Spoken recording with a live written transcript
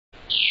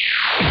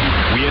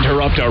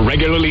interrupt our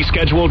regularly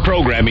scheduled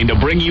programming to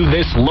bring you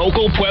this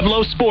local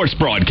Pueblo sports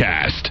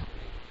broadcast.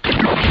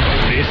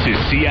 This is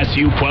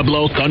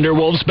Csu-Pueblo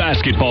Thunderwolves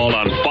basketball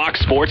on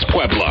Fox Sports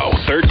Pueblo,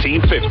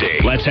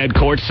 1350. Let's head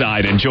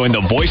courtside and join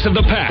the voice of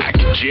the pack,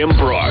 Jim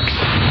Brooks.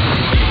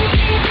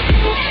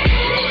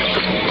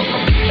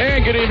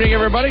 And good evening,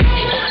 everybody.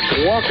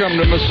 Welcome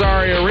to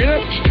Massari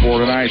Arena for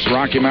tonight's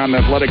Rocky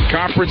Mountain Athletic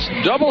Conference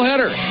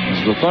doubleheader.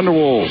 As the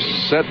Thunderwolves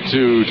set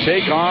to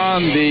take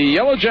on the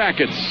Yellow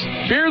Jackets.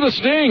 Fear the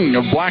sting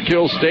of Black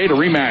Hills State, a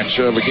rematch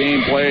of a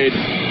game played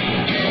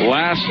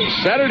last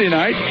Saturday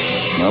night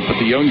up at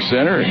the Young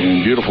Center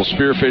in beautiful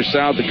Spearfish,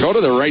 South Dakota.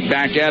 They're right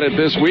back at it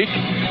this week.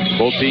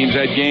 Both teams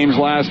had games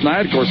last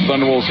night. Of course,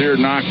 Thunderwolves here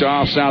knocked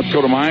off South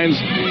Dakota Mines.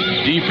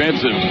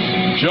 Defensive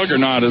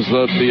juggernaut as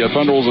the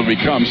Thunderwolves have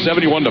become.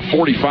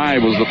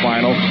 71-45 was the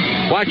final.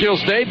 Black Hills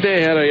State,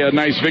 they had a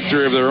nice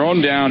victory of their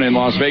own down in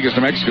Las Vegas,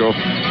 New Mexico,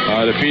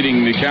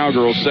 defeating the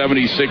Cowgirls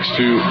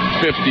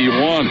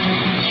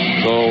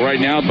 76-51. So right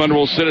now,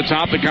 Thunderwolves sit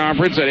atop the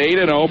conference at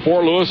 8-0.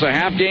 Fort Lewis a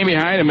half game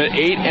behind them at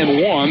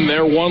 8-1.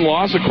 Their one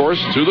loss, of course,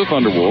 to the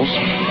Thunderwolves.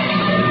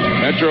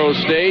 Metro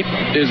State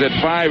is at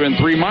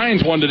 5-3.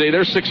 Mines won today.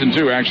 They're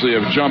 6-2. Actually,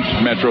 have jumped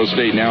Metro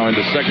State now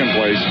into second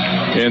place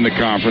in the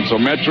conference. So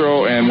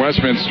Metro and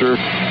Westminster.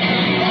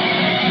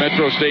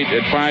 Metro State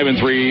at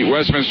 5-3.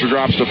 Westminster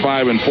drops to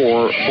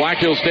 5-4. Black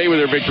Hills State with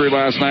their victory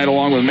last night,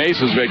 along with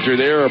Mesa's victory.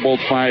 They are both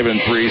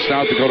 5-3.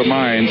 South Dakota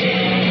Mines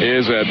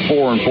is at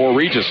 4-4.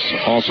 Regis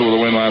also with a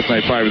win last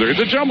night, 5-3. It's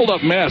a jumbled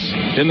up mess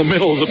in the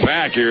middle of the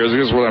pack here.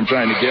 Is what I'm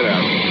trying to get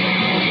at.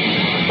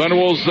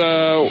 Thunderwolves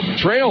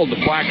trailed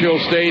Black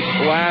Hills State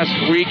last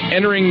week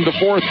entering the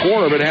fourth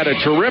quarter, but had a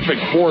terrific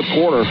fourth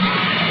quarter,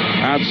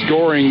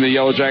 outscoring the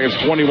Yellow Jackets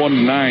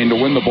 21-9 to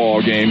win the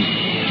ball game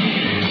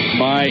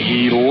by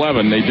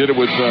 11. They did it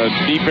with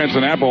defense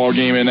in that ball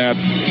game in that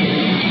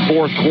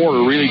fourth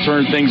quarter, really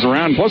turned things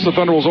around. Plus, the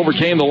Thunderwolves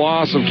overcame the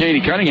loss of Katie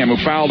Cunningham, who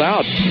fouled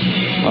out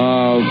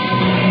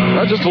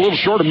just a little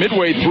short of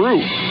midway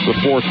through the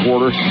fourth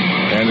quarter,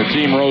 and the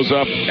team rose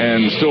up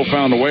and still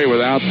found a way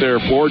without their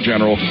floor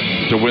general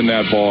to win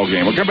that ball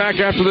game. We'll come back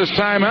after this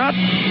timeout.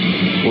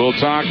 We'll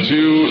talk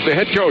to the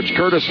head coach,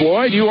 Curtis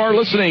Lloyd. You are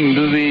listening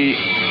to the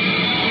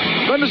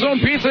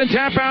Thunderzone Pizza and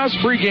Tap House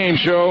pregame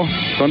show.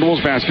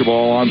 Thunderwolves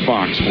basketball on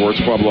Fox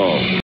Sports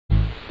Pueblo.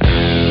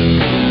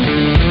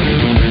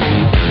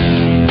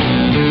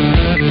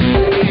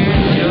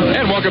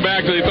 Welcome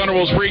back to the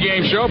Thunderwolves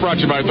pregame show, brought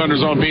to you by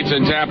Thunderzone Pizza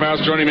and Tap House.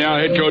 Joining me now,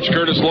 head coach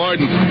Curtis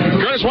Lloyd. And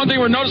Curtis, one thing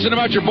we're noticing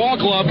about your ball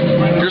club,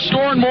 you're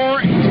scoring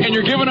more and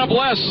you're giving up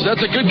less.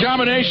 That's a good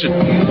combination.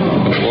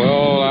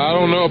 Well, I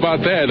don't know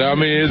about that. I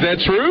mean, is that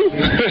true?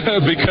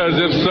 Because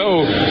if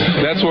so,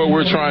 that's what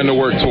we're trying to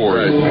work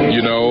toward.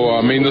 You know,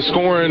 I mean, the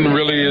scoring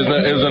really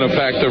isn't a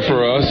factor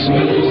for us,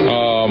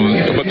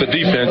 but the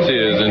defense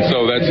is, and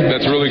so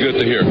that's really good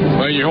to hear.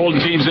 Well, you're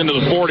holding teams into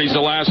the 40s the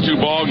last two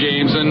ball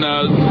games, and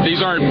these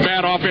aren't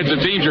bad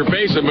offensive teams you're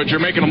facing, but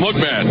you're making them look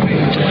bad.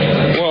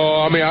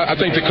 Well, I mean, I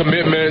think the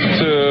commitment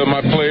to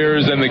my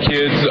players and the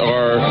kids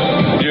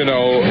are, you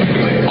know,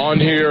 on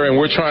here, and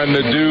we're trying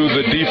to do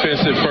the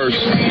defensive first,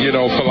 you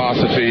know,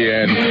 philosophy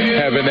and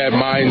having that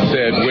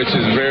mindset, which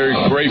is very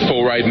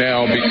grateful right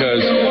now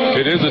because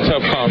it is a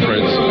tough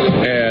conference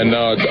and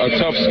a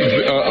tough,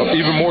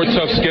 even more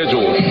tough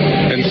schedule.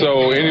 And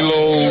so any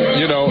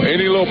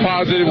little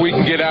positive we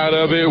can get out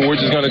of it, we're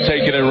just going to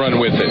take it and run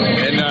with it.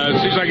 And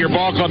it seems like your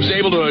ball club's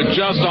able to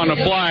adjust on the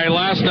fly.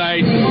 Last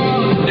night,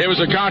 it was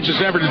a conscious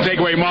effort to take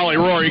away Molly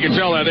Rohr. You can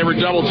tell that they were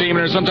double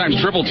teaming her,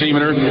 sometimes triple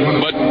teaming her,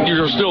 but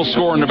you're still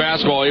scoring the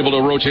basketball, able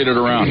to rotate it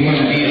around.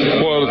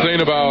 Well, the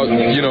thing about,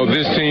 you know,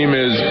 this team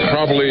is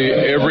probably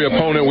every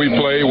opponent we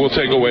play will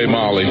take away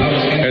Molly.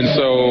 And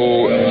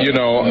so, you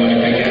know,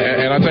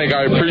 and I think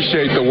I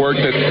appreciate the work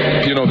that,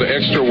 you know, the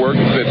extra work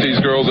that these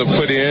girls have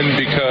put in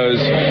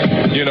because,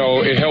 you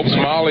know, it helps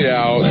Molly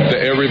out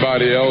that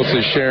everybody else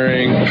is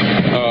sharing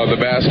the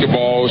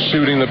basketball,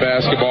 shooting the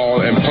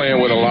basketball, and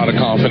playing with a lot of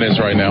confidence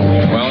right now.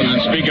 Well,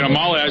 and speaking of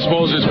Molly, I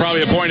suppose it's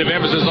probably a point of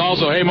emphasis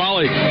also. Hey,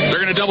 Molly, they're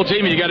going to double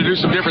team you. You got to do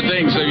some different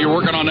things. So you're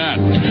working on that.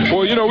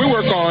 Well, you know, we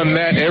work on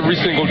that every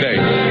single day.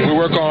 We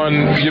work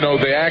on, you know,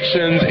 the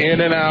actions,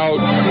 in and out,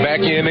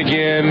 back in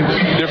again,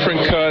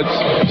 different cuts.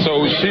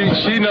 So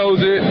she knows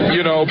it,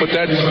 you know, but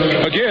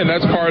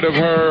that's part of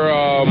her,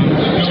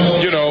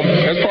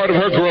 that's part of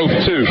her growth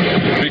too.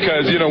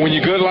 Because, you know, when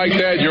you're good like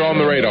that, you're on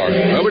the radar.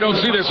 Well, we don't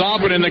see this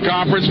often in the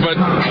conference, but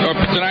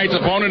tonight's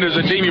opponent is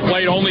a team you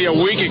played only a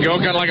week ago,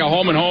 kind of like a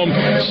home-and-home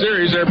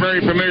series. They're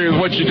very familiar with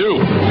what you do.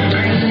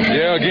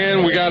 Yeah,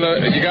 again, you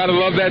gotta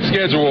love that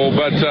schedule,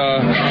 but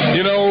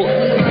you know,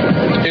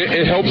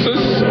 it helps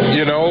us,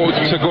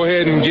 to go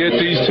ahead and get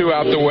these two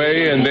out the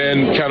way and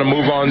then kind of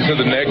move on to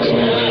the next.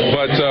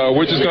 But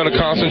we're just going to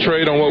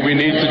concentrate on what we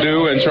need to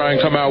do and try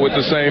and come out with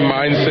the same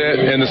mindset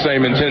and the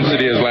same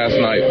intensity as last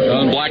night.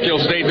 Black Hill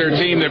State, their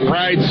team that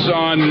prides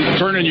on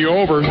turning you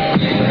over.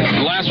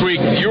 Last week,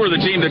 you were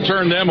the team that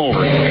turned them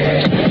over.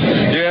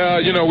 Yeah,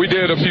 we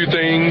did a few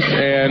things,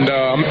 and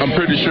I'm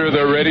pretty sure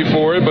they're ready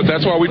for it, but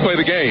that's why we play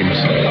the games.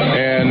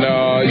 And,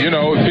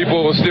 if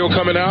people are still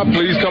coming out,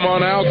 please come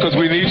on out because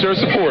we need your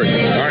support.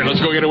 All right,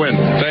 let's go get a win.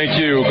 Thank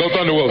you. Go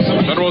Thunderwolves.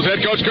 Thunderwolves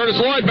head coach Curtis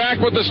Lloyd back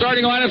with the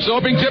starting lineups. The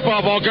opening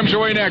tip-off all comes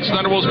your way next.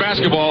 Thunderwolves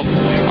basketball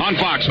on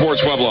Fox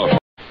Sports Pueblo.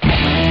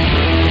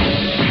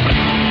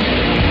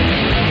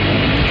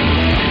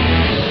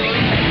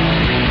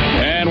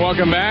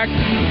 Welcome back.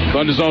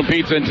 Thunder Zone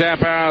Pizza and Tap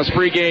House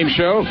pregame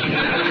show.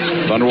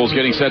 Thunderwolves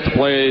getting set to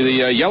play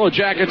the Yellow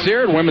Jackets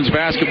here in women's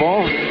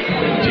basketball.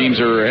 Teams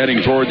are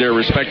heading toward their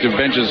respective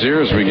benches here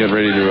as we get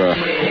ready to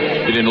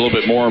get in a little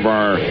bit more of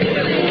our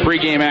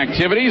pregame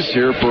activities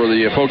here for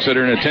the folks that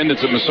are in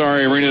attendance at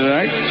Massari Arena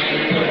tonight.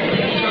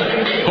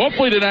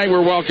 Hopefully tonight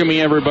we're welcoming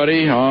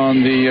everybody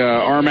on the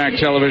RMAC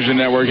television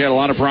network. Had a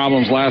lot of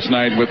problems last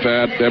night with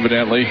that,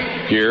 evidently,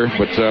 here.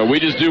 But we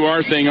just do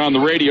our thing on the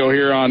radio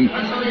here on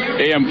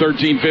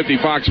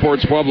AM1350 Fox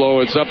Sports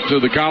Pueblo. It's up to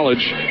the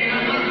college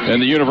and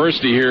the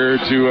university here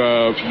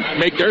to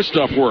make their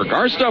stuff work.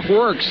 Our stuff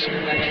works.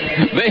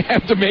 They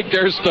have to make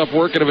their stuff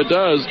work, and if it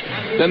does,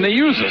 then they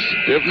use us.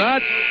 If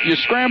not, you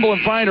scramble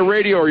and find a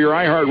radio or your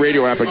iHeart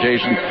radio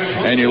application,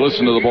 and you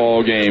listen to the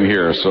ball game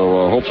here.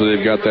 So hopefully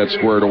they've got that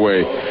squared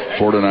away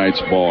for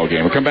tonight's ball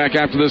game. We'll come back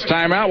after this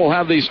timeout. We'll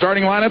have the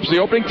starting lineups, the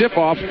opening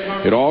tip-off.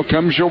 It all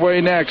comes your way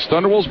next.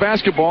 Thunderwolves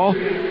basketball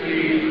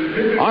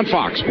on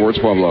Fox Sports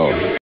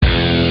Pueblo.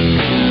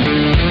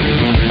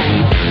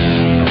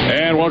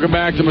 And welcome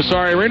back to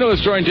Massari Arena.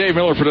 Let's join Dave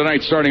Miller for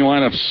tonight's starting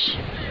lineups.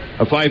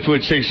 A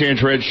 5'6"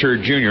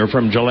 redshirt junior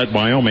from Gillette,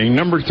 Wyoming,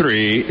 number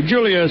 3,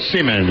 Julia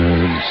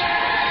Siemens.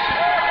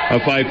 A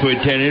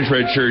 5'10"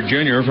 redshirt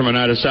junior from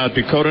Oneida, South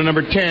Dakota,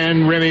 number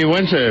 10, Remy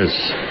Wences.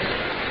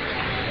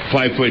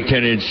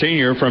 5'10"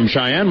 senior from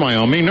Cheyenne,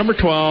 Wyoming, number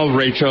 12,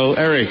 Rachel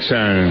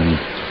Erickson.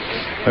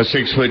 A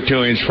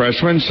 6'2"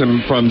 freshman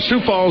from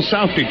Sioux Falls,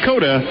 South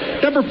Dakota,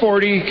 number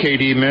 40,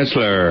 Katie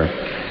Messler.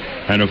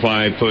 And a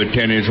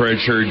 5'10"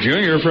 redshirt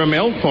junior from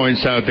Elk Point,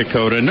 South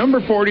Dakota,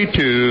 number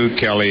 42,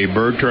 Kelly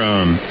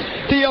Bertram.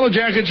 The Yellow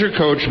Jackets are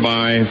coached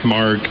by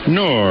Mark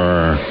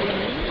Knorr.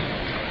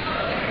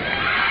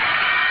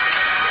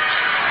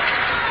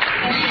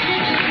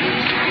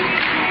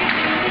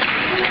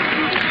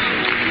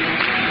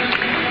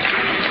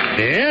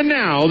 And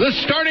now, the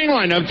starting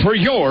lineup for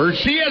your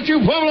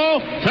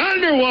Csu-Pueblo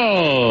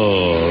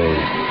Thunderwolves.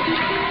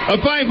 A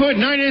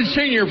 5'9"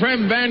 senior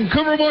from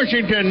Vancouver,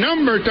 Washington,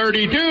 number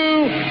 32,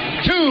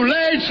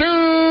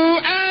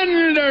 Tulesu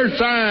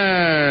Anderson.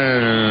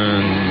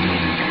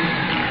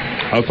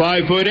 A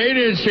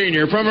 5'8"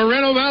 senior from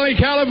Moreno Valley,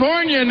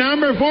 California,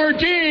 number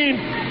 14,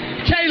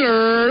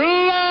 Taylor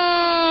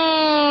Long.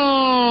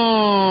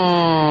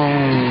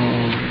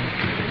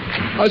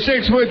 A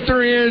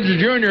 6'3"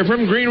 junior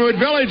from Greenwood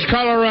Village,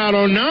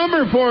 Colorado,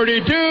 number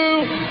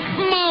 42,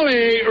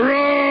 Molly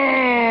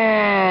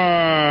Roar.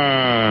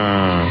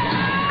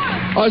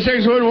 A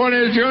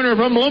 6'1" junior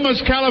from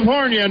Loomis,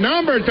 California,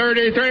 number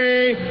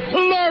 33,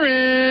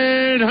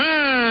 Lauren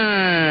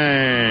Hines.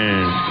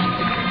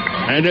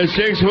 And a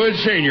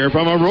 6' senior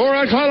from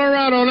Aurora,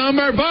 Colorado,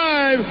 number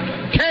 5,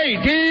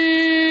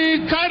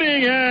 Katie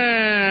Cunningham.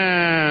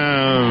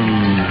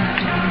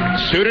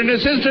 Student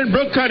assistant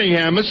Brooke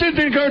Cunningham,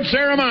 assistant coach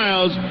Sarah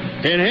Miles,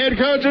 and head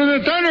coach of the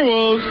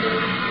Thunderwolves,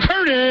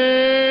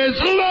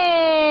 Curtis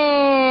Lloyd.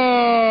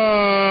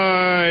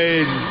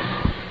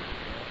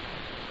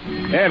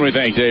 And we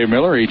thank Dave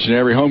Miller each and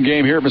every home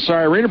game here at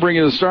Massari Arena,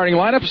 bringing the starting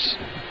lineups.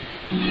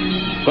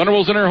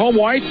 Thunderwolves in their home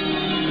white,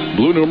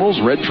 blue numerals,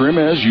 red trim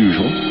as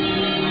usual.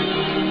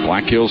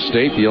 Black Hills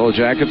State, the Yellow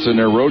Jackets in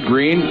their road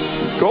green,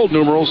 gold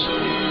numerals,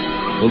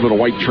 a little bit of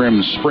white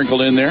trim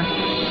sprinkled in there.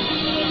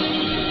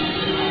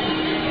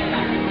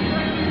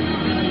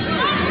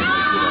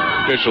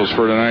 Officials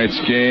for tonight's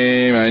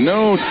game. I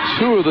know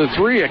 2 of the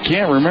 3. I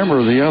can't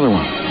remember the other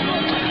one.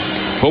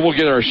 But we'll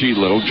get our sheet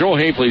little. Joel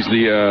Hapley's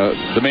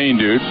the main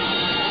dude.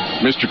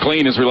 Mr.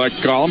 Clean, as we like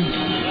to call him.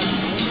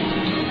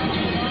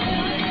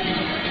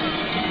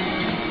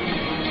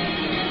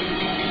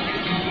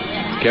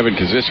 Kevin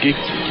Kaziski.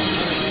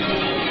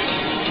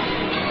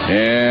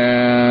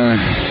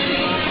 And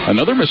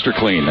another Mr.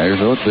 Clean. I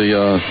thought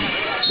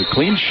the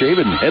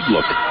clean-shaven head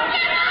look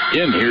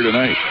in here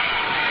tonight.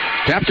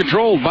 Tap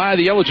controlled by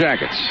the Yellow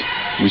Jackets.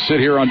 We sit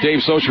here on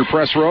Dave Socher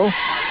Press Row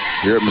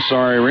here at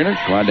Massari Arena.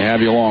 Glad to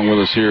have you along with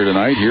us here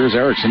tonight. Here's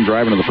Erickson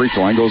driving to the free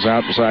throw line. Goes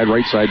outside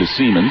right side to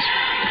Siemens.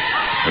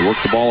 They work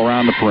the ball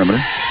around the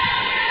perimeter.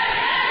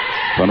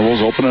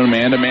 Thunderwolves open a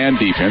man-to-man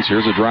defense.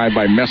 Here's a drive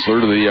by Messler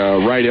to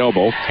the right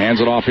elbow. Hands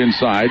it off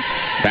inside.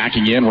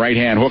 Backing in. Right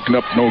hand hooking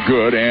up. No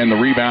good. And the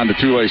rebound to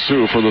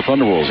Tulesu for the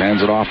Thunderwolves.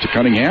 Hands it off to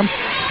Cunningham.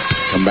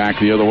 Come back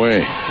the other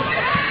way.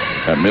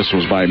 That miss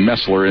was by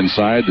Messler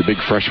inside, the big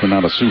freshman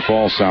out of Sioux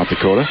Falls, South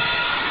Dakota.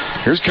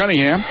 Here's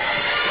Cunningham,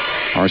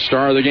 our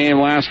star of the game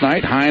last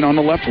night. Hine on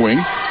the left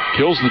wing,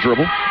 kills the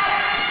dribble.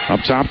 Up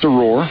top to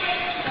Rohr.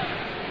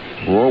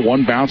 Rohr,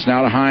 one bounce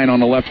now to Hine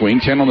on the left wing.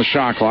 10 on the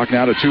shot clock.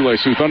 Now to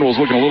Tule-Sioux. Thunderbolts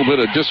looking a little bit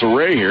of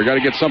disarray here. Got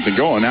to get something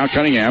going. Now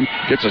Cunningham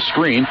gets a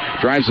screen,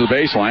 drives to the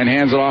baseline,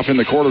 hands it off in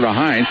the quarter to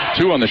Hine.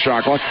 2 on the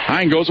shot clock.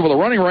 Hine goes with a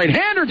running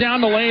right-hander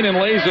down the lane and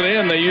lays it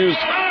in. They used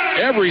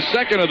every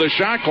second of the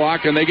shot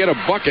clock, and they get a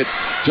bucket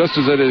just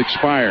as it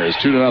expires.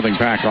 2-0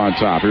 Pack on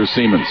top. Here's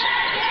Siemens.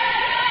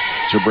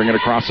 She'll bring it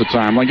across the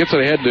timeline. Gets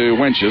it ahead to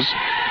Wenches.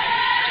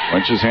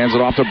 Wenches hands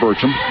it off to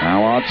Bertram.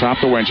 Now on top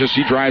to Wenches.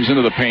 She drives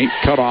into the paint.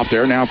 Cut off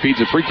there. Now feeds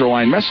it free throw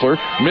line. Messler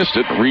missed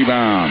it.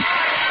 Rebound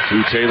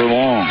to Taylor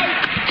Long.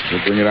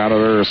 She'll bring it out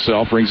of there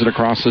herself. Brings it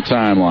across the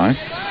timeline.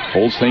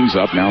 Holds things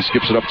up. Now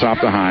skips it up top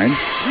to Hine.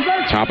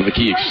 Top of the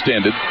key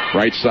extended.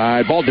 Right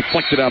side. Ball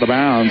deflected out of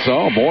bounds.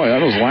 Oh, boy.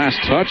 That was last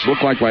touch.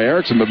 Looked like by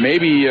Erickson. But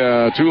maybe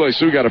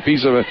Tule-Sioux got a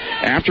piece of it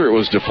after it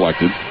was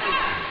deflected.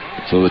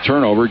 So the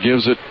turnover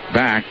gives it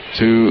back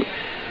to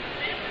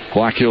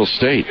Black Hills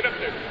State.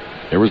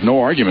 There was no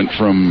argument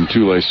from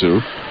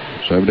Tule-Sioux.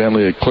 So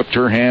evidently it clipped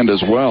her hand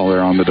as well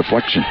there on the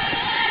deflection.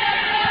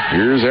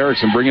 Here's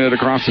Erickson bringing it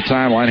across the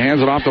timeline.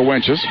 Hands it off to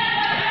Wenches.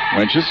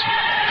 Wenches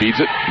feeds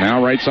it.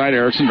 Now right side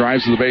Erickson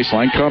drives to the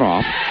baseline. Cut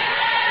off.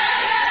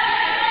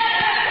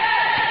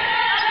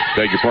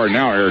 Beg your pardon.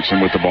 Now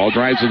Erickson with the ball.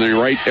 Drives to the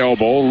right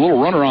elbow. A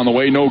little runner on the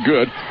way. No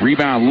good.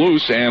 Rebound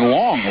loose. And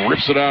Long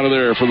rips it out of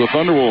there for the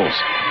Thunderwolves.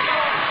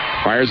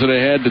 Fires it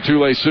ahead to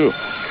Tule-Sioux.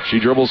 She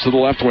dribbles to the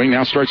left wing.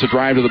 Now starts to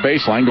drive to the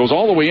baseline. Goes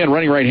all the way in.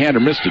 Running right-hander.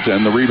 Missed it.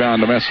 And the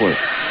rebound to Messler.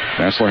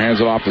 Messler hands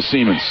it off to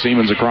Siemens.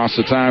 Siemens across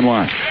the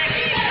timeline.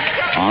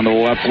 On to the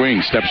left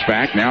wing. Steps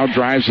back. Now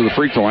drives to the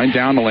free throw line.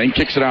 Down the lane.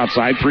 Kicks it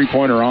outside.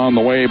 Three-pointer on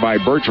the way by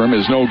Bertram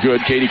is no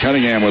good. Katie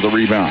Cunningham with a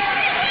rebound.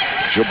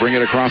 She'll bring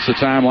it across the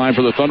timeline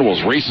for the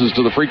Thunderwolves. Races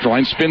to the free throw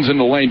line. Spins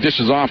into the lane.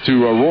 Dishes off to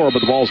Rohr, but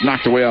the ball's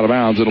knocked away out of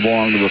bounds. It'll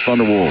belong to the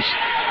Thunderwolves.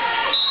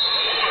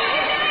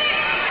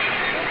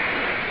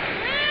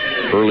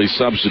 Early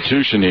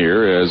substitution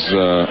here as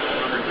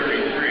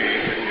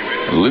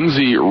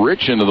Lindsay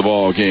Rich into the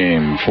ball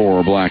game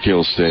for Black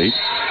Hills State.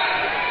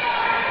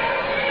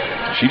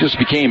 She just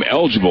became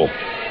eligible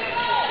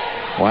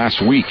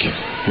last week.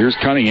 Here's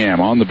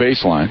Cunningham on the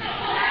baseline.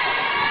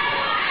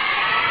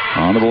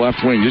 On to the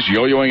left wing, just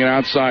yo-yoing it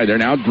outside there.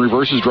 Now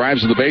reverses,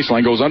 drives to the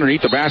baseline, goes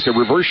underneath the basket.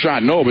 Reverse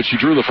shot, no, but she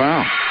drew the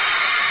foul.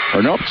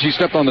 Or nope, she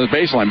stepped on the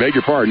baseline, beg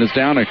your pardon. It's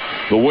down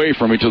away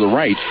from me to the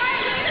right.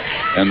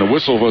 And the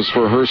whistle was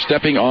for her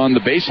stepping on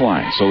the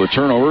baseline. So the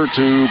turnover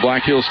to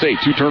Black Hills State.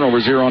 2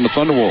 turnovers here on the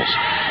Thunderwolves.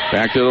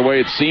 Back the other way,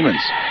 it's Siemens.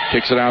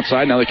 Kicks it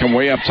outside. Now they come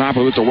way up top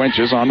with it to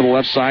Wenches. Onto the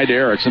left side to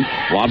Erickson.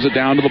 Lobs it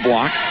down to the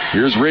block.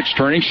 Here's Rich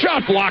turning.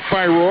 Shot blocked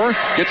by Rohr.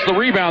 Gets the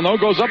rebound, though.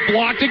 Goes up,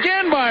 blocked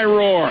again by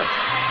Rohr.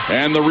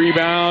 And the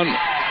rebound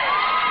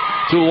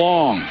to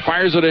Long.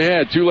 Fires it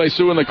ahead.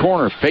 Tule-Sioux in the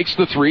corner. Fakes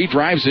the three.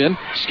 Drives in.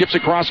 Skips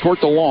across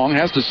court to Long.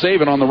 Has to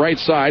save it on the right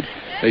side.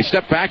 They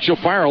step back. She'll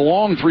fire a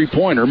long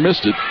three-pointer.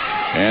 Missed it.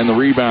 And the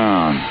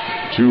rebound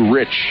to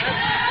Rich.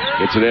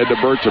 Gets it ahead to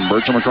Bertram.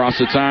 Bertram across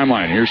the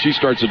timeline. Here she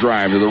starts to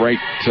drive to the right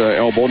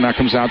elbow. Now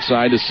comes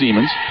outside to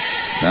Siemens.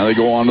 Now they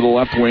go on to the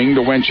left wing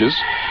to Wenches.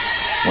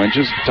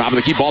 Wenches, top of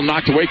the key. Ball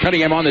knocked away.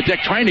 Cunningham on the deck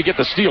trying to get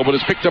the steal, but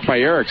it's picked up by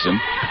Erickson.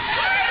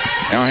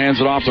 Now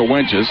hands it off to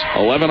Wenches.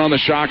 11 on the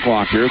shot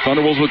clock here.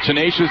 Thunderwolves with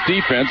tenacious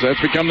defense.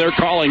 That's become their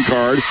calling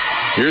card.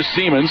 Here's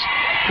Siemens.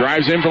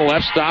 Drives in from the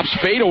left. Stops.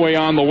 Fade away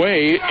on the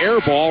way.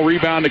 Air ball.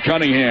 Rebound to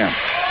Cunningham.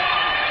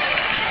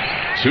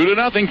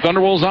 2-0.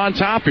 Thunderwolves on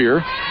top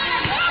here.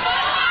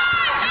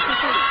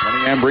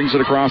 Cunningham brings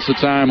it across the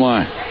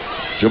timeline.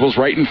 Dribbles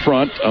right in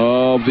front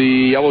of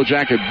the Yellow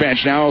Jacket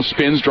bench. Now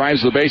spins.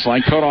 Drives to the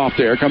baseline. Cut off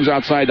there. Comes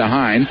outside to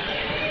Hine.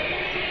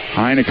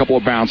 Hine a couple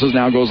of bounces.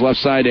 Now goes left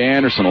side to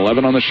Anderson.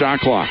 11 on the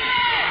shot clock.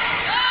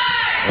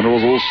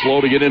 Thunderwolves a little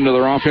slow to get into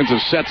their offensive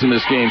sets in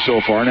this game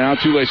so far. Now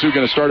Tule-Sioux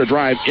going to start a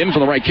drive in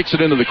from the right. Kicks it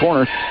into the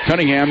corner.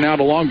 Cunningham now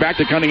to Long. Back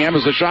to Cunningham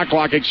as the shot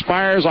clock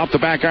expires. Off the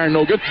back iron.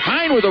 No good.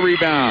 Hine with a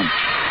rebound.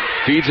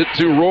 Feeds it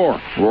to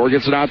Rohr. Rohr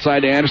gets it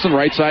outside to Anderson.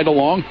 Right side to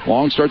Long.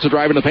 Long starts to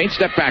drive in the paint.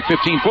 Step back.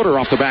 15-footer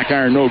off the back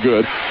iron. No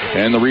good.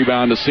 And the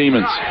rebound to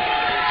Siemens.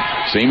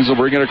 Siemens will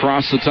bring it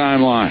across the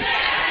timeline.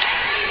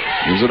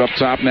 Gives it up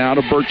top now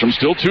to Bertram.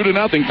 Still 2-0.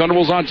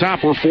 Thunderwolves on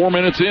top. We're 4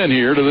 minutes in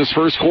here to this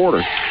first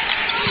quarter.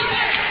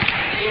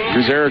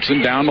 Here's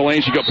Erickson down the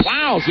lane. She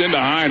plows into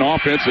Hine.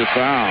 Offensive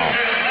foul.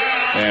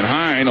 And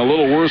Hine, a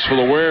little worse for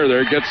the wear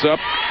there, gets up.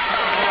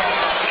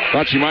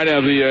 Thought she might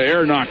have the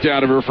air knocked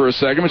out of her for a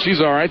second, but she's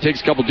all right.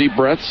 Takes a couple deep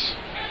breaths.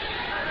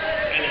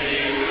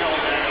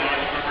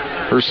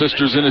 Her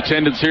sister's in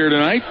attendance here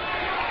tonight.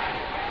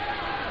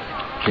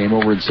 Came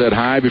over and said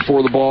hi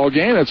before the ball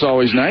game. That's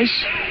always nice.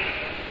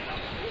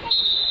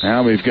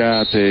 Now we've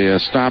got a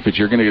stoppage.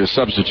 You're going to get a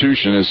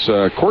substitution as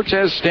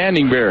Cortez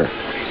Standing Bear,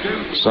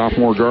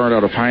 sophomore guard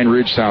out of Pine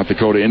Ridge, South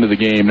Dakota, into the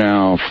game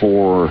now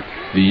for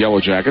the Yellow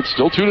Jackets.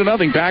 Still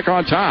 2-0. Back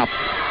on top.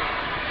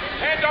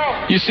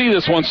 You see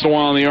this once in a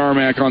while in the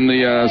RMAC on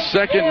the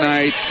second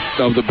night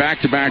of the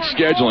back-to-back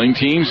scheduling.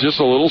 Teams just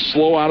a little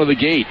slow out of the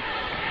gate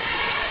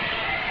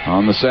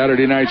on the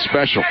Saturday night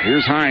special.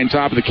 Here's Hine,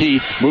 top of the key,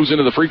 moves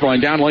into the free throw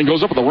line, down the lane,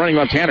 goes up with the running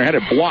left-hander, had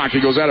it blocked.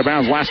 It goes out of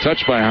bounds. Last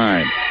touch by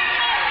Hine.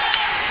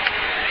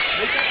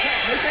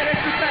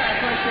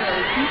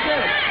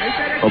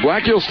 Well,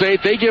 Black Hill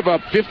State, they give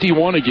up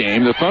 51 a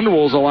game. The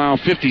Thunderwolves allow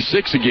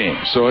 56 a game.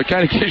 So it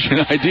kind of gives you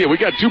an idea. We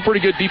got two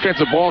pretty good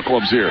defensive ball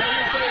clubs here.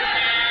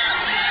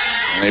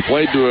 And they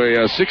played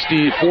to a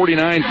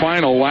 60-49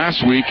 final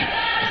last week.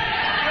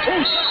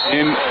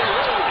 And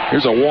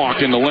here's a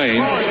walk in the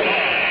lane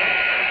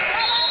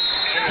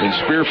in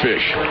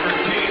Spearfish.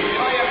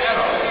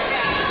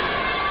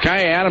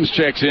 Kai Adams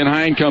checks in.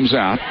 Hine comes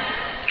out.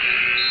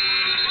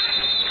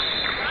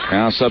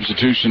 Now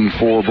substitution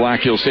for Black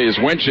Hill State as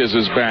Wenches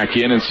is back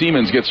in, and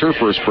Siemens gets her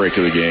first break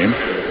of the game.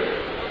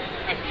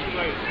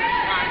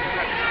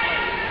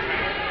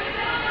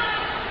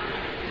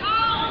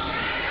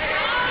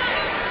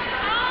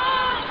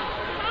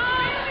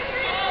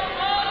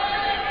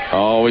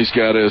 Always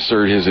got to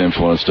assert his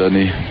influence, doesn't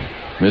he?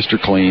 Mr.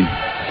 Clean.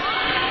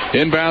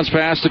 Inbounds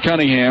pass to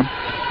Cunningham.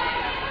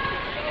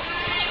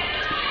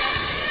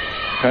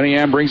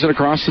 Cunningham brings it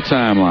across the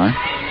timeline.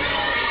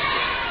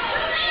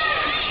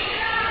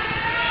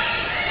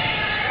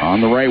 On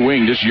the right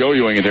wing, just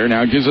yo-yoing it there.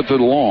 Now gives it to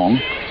Long.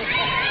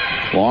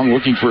 Long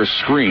looking for a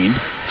screen.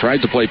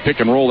 Tried to play pick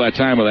and roll that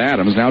time with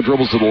Adams. Now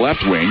dribbles to the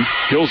left wing.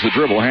 Kills the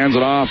dribble. Hands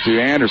it off to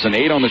Anderson.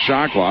 8 on the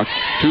shot clock.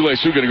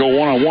 Tule-Su going to go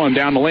one-on-one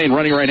down the lane.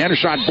 Running right-hander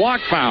shot.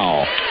 Block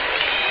foul.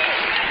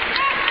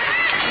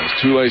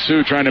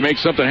 Tule-Su trying to make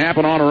something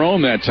happen on her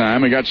own that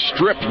time and got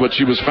stripped, but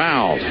she was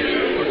fouled.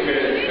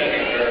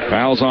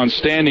 Fouls on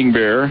Standing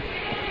Bear.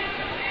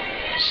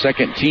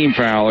 Second team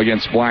foul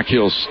against Black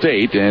Hills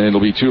State, and it'll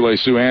be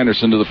Tule-Su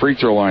Anderson to the free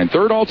throw line.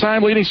 Third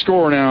all-time leading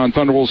scorer now in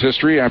Thunderwolves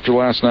history after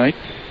last night.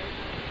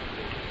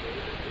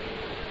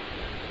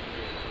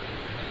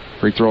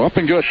 Free throw up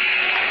and good.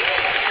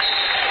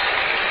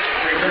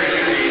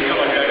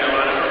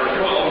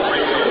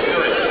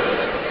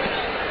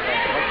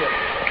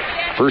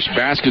 First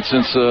basket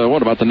since,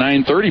 about the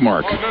 9:30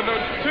 mark?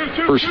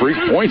 First free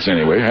points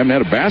anyway. Haven't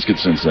had a basket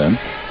since then.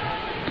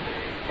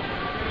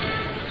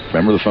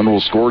 Remember, the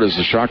Thunderwolves scored as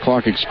the shot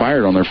clock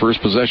expired on their first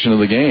possession of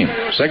the game.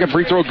 Second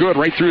free throw good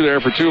right through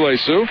there for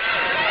Tule-Su.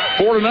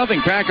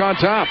 4-0, Pack on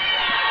top.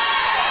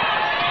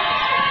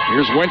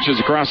 Here's Wenches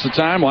across the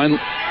timeline.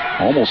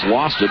 Almost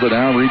lost it, but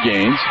now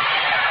regains.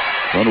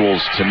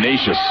 Thunderwolves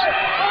tenacious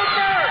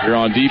here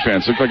on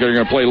defense. Looks like they're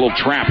going to play a little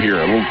trap here.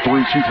 A little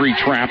 2-3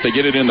 trap. They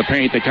get it in the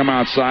paint. They come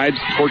outside.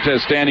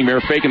 Cortez standing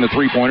there, faking the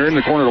three-pointer. In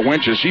the corner to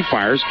Wenches. She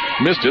fires.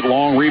 Missed it.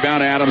 Long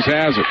rebound. Adams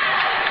has it.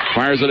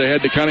 Fires it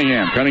ahead to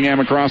Cunningham. Cunningham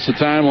across the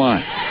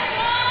timeline.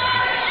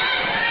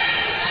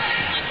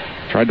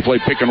 Tried to play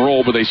pick and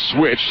roll, but they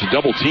switched.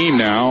 Double team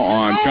now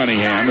on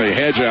Cunningham. They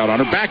hedge out on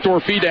her. Backdoor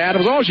feed to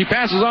Adams. Oh, she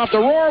passes off the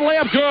Roar.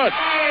 Layup good.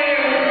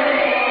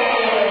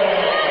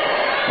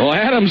 Well,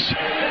 Adams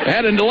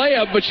had a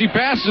layup, but she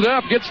passed it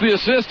up. Gets the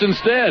assist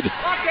instead.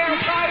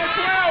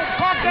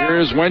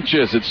 Here's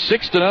Wenches. It's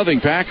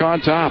 6-0. Pack on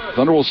top.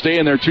 Thunder will stay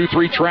in their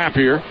 2-3 trap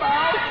here.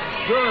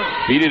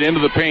 Beat it into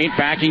the paint,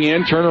 backing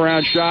in,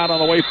 turnaround shot on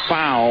the way,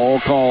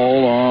 foul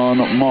called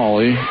on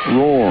Molly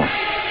Roar.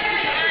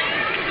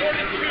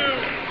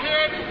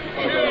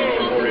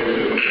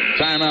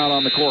 Timeout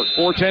on the court.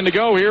 4:10 to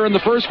go here in the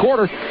first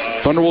quarter.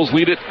 Thunderwolves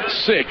lead it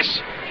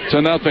 6-0.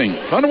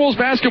 Thunderwolves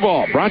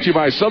basketball brought to you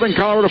by Southern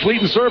Colorado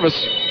Fleet and Service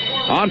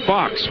on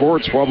Fox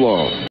Sports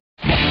Pueblo.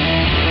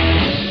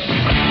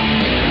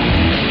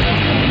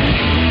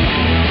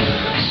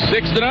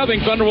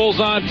 6-0, Thunderwolves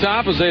on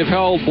top as they've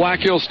held Black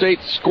Hill State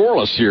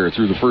scoreless here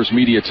through the first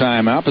media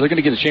timeout, but they're going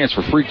to get a chance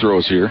for free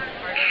throws here.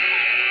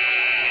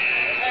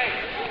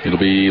 It'll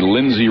be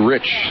Lindsey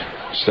Rich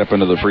step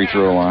into the free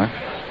throw line.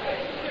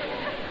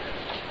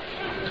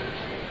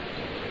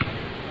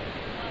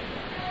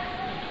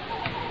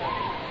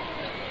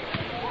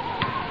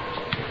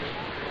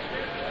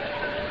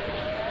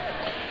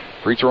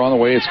 Free throw on the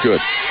way, it's good.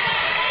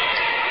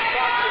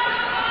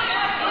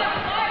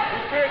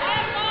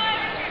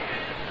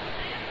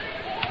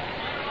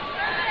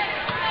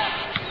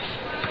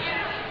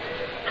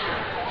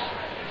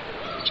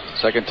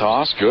 Second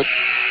toss, good.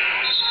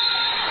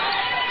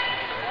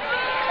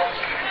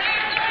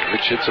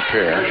 Rich hits a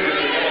pair.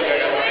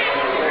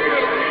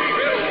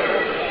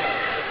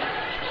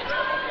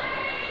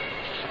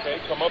 Okay,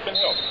 come up and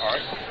help. All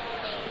right.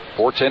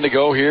 4:10 to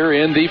go here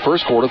in the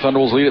first quarter.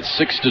 Thunderwolves lead at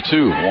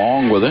 6-2.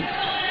 Long with it.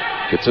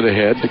 Gets it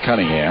ahead to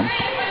Cunningham.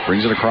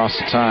 Brings it across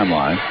the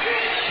timeline.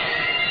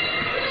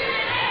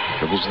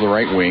 Dribbles to the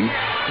right wing.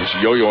 Just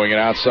yo-yoing it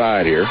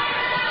outside here.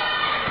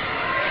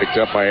 Picked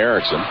up by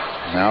Erickson.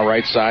 Now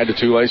right side to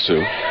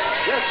Tule-Su.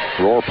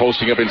 Roar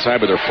posting up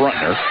inside with her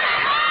frontener.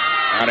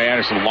 Now to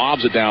Anderson,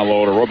 lobs it down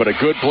low to Roar, but a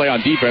good play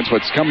on defense,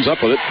 but comes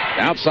up with it.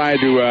 Outside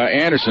to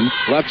Anderson,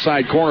 left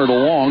side corner to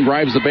Long,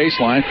 drives the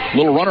baseline.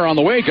 Little runner on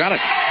the way, got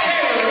it.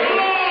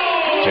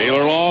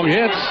 Taylor Long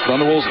hits.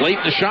 Thunderbolts late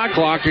in the shot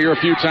clock here a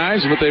few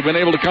times, but they've been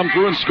able to come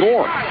through and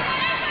score.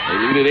 They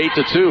lead it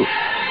 8-2.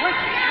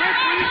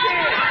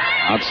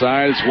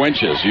 Outside, it's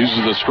Wenches.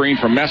 Uses the screen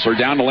from Messler.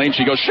 Down the lane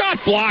she goes. Shot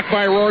blocked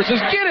by Rohr. Says,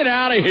 get it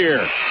out of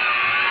here.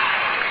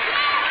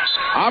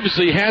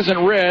 Obviously hasn't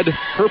read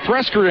her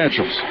press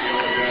credentials.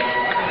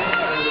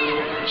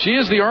 She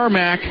is the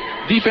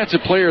RMAC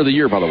Defensive Player of the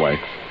Year, by the way.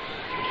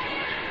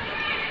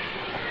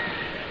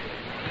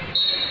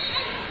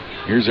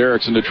 Here's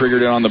Erickson to trigger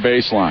it on the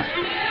baseline.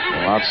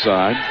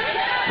 Outside.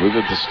 Move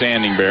it to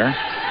Standing Bear.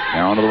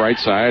 Now onto the right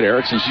side.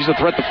 Erickson, she's a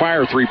threat to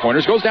fire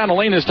three-pointers. Goes down the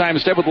lane this time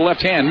instead with the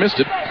left hand. Missed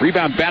it.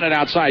 Rebound batted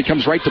outside.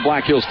 Comes right to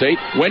Black Hill State.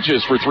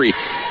 Wenches for three.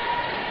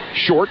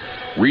 Short.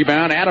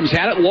 Rebound. Adams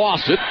had it.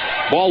 Lost it.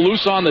 Ball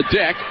loose on the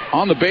deck.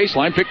 On the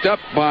baseline. Picked up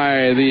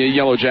by the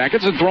Yellow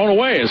Jackets and thrown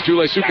away as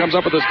Tule-Su comes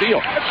up with a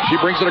steal. She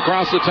brings it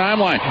across the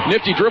timeline.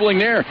 Nifty dribbling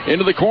there.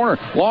 Into the corner.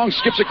 Long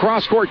skips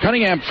across court.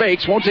 Cunningham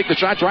fakes. Won't take the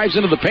shot. Drives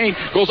into the paint.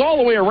 Goes all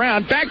the way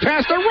around. Back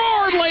pass to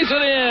Rohr. Lays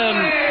it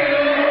in.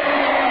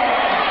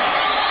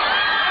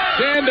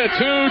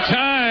 10-2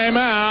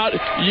 timeout,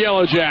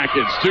 Yellow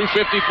Jackets.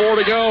 2:54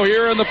 to go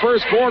here in the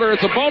first quarter.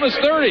 It's a bonus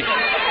 30.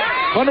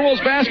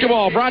 Thunderwolves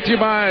basketball brought to you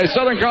by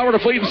Southern Colorado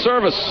Fleet and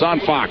Service on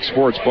Fox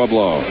Sports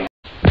Pueblo.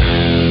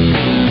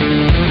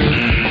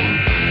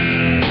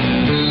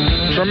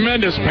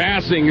 Tremendous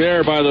passing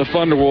there by the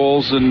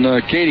Thunderwolves,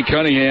 and Katie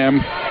Cunningham,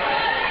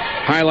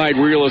 highlight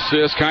reel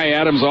assist. Kai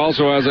Adams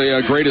also has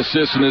a great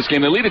assist in this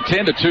game. They lead it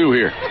 10-2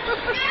 here.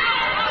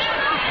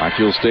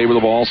 Blackfield stay with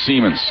the ball.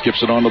 Siemens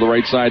skips it onto the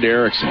right side to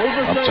Erickson.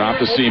 Up top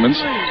to Siemens.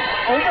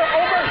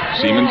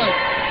 Siemens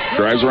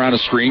drives around a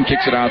screen,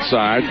 kicks it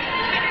outside.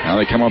 Now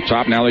they come up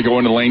top. Now they go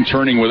into the lane,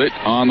 turning with it.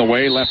 On the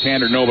way,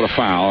 left-hander, no, but a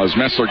foul. As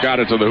Messler got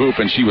it to the hoop,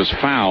 and she was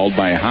fouled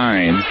by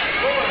Hine.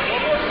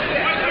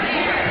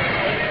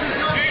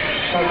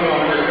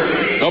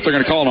 Oh, they're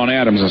going to call it on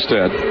Adams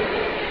instead.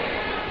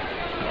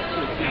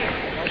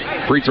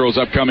 Free throws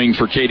upcoming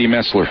for Katie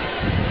Messler.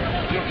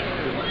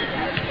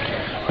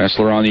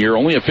 Messler on the year,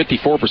 only a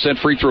 54%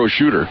 free throw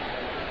shooter.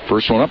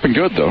 First one up and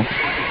good, though.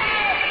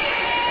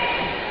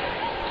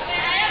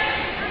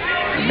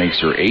 It makes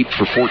her 8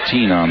 for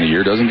 14 on the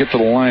year. Doesn't get to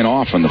the line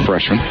often, the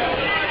freshman.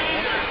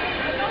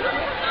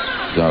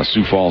 Out of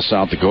Sioux Falls,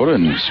 South Dakota,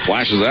 and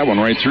splashes that one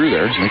right through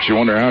there. Makes you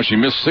wonder how she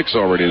missed 6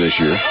 already this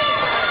year.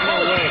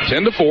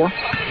 10-4.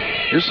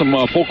 Here's some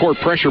full court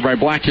pressure by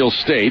Black Hill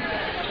State.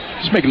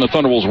 Just making the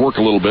Thunderwolves work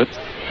a little bit.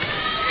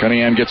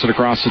 Cunningham gets it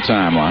across the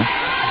timeline.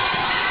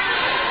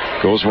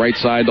 Goes right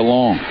side to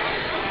Long.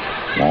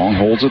 Long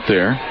holds it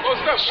there.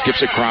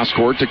 Skips it cross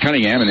court to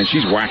Cunningham, and then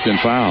she's whacked and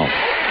fouled.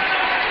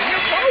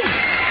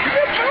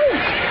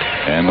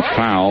 And the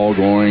foul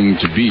going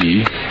to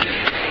be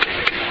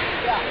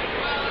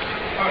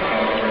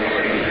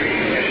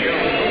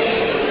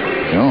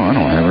no, I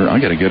don't have her. I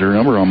got to get her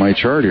number on my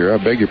chart here. I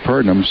beg your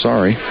pardon. I'm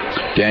sorry.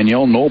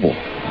 Danielle Noble,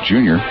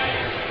 Jr.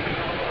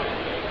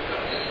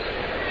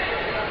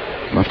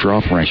 Left her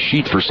off my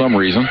sheet for some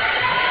reason.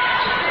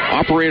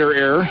 Operator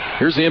error.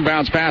 Here's the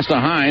inbounds pass to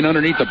Hine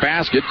underneath the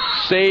basket.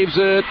 Saves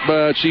it,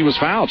 but she was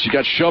fouled. She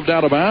got shoved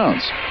out of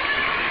bounds.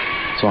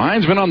 So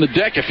Hine's been on the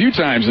deck a few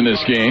times in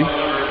this game.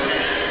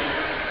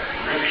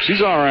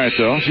 She's all right,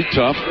 though. She's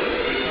tough.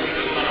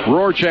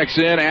 Rohr checks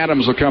in.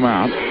 Adams will come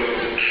out.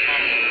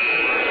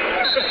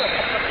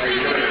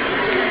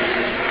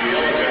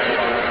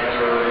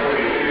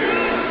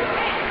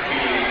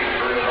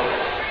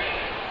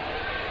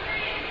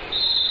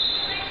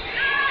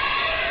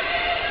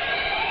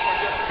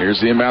 Here's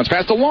the inbounds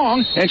pass to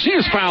Long, and she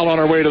is fouled on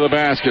her way to the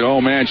basket.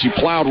 Oh, man, she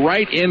plowed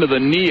right into the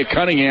knee of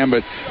Cunningham,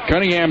 but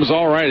Cunningham is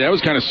all right. That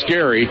was kind of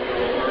scary.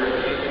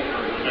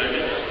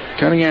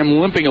 Cunningham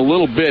limping a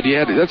little bit.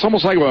 That's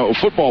almost like a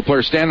football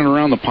player standing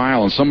around the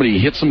pile, and somebody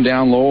hits them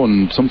down low,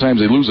 and sometimes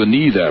they lose a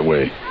knee that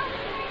way.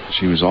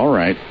 She was all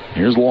right.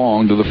 Here's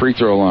Long to the free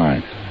throw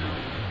line.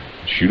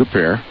 Shoot a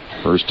pair.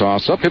 First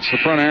toss up, hits the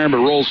front iron, but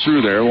rolls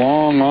through there.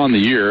 Long on the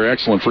year.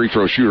 Excellent free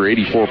throw shooter,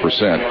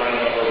 84%.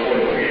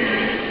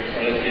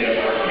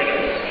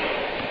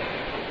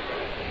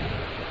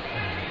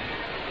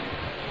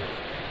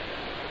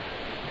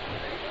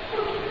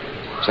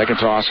 Second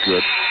toss,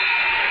 good.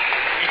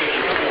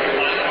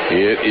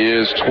 It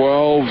is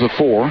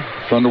 12-4.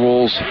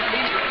 Thunderwolves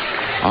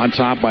on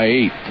top by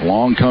 8.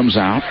 Long comes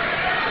out.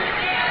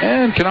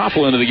 And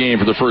Knaufel into the game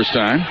for the first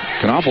time.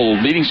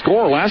 Knaufel, leading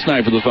scorer last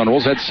night for the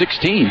Thunderwolves, had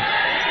 16.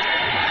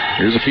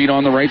 Here's a feed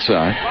on the right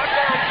side.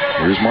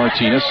 Here's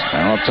Martinez.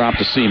 Now up top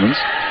to Siemens.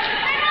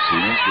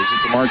 Siemens gives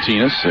it to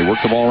Martinez. They work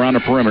the ball around the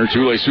perimeter.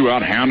 Tule-Su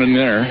out hounding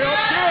there.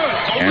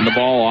 And the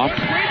ball off.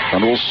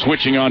 Thunderwolves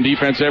switching on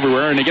defense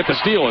everywhere, and they get the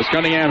steal as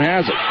Cunningham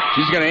has it.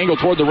 She's going to angle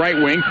toward the right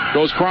wing.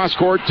 Goes cross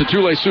court to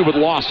Tule-Su, but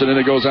lost it, and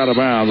it goes out of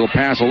bounds. It'll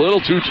pass a little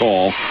too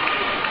tall.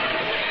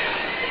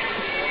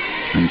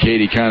 And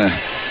Katie kind of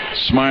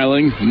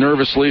smiling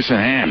nervously,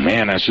 saying,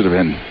 man, that should have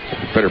been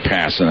a better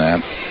pass than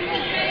that.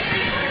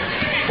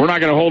 We're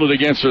not going to hold it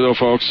against her, though,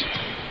 folks.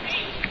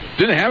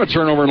 didn't have a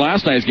turnover in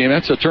last night's game.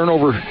 That's a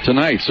turnover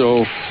tonight,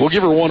 so we'll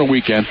give her one a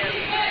weekend.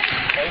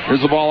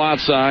 Here's the ball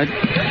outside.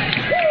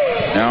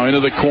 Now into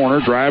the corner,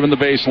 driving the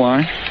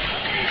baseline.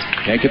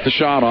 Can't get the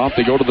shot off.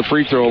 They go to the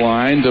free throw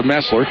line to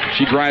Messler.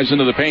 She drives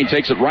into the paint,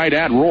 takes it right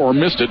at Rohr.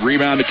 Missed it.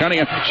 Rebound to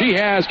Cunningham. She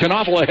has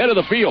Knoffel ahead of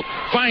the field.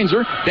 Finds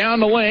her. Down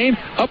the lane.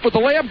 Up with the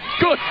layup.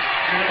 Good.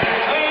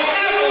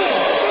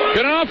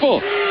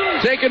 Knoffel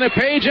taking a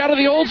page out of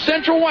the old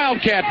Central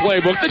Wildcat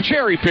playbook. The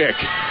cherry pick.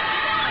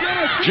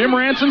 Jim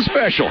Ranson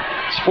special.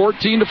 It's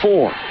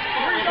 14-4.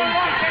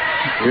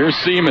 Here's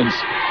Siemens.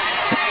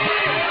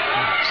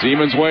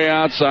 Siemens way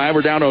outside.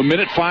 We're down to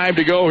 1:05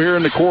 to go here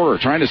in the quarter.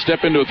 Trying to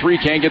step into a three.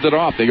 Can't get it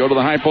off. They go to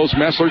the high post.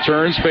 Messler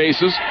turns,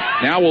 faces.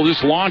 Now we'll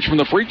just launch from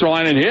the free throw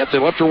line and hit. They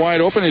left her wide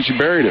open and she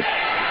buried it.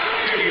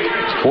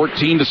 It's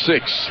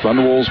 14-6.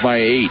 Thunderwolves by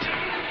 8.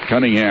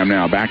 Cunningham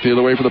now back the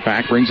other way for the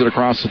pack. Brings it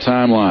across the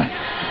timeline.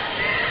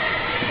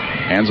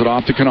 Hands it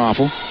off to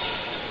Knoffel.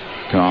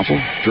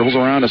 Knoffel dribbles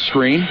around a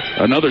screen.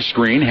 Another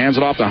screen. Hands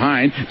it off to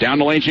Hine. Down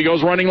the lane she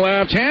goes running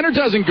left. Tanner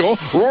doesn't go.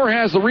 Rohr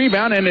has the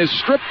rebound and is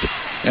stripped.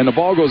 And the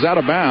ball goes out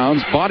of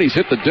bounds. Bodies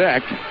hit the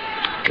deck.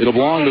 It'll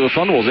belong to the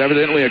Thunderwolves.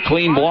 Evidently a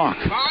clean block.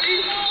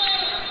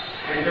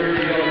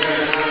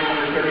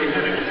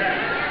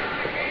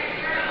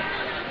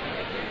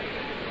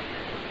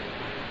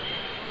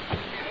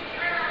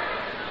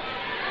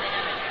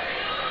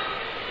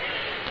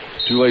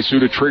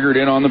 Tule-Suda triggered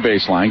in on the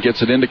baseline.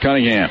 Gets it into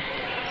Cunningham.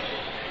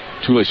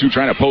 Tule-Suda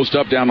trying to post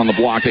up down on the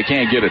block. They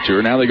can't get it to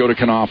her. Now they go to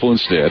Knoffel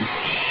instead.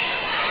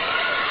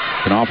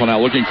 Knoffel now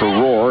looking for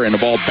Rohr, and the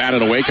ball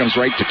batted away, comes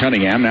right to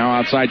Cunningham. Now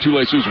outside,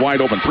 Tule-Su's wide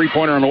open.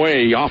 Three-pointer on the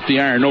way, off the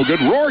iron, no good.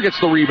 Rohr gets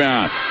the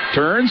rebound.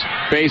 Turns,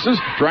 faces,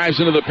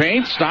 drives into the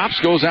paint, stops,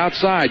 goes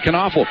outside.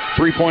 Knoffel,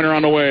 three-pointer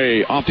on the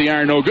way, off the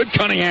iron, no good.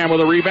 Cunningham with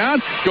a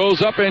rebound,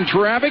 goes up in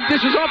traffic,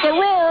 dishes off to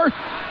Rohr.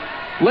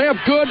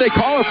 Layup good, they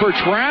call her for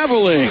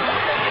traveling.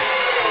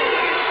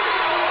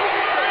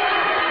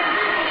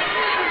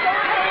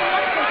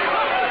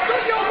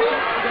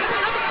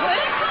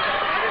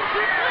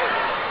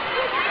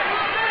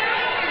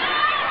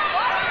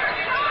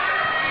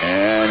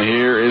 And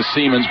here is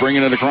Siemens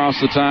bringing it across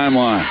the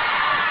timeline.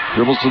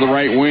 Dribbles to the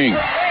right wing.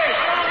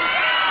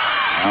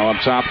 Now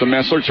up top to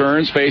Messler.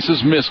 Turns,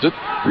 faces, missed it.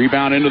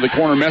 Rebound into the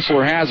corner.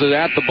 Messler has it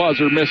at the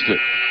buzzer, missed it.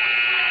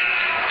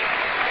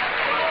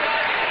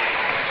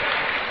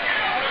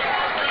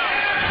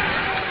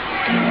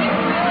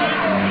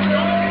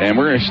 And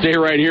we're going to stay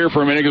right here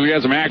for a minute because we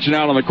got some action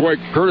out on the quick.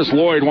 Curtis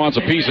Lloyd wants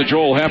a piece of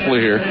Joel Heffley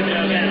here.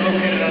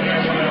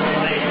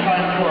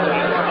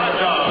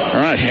 All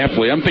right,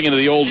 Heffley. I'm thinking of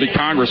the old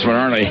congressman,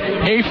 aren't I?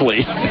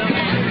 Heffley.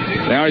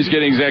 Now he's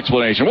getting his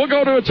explanation. We'll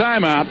go to a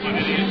timeout.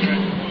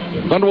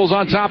 Thunderwolves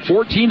on top,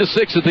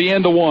 14-6 at the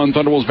end of one.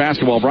 Thunderwolves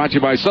basketball brought to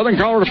you by Southern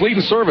Colorado Fleet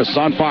and Service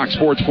on Fox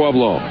Sports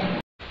Pueblo.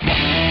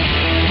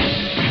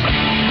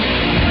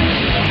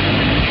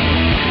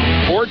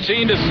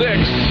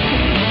 14-6.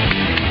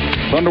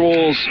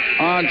 Thunderwolves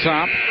on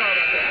top.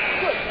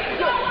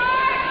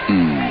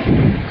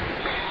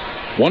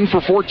 1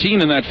 for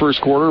 14 in that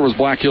first quarter was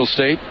Black Hill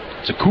State.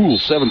 It's a cool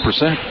 7%.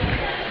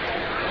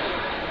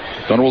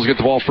 Thunderwolves get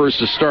the ball first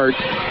to start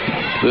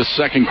this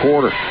second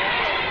quarter.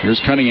 Here's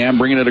Cunningham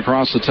bringing it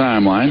across the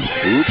timeline.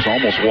 Oops,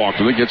 almost walked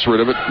with it. Gets rid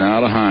of it.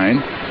 Now to Hine.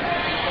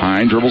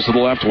 Hine dribbles to the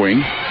left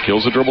wing.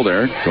 Kills the dribble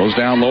there. Goes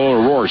down low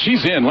to Rohr.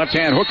 She's in. Left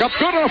hand hook up.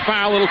 Good on a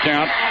foul. It'll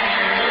count.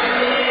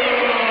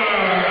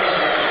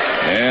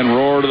 And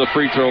Rohr to the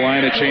free throw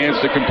line. A chance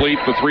to complete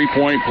the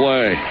three-point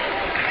play.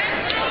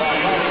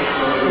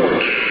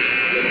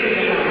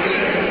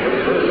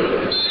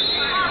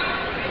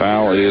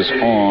 Foul is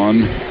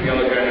on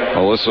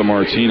Alyssa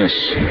Martinez.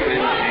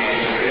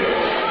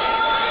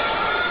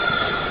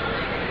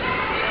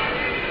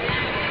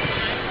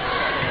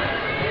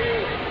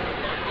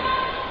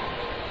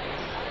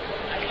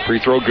 Free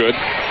throw good.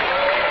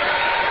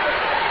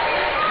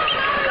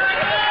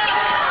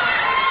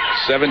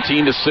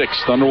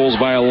 17-6. Thunderwolves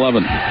by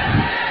 11.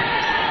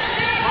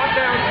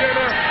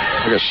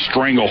 Like a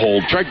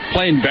stranglehold. Try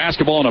playing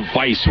basketball in a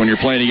vice when you're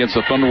playing against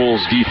the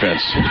Thunderwolves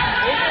defense.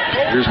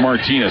 Here's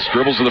Martinez.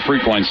 Dribbles to the free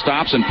throw line.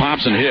 Stops and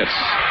pops and hits.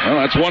 Well,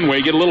 that's one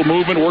way. Get a little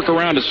movement, work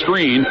around a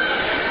screen.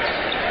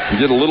 He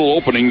did a little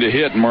opening to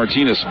hit, and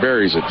Martinez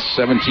buries it.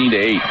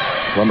 17-8.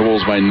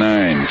 Thunderwolves by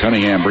 9.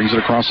 Cunningham brings it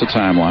across the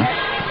timeline.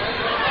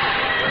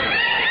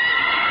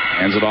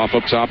 Hands it off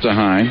up top to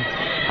Hine.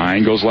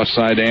 Hine goes left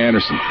side to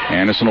Anderson.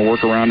 Anderson will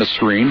work around the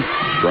screen.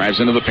 Drives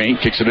into the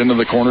paint. Kicks it into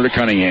the corner to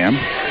Cunningham.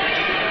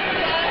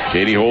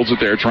 Katie holds it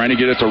there, trying to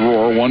get it to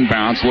Rohr. One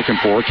bounce, looking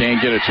for it.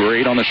 Can't get it to her.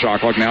 8 on the shot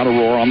clock. Now to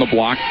Rohr on the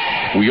block.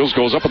 Wheels,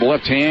 goes up with the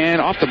left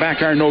hand. Off the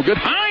back iron, no good.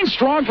 Hine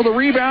strong for the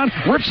rebound.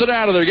 Rips it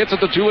out of there. Gets it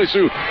to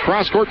Tule-Su.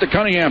 Cross court to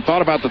Cunningham.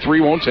 Thought about the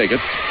three, won't take it.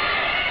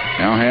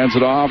 Now hands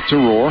it off to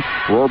Rohr.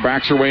 Rohr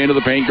backs her way into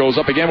the paint. Goes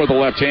up again with the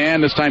left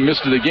hand. This time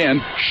missed it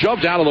again.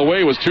 Shoved out of the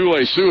way was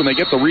Tule-Su, and they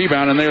get the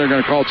rebound, and they're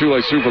going to call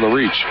Tule-Su for the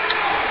reach.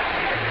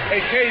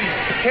 Hey,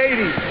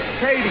 Katie.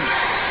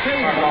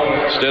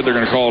 Instead, they're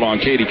going to call it on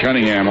Katie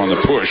Cunningham on the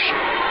push.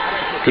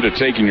 Could have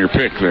taken your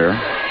pick there.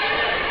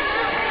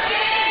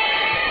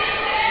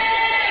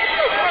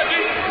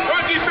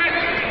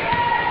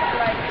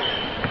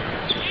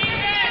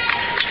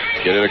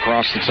 Get it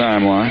across the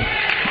timeline.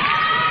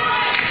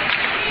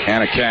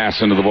 Anna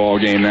Cass into the ball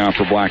game now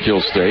for Black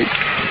Hills State.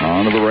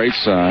 On to the right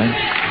side.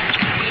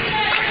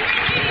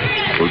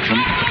 Bertram.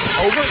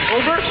 Over.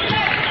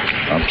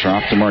 Up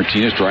top to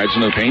Martinez. Drives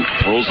into the paint.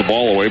 Throws the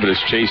ball away, but is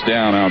chased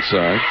down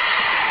outside.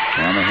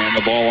 And they hand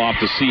the ball off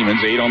to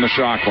Siemens. 8 on the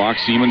shot clock.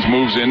 Siemens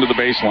moves into the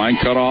baseline.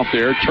 Cut off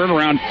there.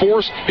 Turnaround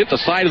force. Hit the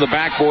side of the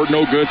backboard.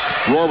 No good.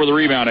 Roar with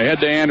the cutting ahead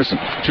to Anderson.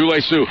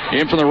 Tule-Su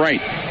in from the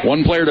right.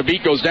 One player to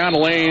beat. Goes down the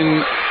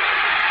lane.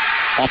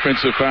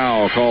 Offensive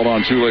foul called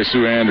on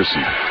Tule-Su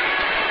Anderson.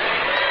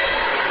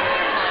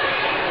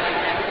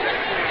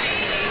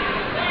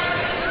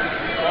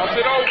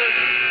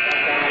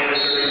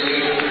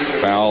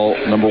 Foul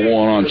number 1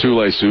 on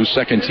Tule-Su.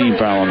 Second team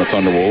foul on the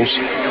Thunderwolves.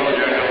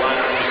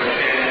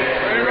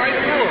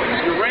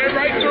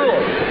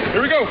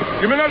 Here we go.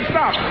 Give me another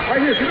stop.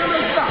 Right here. Give me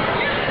another stop.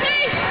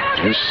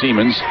 Here's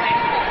Siemens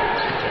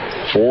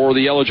for the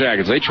Yellow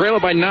Jackets. They trail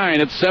it by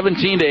 9. It's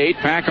 17-8.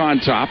 Pack on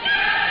top.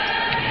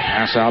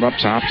 Pass out up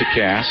top to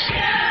Cass.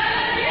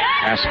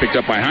 Cass picked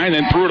up behind,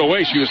 then threw it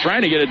away. She was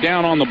trying to get it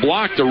down on the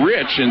block to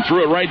Rich and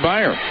threw it right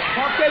by her.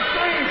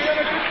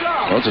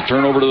 Well, it's a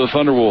turnover to the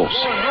Thunderwolves.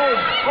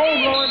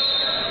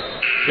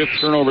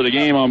 Fifth turnover of the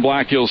game on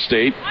Black Hills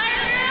State.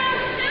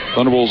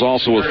 Thunderwolves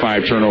also with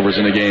 5 turnovers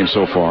in the game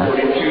so far.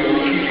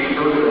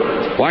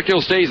 Black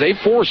Hills State, they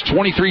forced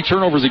 23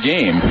 turnovers a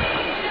game.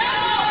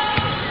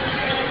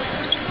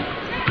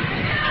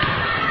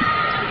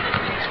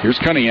 Here's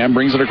Cunningham,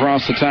 brings it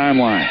across the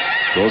timeline.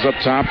 Goes up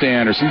top to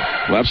Anderson.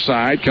 Left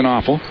side,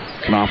 Knaufel.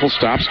 Knaufel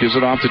stops, gives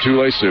it off to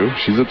Tule-Su.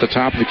 She's at the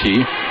top of the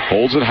key.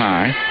 Holds it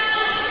high.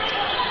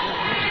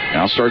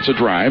 Now starts a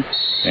drive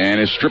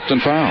and is stripped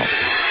and fouled.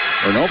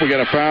 Or no, we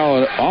got a foul,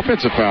 an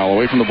offensive foul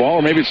away from the ball,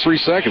 or maybe it's 3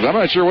 seconds. I'm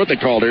not sure what they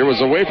called here. It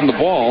was away from the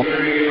ball.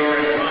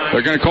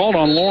 They're going to call it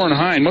on Lauren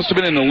Hine. Must have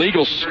been an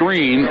illegal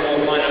screen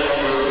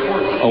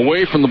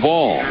away from the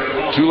ball.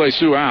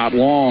 Tule-Su out.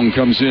 Long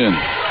comes in.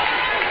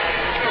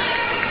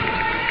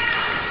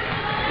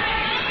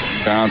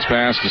 Bounce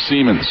pass to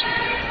Siemens.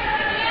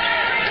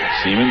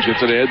 Siemens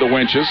gets it ahead to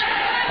Wenches.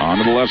 On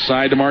to the left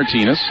side to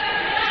Martinez.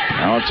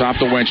 Now up top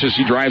to Wenches.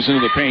 He drives into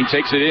the paint,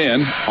 takes it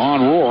in.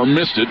 On Roar,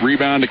 missed it.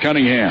 Rebound to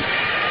Cunningham.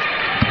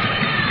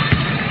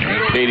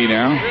 And Katie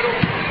now.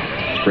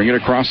 Bring it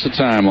across the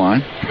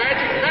timeline.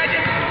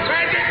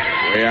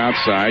 Way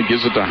outside.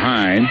 Gives it to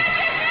Hine.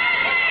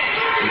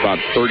 About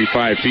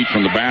 35 feet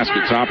from the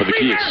basket. Top of the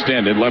key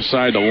extended. Left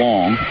side to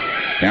Long.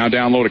 Now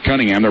down low to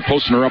Cunningham. They're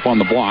posting her up on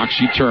the block.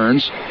 She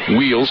turns,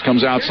 wheels,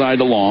 comes outside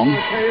to Long.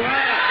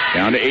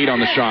 Down to 8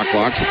 on the shot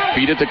clock.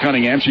 Feed it to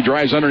Cunningham. She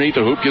drives underneath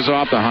the hoop, gives it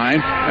off to Hine.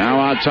 Now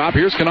on top,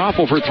 here's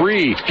Knaufel for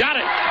 3. Got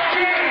it!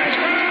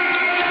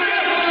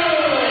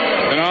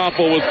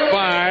 Knaufel with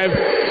 5.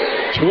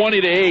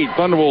 20-8.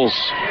 Thunderwolves,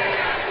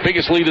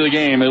 biggest lead of the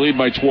game. They lead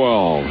by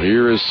 12.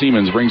 Here is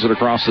Siemens, brings it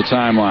across the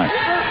timeline.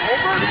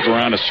 Moves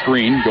around a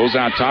screen, goes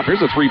out top.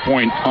 Here's a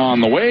 3-point on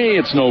the way.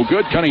 It's no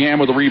good. Cunningham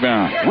with a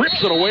rebound.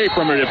 Rips it away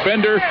from a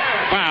defender.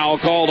 Foul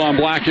called on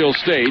Black Hills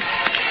State.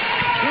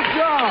 Good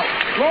job.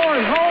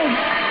 Lauren, home.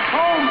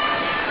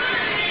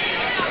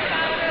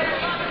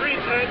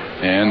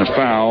 And the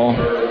foul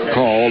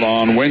called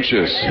on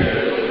Wenches.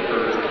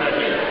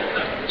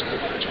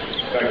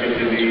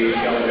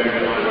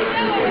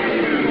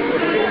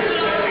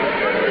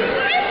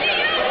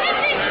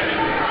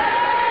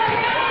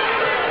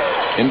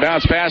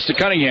 Inbounds pass to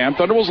Cunningham.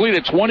 Thunderwolves lead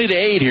at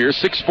 20-8 here.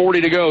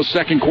 6:40 to go,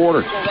 second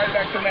quarter.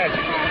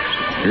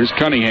 Here's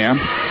Cunningham.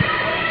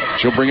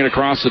 She'll bring it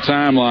across the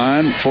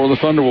timeline for the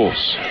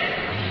Thunderwolves.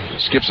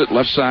 Skips it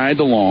left side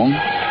to Long.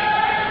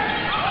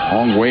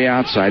 Long way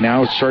outside.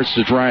 Now it starts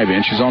to drive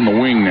in. She's on the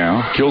wing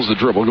now. Kills the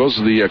dribble. Goes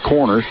to the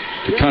corner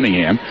to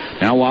Cunningham.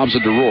 Now lobs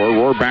it to Roar.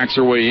 Roar backs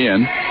her way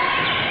in.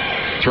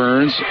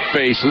 Turns,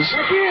 faces,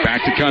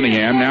 back to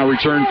Cunningham. Now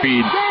return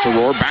feed to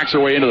Roar. Backs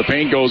her way into the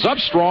paint. Goes up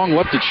strong.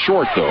 Left it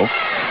short, though.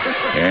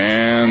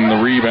 And the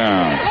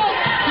rebound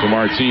to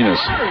Martinez.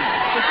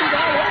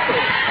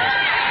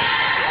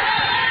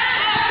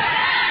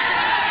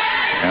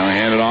 Now they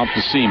hand it off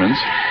to Siemens.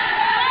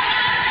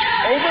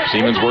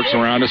 Siemens works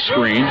around a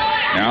screen.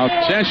 Now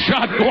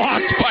 10-shot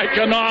blocked by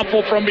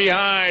Knaufel from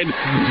behind.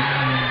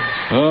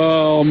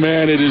 Oh,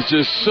 man, it is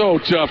just so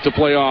tough to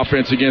play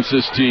offense against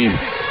this team.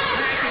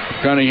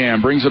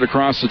 Cunningham brings it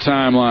across the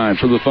timeline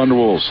for the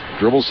Thunderwolves.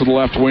 Dribbles to the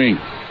left wing.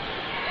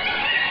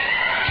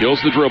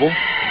 Kills the dribble.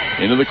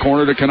 Into the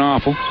corner to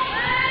Knaufel.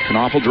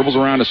 Knaufel dribbles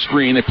around a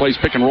screen. They plays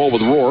pick and roll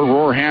with Roar.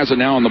 Roar has it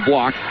now on the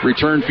block.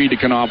 Return feed to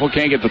Knaufel.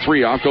 Can't get the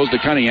 3 off. Goes to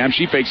Cunningham.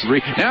 She fakes the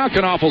 3. Now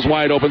Knaufel's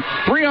wide open.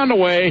 3 on the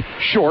way.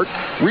 Short.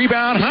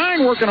 Rebound.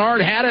 Hine working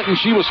hard. Had it, and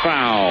she was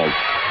fouled.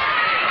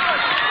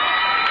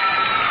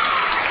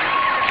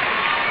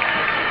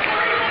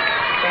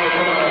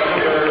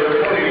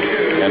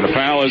 And the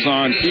foul is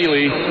on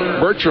Keeley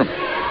Bertram.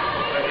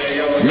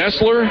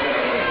 Messler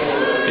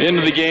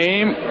into the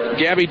game.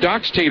 Gabby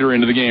Doxtater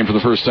into the game for the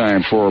first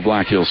time for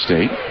Black Hills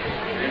State.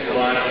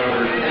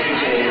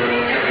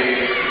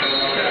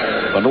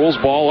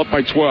 Thunderwolves ball up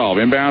by 12.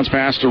 Inbounds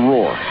pass to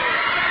Rohr.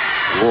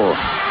 Rohr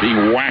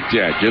being whacked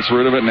at. Gets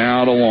rid of it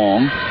now to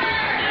Long.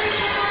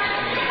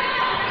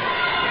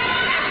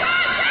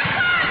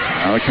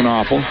 Now to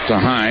Knoffel, to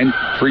Hine.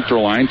 Free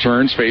throw line,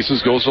 turns,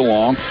 faces, goes to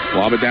Long.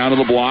 Lob it down to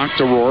the block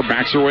to Rohr.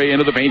 Backs her way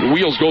into the paint.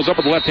 Wheels, goes up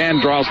with the left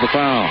hand, draws the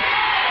foul.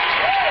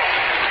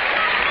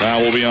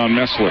 Foul will be on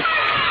Messler.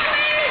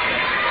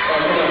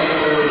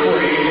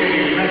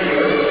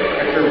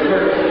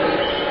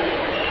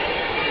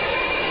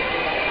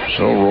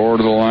 So Rohr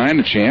to the line,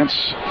 a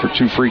chance for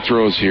 2 free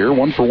throws here.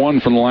 1 for 1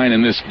 from the line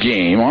in this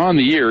game. On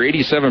the year,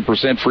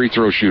 87% free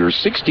throw shooter.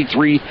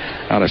 63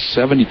 out of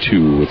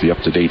 72 with the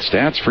up-to-date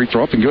stats. Free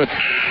throw up and good.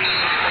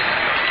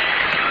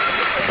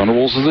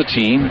 Thunderwolves as a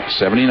team,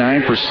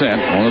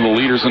 79%. One of the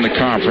leaders in the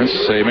conference.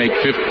 They make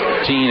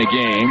 15 a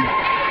game.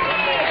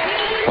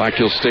 Black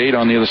Hills State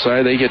on the other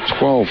side, they get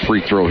 12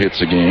 free throw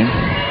hits a game.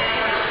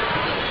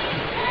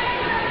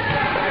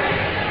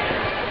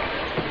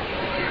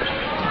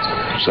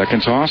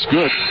 Second toss,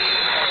 good.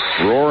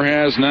 Rohr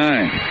has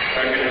 9.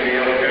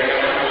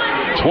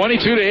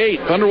 22-8.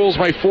 Thunderwolves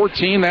by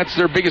 14. That's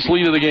their biggest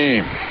lead of the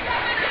game.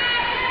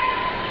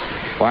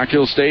 Black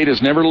Hills State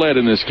has never led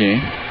in this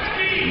game.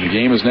 The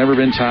game has never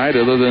been tied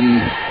other than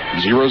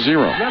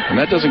 0-0. And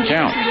that doesn't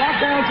count.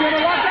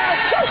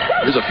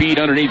 There's a feed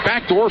underneath.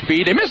 Backdoor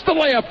feed. They missed the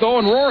layup, though,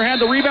 and Rohr had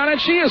the rebound,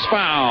 and she is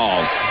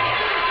fouled.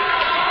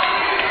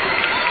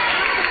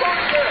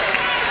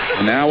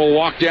 And now we'll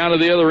walk down to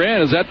the other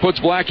end as that puts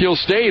Black Hills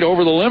State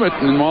over the limit,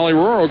 and Molly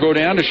Rohr will go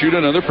down to shoot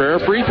another pair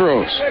of free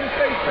throws.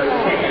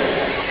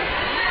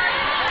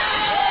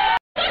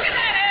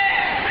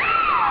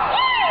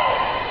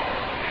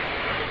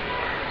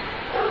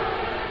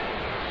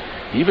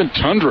 Even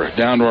Tundra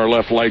down to our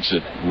left likes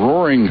it,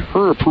 roaring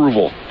her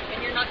approval.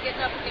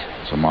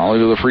 So Molly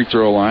to the free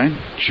throw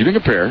line, shooting a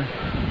pair.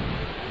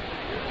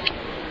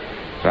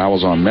 Foul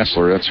was on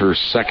Messler, that's her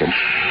second.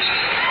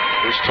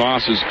 First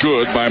toss is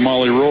good by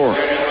Molly Rohr.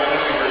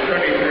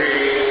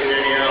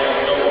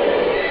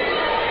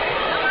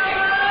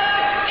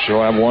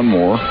 She'll have one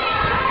more.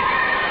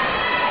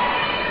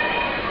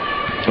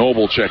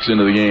 Noble checks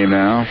into the game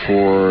now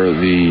for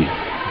the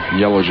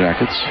Yellow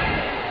Jackets.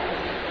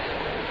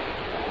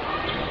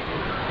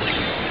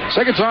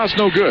 Second toss,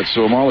 no good,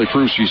 so Molly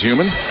proves she's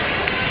human.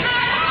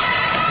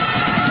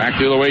 Back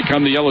the other way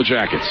come the Yellow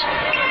Jackets.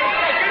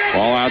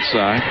 Ball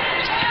outside.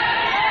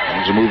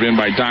 There's a move in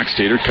by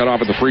Doxtater, cut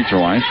off at the free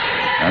throw line.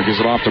 Now gives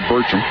it off to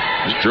Bertram.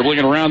 Just dribbling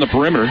it around the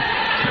perimeter.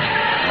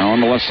 Now on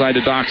the left side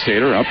to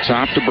Doxtater, up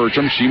top to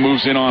Bertram. She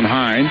moves in on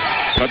Hine,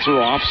 cuts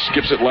her off,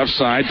 skips it left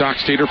side.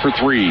 Doxtater for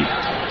 3.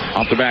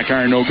 Off the back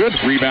iron, no good.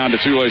 Rebound to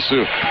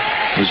Csu-Pueblo,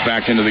 who's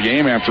back into the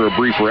game after a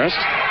brief rest.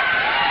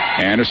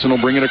 Anderson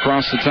will bring it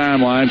across the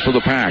timeline for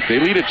the Pack. They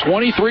lead at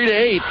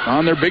 23-8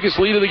 on their biggest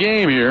lead of the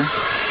game here.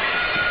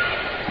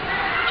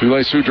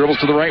 Csu-Pueblo dribbles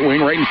to the right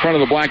wing, right in front of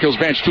the Black Hills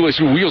bench.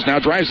 Csu-Pueblo wheels now,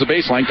 drives the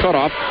baseline, cut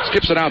off,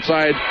 skips it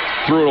outside,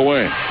 threw it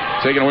away.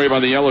 Taken away by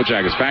the Yellow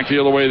Jackets. Back the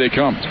other way they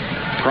come.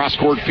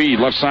 Cross-court feed,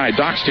 left side.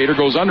 Doxtater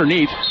goes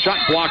underneath. Shot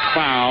block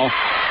foul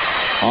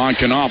on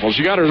Knoffel.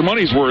 She got her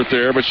money's worth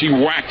there, but she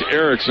whacked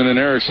Erickson, and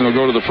Erickson will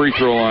go to the free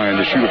throw line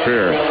to shoot a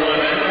pair.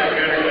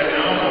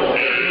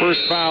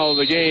 First foul of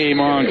the game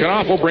on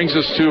Knoffel brings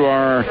us to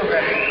our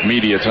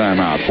media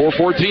timeout.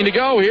 4:14 to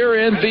go here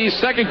in the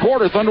second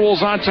quarter.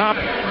 Thunderwolves on top,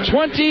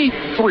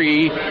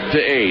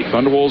 23-8.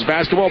 Thunderwolves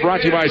basketball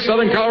brought to you by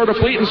Southern Colorado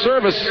Fleet and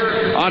Service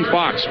on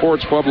Fox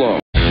Sports Pueblo.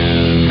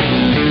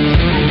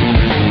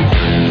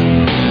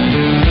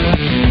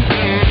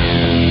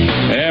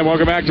 And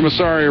welcome back to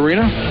Massari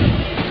Arena.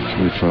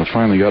 We've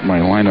finally got my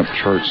lineup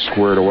chart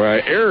squared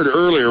away. I erred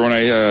earlier when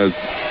I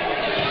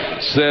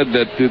said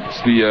that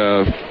it's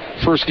the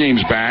first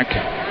game's back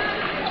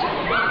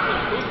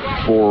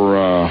for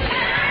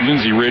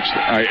Lindsay Rich.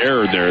 I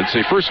erred there. It's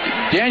a first.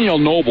 Danielle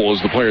Noble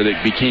is the player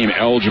that became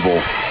eligible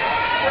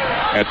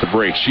at the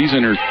break. She's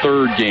in her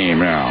third game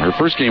now. Her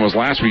first game was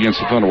last week against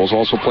the Thunderwolves.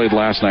 Also played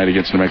last night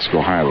against New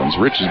Mexico Highlands.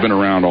 Rich has been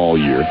around all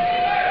year.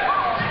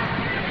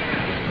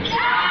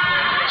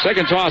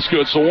 Second toss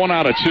good, so 1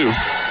 out of 2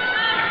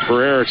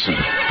 for Erickson.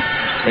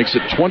 Makes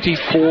it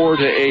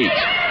 24-8.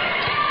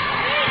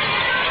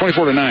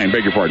 24-9,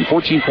 beg your pardon.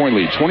 14-point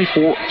lead.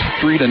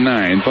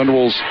 23-9.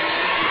 Thunderwolves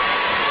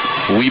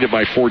lead it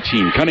by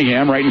 14.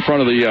 Cunningham right in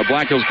front of the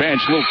Black Hills bench.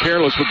 A little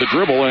careless with the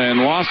dribble and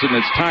lost it, and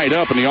it's tied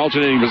up. In the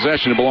alternating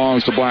possession, it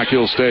belongs to Black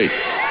Hills State.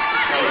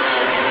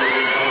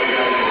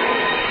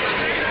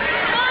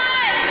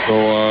 So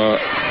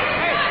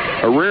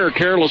a rare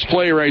careless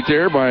play right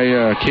there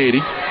by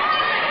Katie.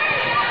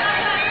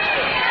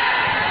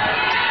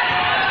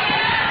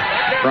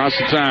 Across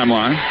the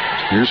timeline.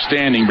 Here's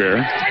Standing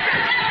Bear.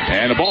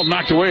 And the ball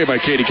knocked away by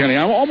Katie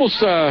Cunningham. I'm almost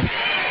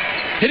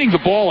hitting the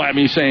ball at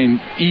me saying,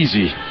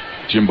 easy,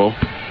 Jimbo.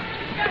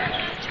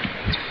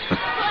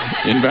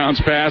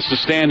 Inbounds pass to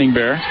Standing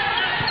Bear.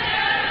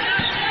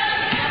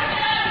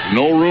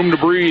 No room to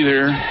breathe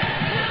here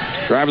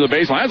Driving the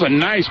baseline. That's a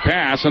nice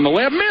pass. And the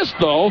left missed,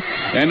 though.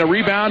 And the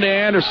rebound to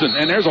Anderson.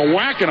 And there's a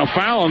whack and a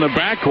foul in the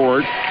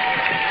backcourt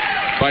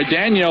by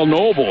Danielle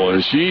Noble,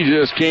 as she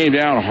just came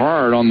down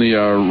hard on the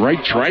right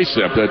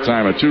tricep that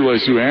time of Tule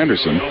Sue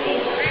Anderson.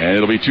 And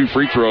it'll be 2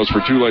 free throws for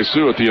Tule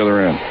Sue at the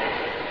other end.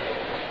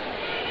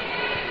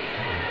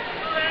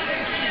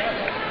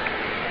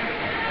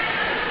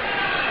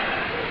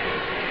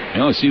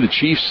 Well, I see the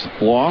Chiefs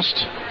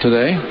lost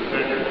today.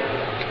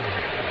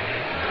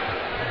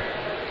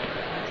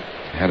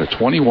 Had a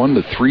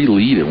 21-3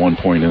 lead at one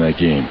point in that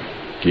game.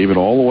 Gave it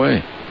all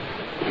away.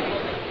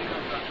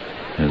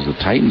 As the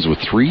Titans with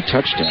 3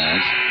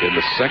 touchdowns in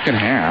the second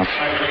half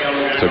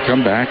to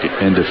come back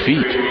and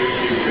defeat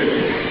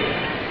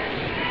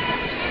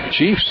the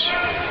Chiefs.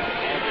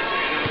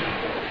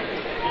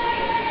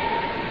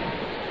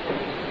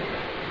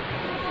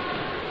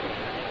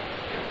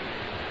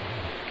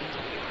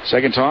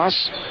 Second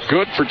toss,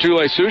 good for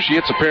Tule Sue. She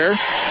hits a pair.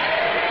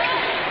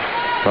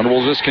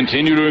 Thunderbolts just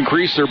continue to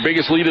increase their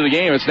biggest lead of the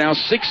game. It's now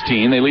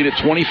 16. They lead at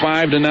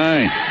 25-9.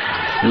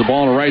 The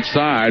ball on the right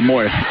side.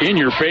 Boy,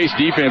 in-your-face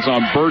defense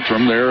on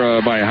Bertram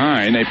there by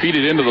Hine. They feed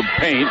it into the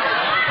paint.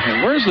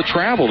 And where's the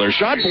travel there?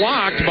 Shot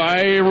blocked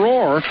by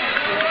Rohr.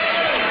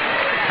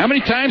 How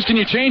many times can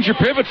you change your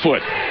pivot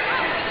foot?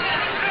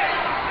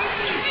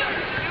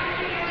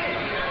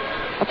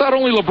 I thought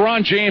only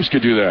LeBron James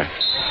could do that.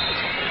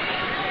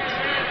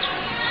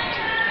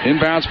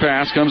 Inbounds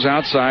pass comes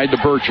outside to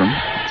Bertram.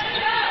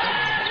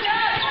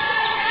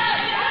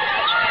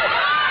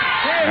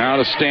 Now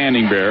to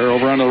Standing Bear.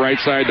 Over on the right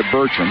side to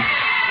Bertram.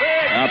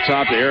 Out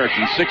top to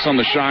Erickson. 6 on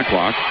the shot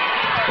clock.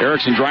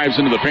 Erickson drives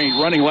into the paint.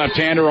 Running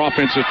left-hander.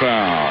 Offensive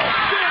foul.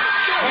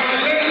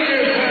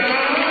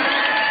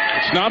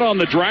 It's not on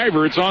the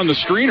driver. It's on the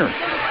screener.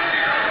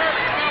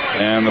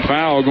 And the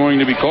foul going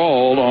to be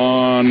called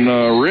on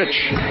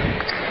Rich.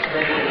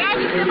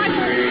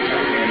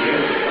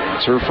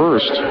 It's her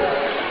first.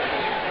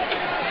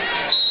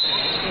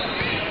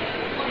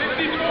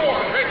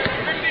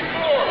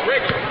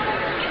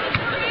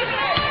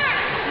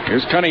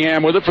 Here's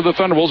Cunningham with it for the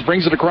Thunderbolts.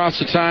 Brings it across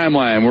the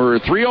timeline. We're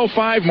at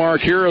 3:05 mark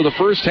here of the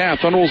first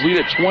half. Thunderbolts lead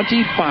at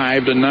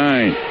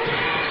 25-9.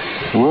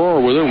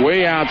 Rohr with it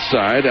way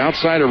outside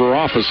of her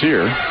office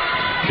here.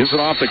 Gives it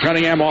off to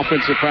Cunningham.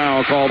 Offensive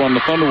foul called on the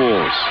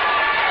Thunderbolts.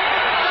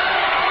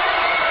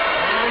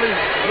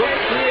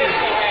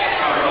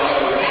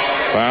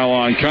 Foul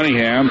on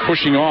Cunningham,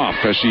 pushing off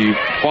as she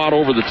fought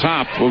over the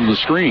top of the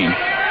screen.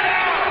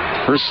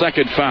 Her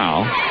second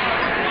foul.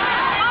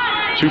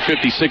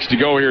 2:56 to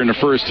go here in the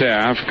first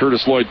half.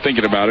 Curtis Lloyd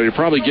thinking about it. He'll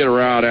probably get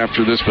her out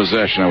after this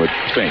possession, I would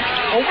think.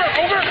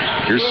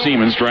 Here's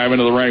Siemens driving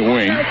to the right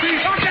wing.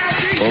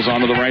 Goes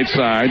on to the right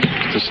side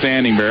to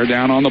Standing Bear.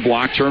 Down on the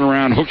block. Turn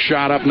around. Hook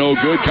shot up. No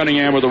good.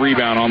 Cunningham with a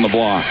rebound on the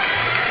block.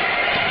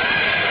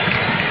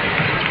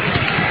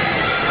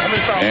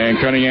 And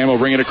Cunningham will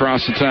bring it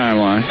across the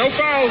timeline. No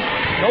fouls.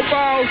 No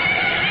fouls.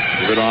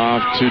 Give it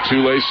off to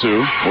Tule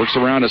Sue. Works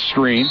around a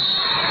screen.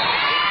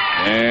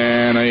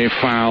 And a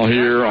foul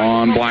here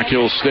on Black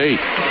Hills State.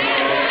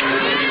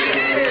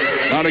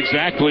 Not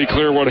exactly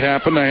clear what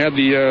happened. I had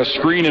the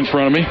screen in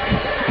front of me.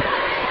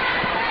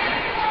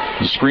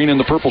 The screen in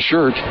the purple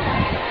shirt.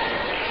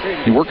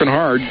 He's working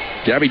hard.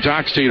 Gabby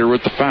Dockstader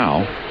with the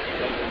foul.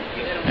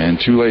 And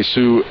Tule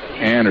Sue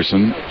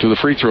Anderson to the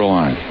free throw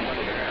line.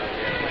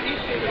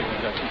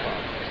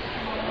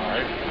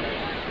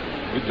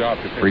 Good job.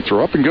 Free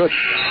throw up and good.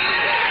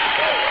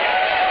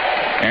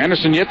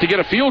 Anderson yet to get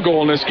a field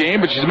goal in this game,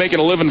 but she's making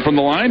a living from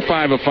the line,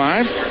 5 of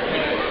 5.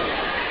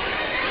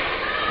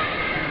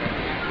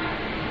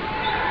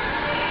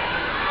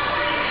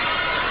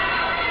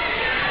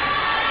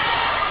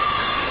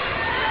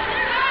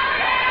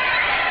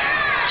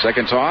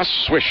 Second toss,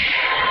 swish.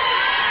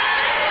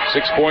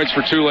 6 points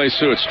for Tule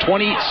Sue. It's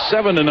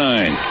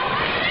 27-9.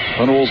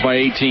 Thunderbolts by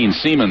 18.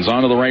 Siemens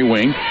onto the right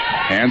wing.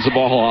 Hands the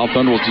ball off.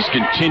 Thunderbolts just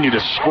continue to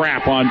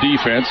scrap on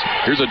defense.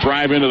 Here's a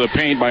drive into the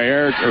paint by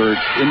Eric, or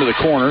into the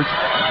corner.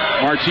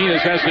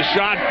 Martinez has the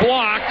shot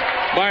blocked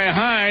by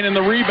Hine, and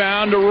the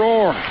rebound to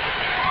Rohr.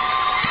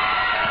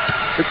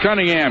 To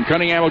Cunningham.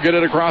 Cunningham will get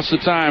it across the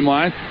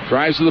timeline.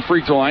 Drives to the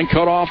free throw line.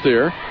 Cut off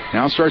there.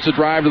 Now starts to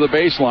drive to the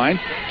baseline.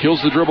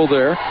 Kills the dribble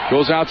there.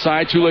 Goes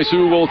outside. Tule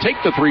Sue will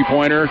take the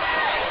three-pointer.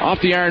 Off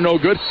the iron, no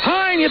good.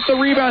 Hine hit the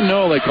rebound.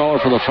 No, they call her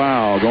for the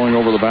foul. Going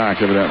over the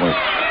back, evidently.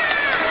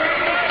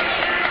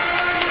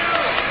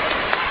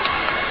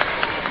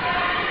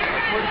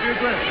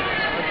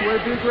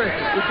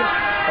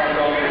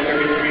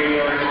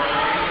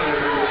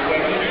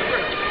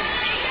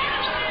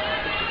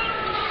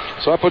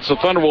 So that puts the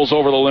Thunderbolts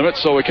over the limit.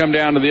 So we come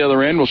down to the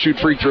other end. We'll shoot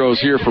free throws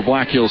here for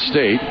Black Hills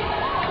State.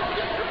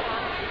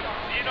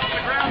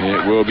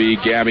 It will be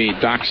Gabby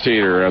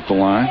Dockstader at the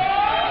line.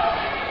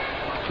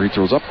 Free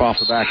throws up off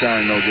the back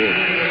iron, no good.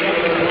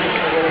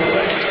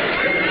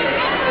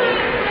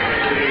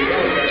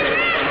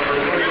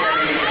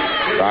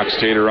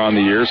 Dockstader on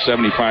the year,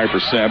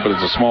 75%, but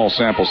it's a small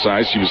sample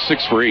size. She was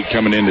 6 for 8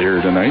 coming into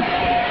here tonight.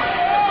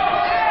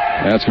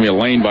 That's going to be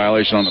a lane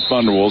violation on the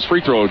Thunderwolves.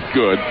 Free throw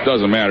good.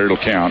 Doesn't matter. It'll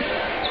count.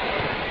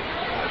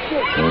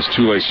 Those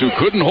Tule-Sioux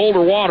couldn't hold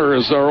her water,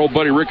 as our old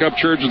buddy Rick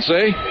Upchurch would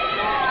say.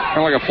 Kind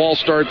of like a false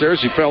start there.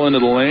 She fell into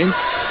the lane.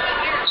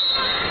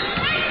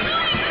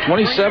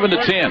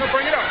 27-10.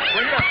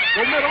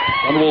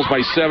 Thunderwolves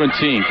by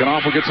 17.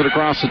 Knaufel gets it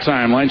across the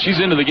timeline. She's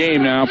into the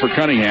game now for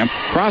Cunningham.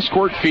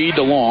 Cross-court feed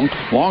to Long.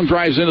 Long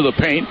drives into the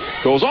paint.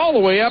 Goes all the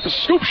way up. A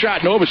scoop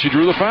shot, no, but she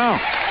drew the foul.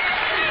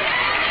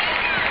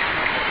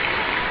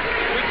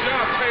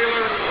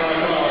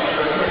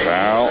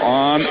 Foul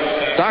on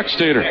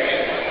Dockstader.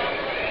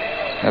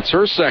 That's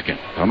her second.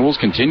 Thunderwolves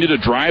continue to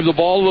drive the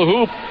ball to the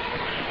hoop.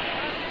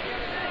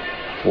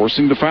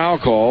 Forcing the foul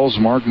calls.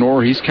 Mark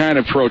Knorr, he's kind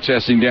of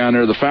protesting down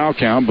there the foul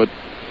count, but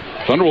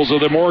Thunderwolves are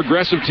the more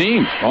aggressive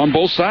team on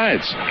both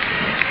sides.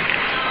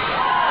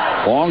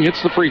 Long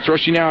hits the free throw.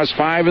 She now has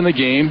 5 in the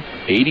game.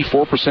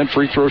 84%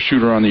 free throw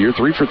shooter on the year.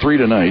 3 for 3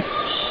 tonight.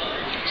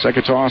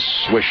 Second toss,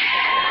 swish.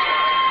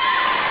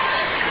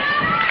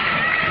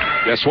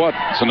 Guess what?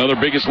 It's another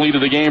biggest lead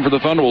of the game for the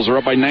Thunderwolves. They're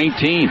up by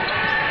 19.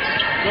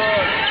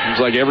 Seems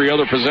like every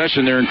other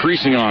possession they're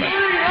increasing on it.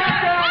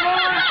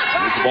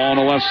 The ball on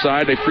the left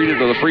side. They feed it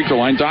to the free throw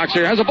line. Docks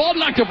here has a ball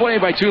knocked away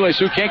by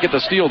Tule-Sioux. Can't get the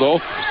steal, though.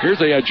 Here's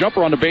a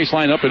jumper on the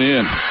baseline, up and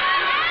in.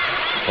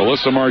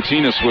 Alyssa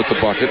Martinez with the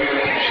bucket.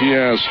 She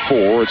has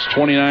 4. It's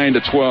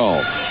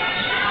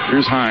 29-12.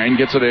 Here's Hine.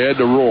 Gets it ahead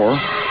to Rohr.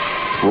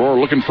 Rohr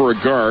looking for a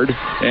guard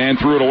and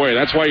threw it away.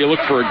 That's why you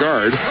look for a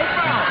guard.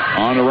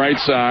 On the right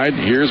side,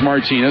 here's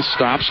Martinez.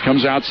 Stops,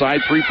 comes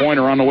outside.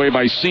 Three-pointer on the way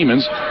by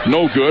Siemens.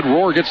 No good.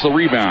 Rohr gets the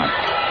rebound.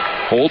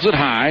 Holds it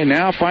high.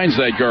 Now finds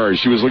that guard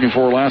she was looking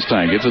for last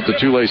time. Gets it to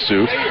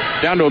Tule-Sioux.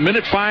 Down to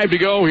 1:05 to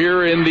go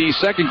here in the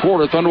second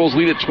quarter. Thunderwolves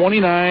lead at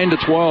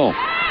 29-12.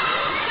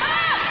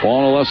 Ball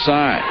on the left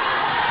side.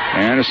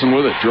 Anderson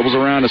with it. Dribbles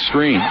around a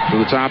screen to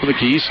the top of the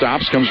key.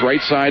 Stops. Comes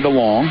right side to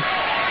Long.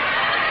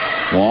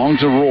 Long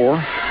to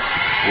Rohr.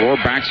 Rohr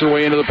backs her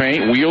way into the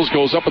paint. Wheels,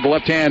 goes up with the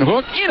left-hand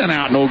hook. In and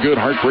out. No good.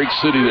 Heartbreak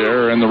City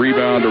there. And the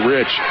rebound to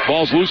Rich.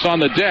 Ball's loose on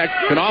the deck.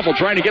 Knaufel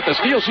trying to get the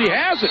steal. She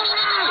has it.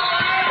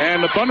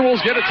 And the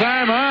Thunderwolves get a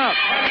timeout.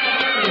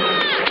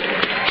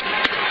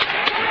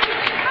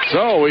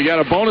 So we got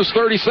a bonus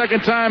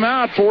 30-second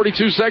timeout.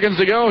 42 seconds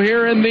to go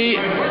here in the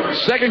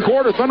second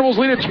quarter. Thunderwolves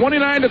lead at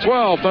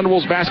 29-12.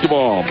 Thunderwolves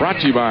basketball brought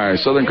to you by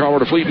Southern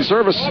Colorado Fleet and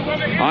Service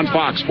on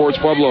Fox Sports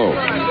Pueblo.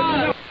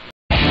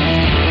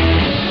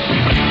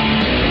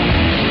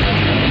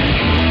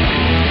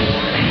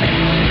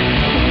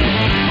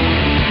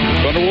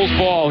 Thunderwolves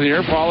ball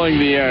here following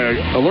the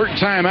alert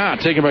timeout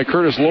taken by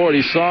Curtis Lloyd.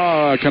 He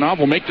saw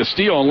Knaufel make the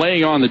steal and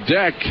laying on the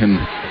deck, and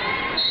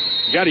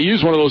you got to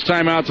use one of those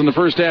timeouts in the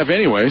first half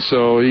anyway,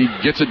 so he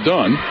gets it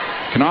done.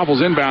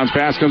 Knaufel's inbounds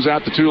pass comes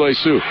out to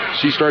Tule-Sioux.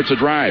 She starts a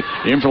drive.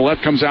 In from the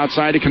left, comes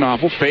outside to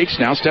Knaufel. Fakes,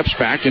 now steps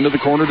back into the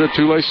corner to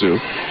Tule-Sioux.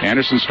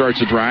 Anderson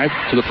starts a drive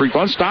to the free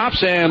throw.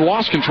 Stops and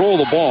lost control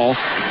of the ball.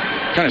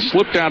 Kind of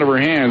slipped out of her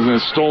hands and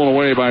is stolen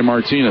away by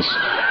Martinez.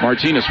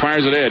 Martinez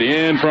fires it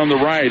in from the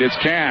right. It's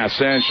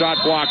Cass, and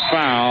shot block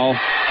foul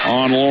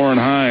on Lauren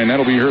Hine.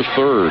 That'll be her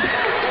third.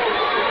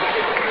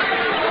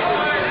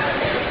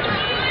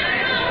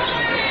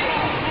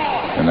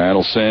 And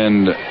that'll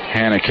send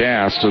Hannah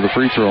Cass to the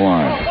free throw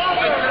line.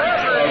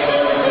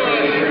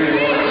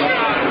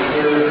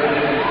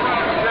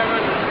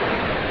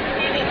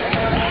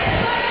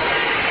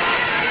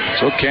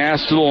 So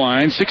Cass to the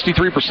line,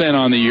 63%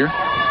 on the year.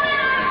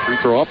 Free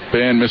throw up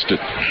and missed it.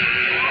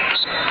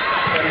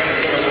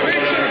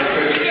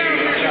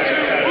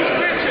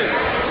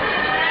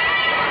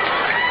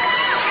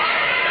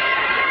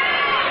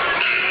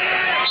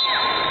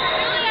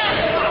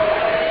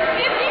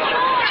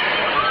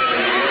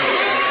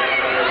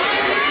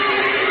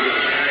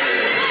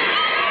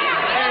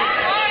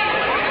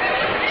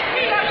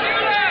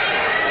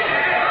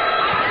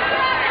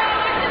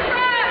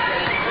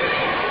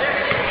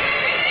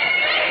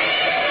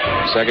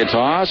 Second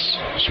toss,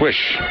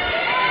 swish.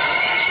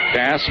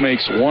 Cass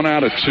makes 1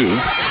 out of 2.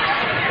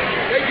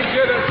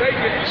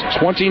 It's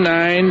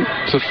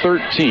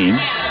 29-13.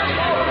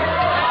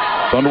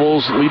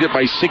 Thunderwolves lead it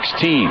by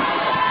 16.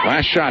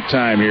 Last shot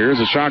time here as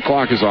the shot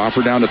clock is off.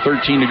 We're down to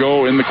 13 to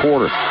go in the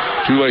quarter.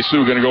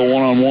 Tule-Sioux going to go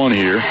one-on-one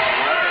here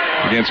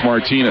against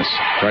Martinez.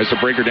 Tries to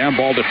break her down.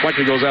 Ball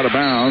deflected, goes out of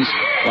bounds.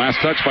 Last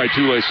touch by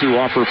Tule-Sioux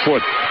off her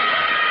foot.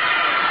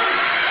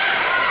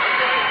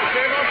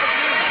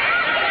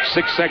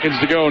 6 seconds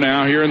to go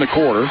now here in the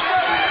quarter.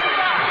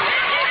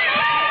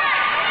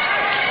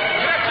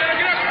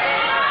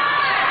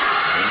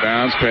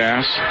 Bounce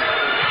pass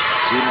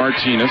to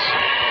Martinez.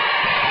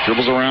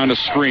 Dribbles around a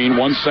screen.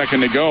 1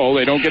 second to go.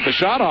 They don't get the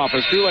shot off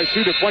as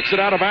Tule-Sioux deflects it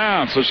out of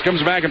bounds. So she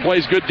comes back and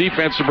plays good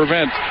defense to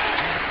prevent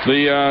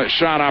the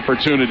shot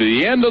opportunity.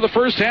 The end of the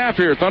first half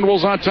here.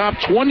 Thunderwolves on top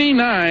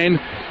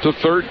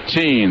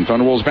 29-13.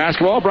 Thunderwolves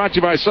basketball brought to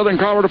you by Southern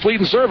Colorado Fleet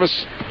and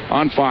Service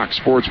on Fox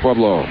Sports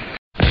Pueblo.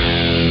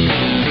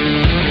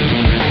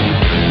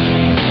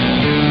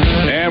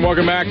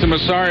 welcome back to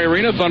Massari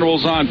Arena.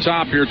 Thunderbolts on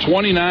top here,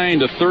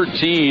 29-13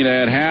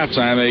 at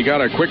halftime. They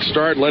got a quick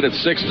start, led it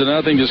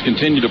 6-0, just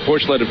continued to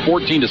push, led it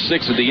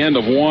 14-6 at the end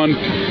of one.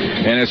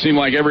 And it seemed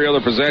like every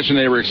other possession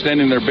they were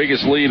extending their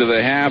biggest lead of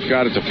the half.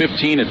 Got it to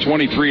 15 at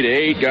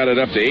 23-8, got it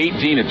up to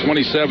 18 at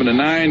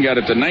 27-9, got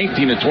it to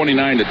 19 at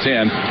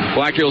 29-10.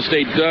 Black Hills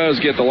State does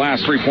get the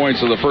last 3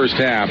 points of the first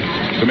half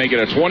to make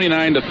it a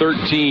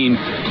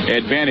 29-13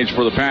 advantage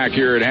for the Pack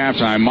here at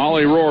halftime.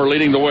 Molly Rohr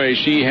leading the way.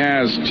 She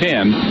has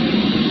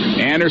 10.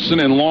 Anderson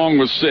and Long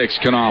with 6.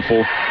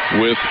 Knaufel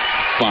with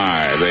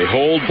 5. They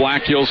hold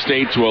Black Hills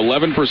State to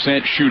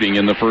 11% shooting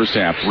in the first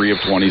half, 3 of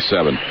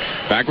 27.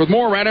 Back with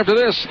more right after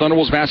this.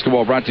 Thunderbolts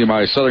basketball brought to you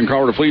by Southern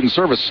Colorado Fleet and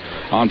Service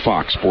on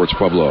Fox Sports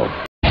Pueblo.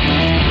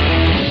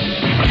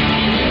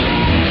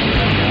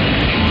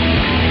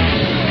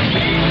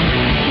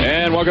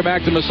 And welcome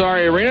back to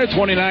Massari Arena,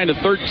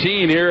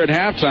 29-13 here at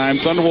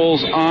halftime.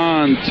 Thunderbolts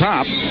on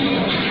top.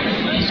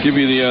 Let's give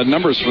you the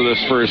numbers for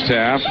this first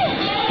half.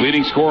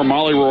 Leading scorer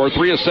Molly Rohr,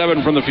 3 of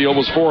 7 from the field,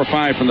 was 4 of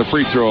 5 from the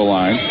free throw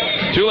line.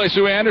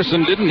 Sue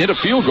Anderson didn't hit a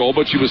field goal,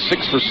 but she was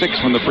 6 for 6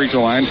 from the free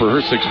throw line for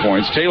her 6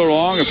 points. Taylor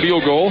Long, a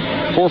field goal,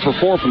 4 for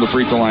 4 from the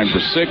free throw line for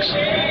 6.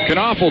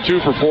 Knaufel, 2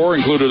 for 4,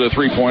 included a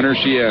 3-pointer.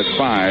 She had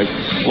 5.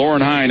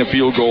 Lauren Hine, a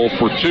field goal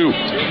for 2.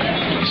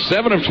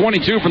 7 of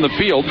 22 from the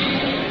field,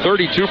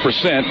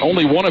 32%.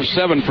 Only 1 of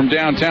 7 from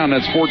downtown,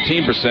 that's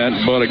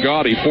 14%. But a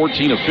gaudy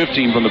 14 of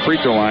 15 from the free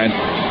throw line,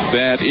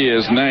 that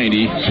is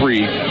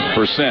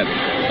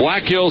 93%.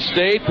 Black Hills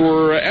State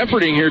were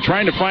efforting here,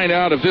 trying to find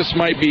out if this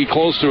might be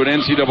close to an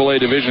NCAA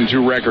Division II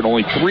record.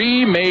 Only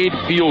 3 made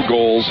field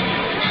goals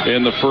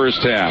in the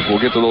first half. We'll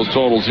get to those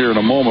totals here in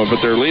a moment,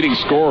 but their leading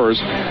scorers,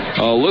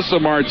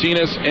 Alyssa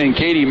Martinez and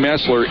Katie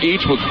Messler,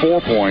 each with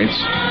 4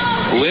 points.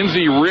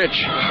 Lindsay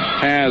Rich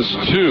has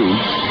 2.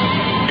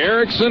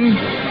 Erickson,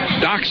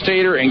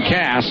 Dockstader, and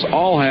Cass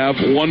all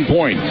have 1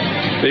 point.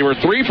 They were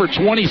 3 for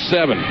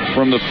 27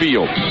 from the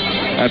field.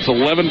 That's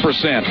 11%.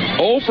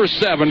 0 for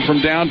 7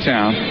 from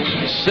downtown.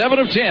 7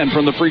 of 10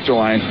 from the free throw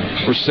line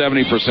for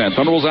 70%.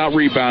 Thunderbolts out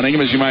rebounding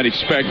them, as you might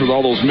expect, with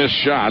all those missed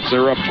shots.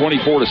 They're up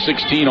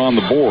 24-16 on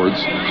the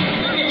boards.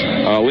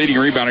 Leading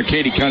rebounder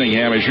Katie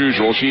Cunningham, as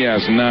usual. She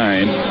has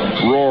 9.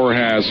 Rohr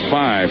has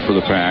 5 for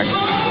the Pack.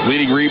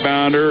 Leading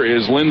rebounder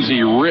is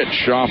Lindsay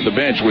Rich off the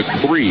bench with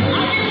 3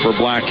 for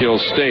Black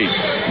Hills State.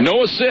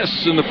 No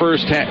assists in the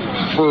first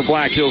half for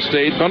Black Hills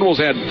State. Thunderbolts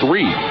had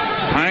 3.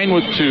 Hine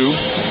with 2.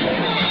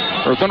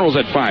 Or Thunderbolts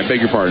had 5, beg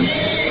your pardon.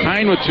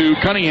 Hine with 2,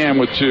 Cunningham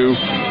with 2,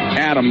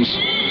 Adams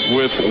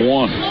with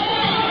 1.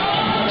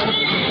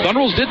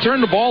 Thunderbolts did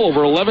turn the ball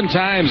over 11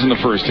 times in the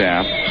first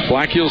half.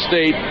 Black Hills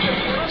State,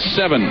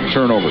 7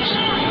 turnovers.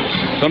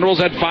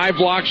 Thunderbolts had 5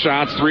 block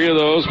shots, 3 of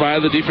those by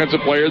the Defensive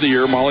Player of the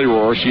Year, Molly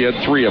Rohr. She had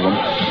 3 of them.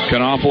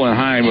 Knaufel and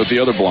Hine with the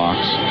other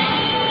blocks.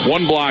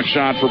 1 block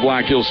shot for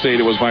Black Hills State.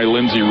 It was by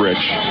Lindsay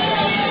Rich.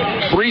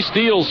 3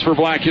 steals for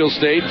Black Hills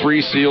State,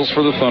 3 steals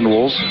for the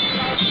Thunderbolts.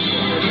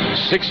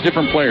 6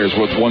 different players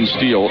with 1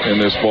 steal in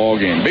this ball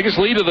game. Biggest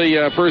lead of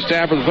the first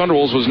half of the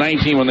Thunderbolts was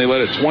 19 when they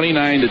led it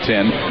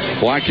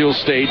 29-10. Black Hills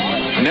State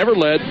never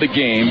led. The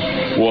game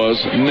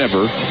was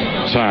never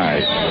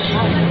tied.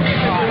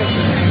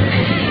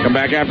 Come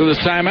back after this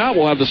timeout.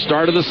 We'll have the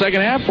start of the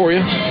second half for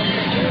you.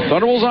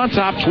 Thunderbolts on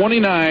top,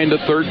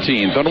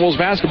 29-13. Thunderbolts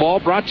basketball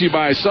brought to you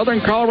by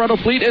Southern Colorado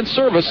Fleet and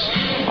Service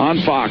on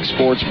Fox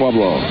Sports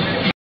Pueblo.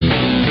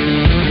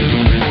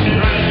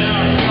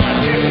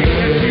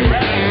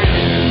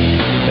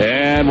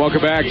 And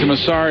welcome back to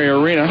Massari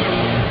Arena.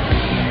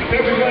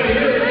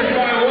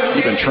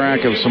 Keeping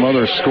track of some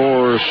other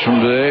scores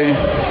from today.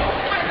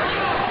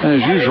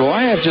 As usual,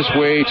 I have just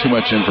way too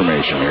much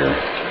information here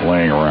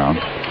laying around.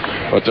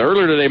 But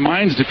earlier today,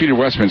 Mines defeated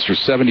Westminster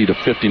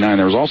 70-59.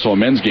 There was also a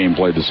men's game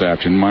played this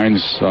afternoon.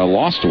 Mines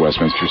lost to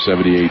Westminster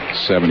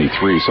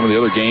 78-73. Some of the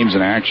other games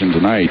in action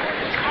tonight.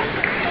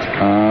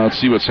 Let's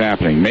see what's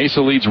happening.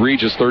 Mesa leads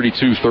Regis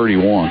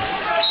 32-31.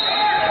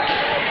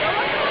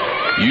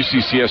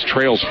 UCCS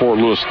trails Fort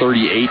Lewis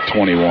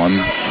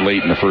 38-21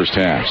 late in the first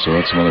half. So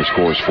that's some other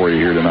scores for you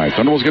here tonight.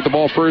 Thunderbolts get the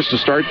ball first to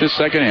start this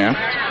second half.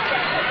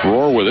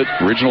 Rohr with it.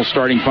 Original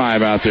starting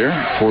 5 out there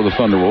for the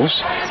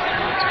Thunderbolts.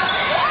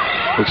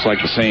 Looks like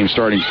the same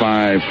starting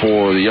 5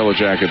 for the Yellow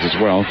Jackets as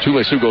well.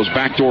 Tulesu goes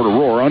backdoor to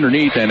Rohr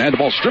underneath and had the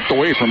ball stripped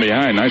away from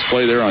behind. Nice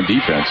play there on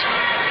defense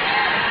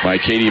by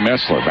Katie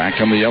Messler. Back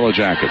come the Yellow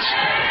Jackets.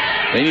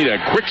 They need a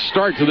quick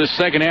start to this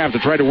second half to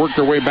try to work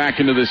their way back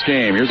into this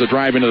game. Here's a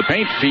drive into the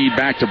paint, feed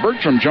back to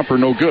Bertram, jumper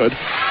no good.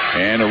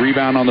 And a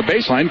rebound on the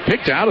baseline,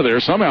 picked out of there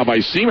somehow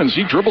by Siemens.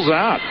 He dribbles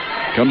out,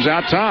 comes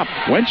out top,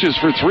 wenches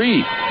for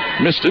 3,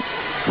 missed it.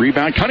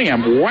 Rebound,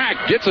 Cunningham,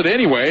 whack, gets it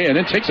anyway, and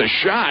then takes a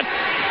shot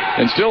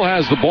and still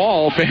has the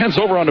ball. Fans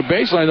over on the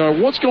baseline, they're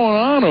like, what's going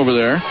on over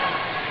there?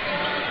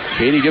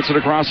 Katie gets it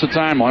across the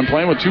timeline,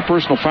 playing with 2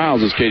 personal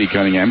fouls is Katie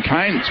Cunningham.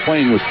 Kynes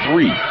playing with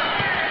 3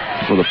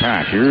 for the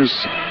Pack. Here's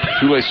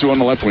Tulesu on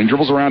the left wing,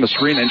 dribbles around a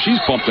screen, and she's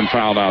bumped and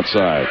fouled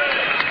outside.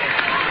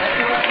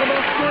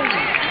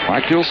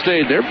 Black Hill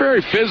State, they're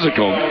very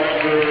physical.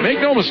 Make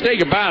no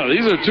mistake about it.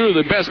 These are two of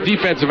the best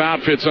defensive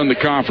outfits in the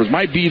conference.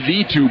 Might be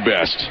the two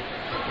best.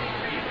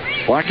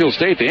 Black Hill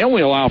State, they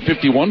only allow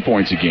 51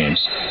 points a game.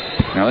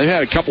 Now, they've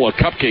had a couple of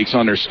cupcakes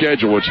on their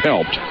schedule, which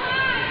helped.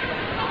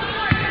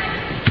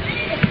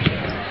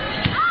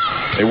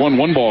 They won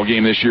one ball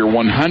game this year,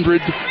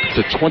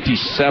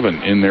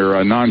 100-27 in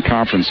their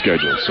non-conference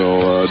schedule.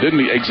 So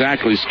didn't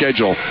exactly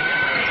schedule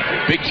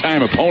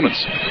big-time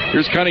opponents.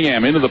 Here's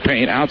Cunningham into the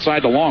paint,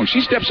 outside to Long.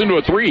 She steps into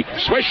a three.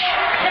 Swish!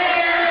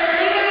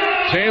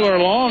 Taylor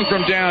Long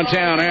from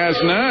downtown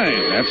has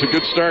 9. That's a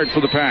good start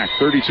for the Pack.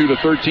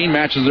 32-13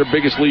 matches their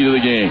biggest lead of the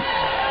game.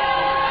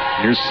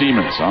 Here's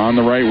Siemens on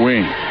the right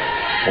wing.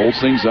 Holds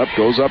things up,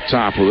 goes up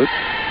top with it.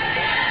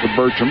 To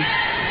Bertram.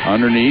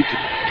 Underneath,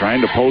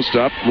 trying to post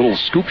up. Little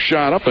scoop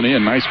shot up and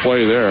in. Nice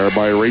play there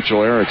by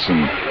Rachel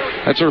Erickson.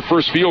 That's her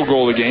first field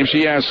goal of the game.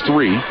 She has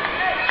 3.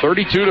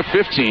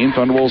 32-15.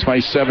 Thunderwolves by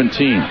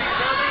 17.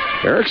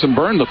 Erickson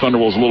burned the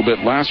Thunderwolves a little bit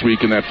last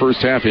week in that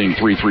first half, hitting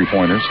 3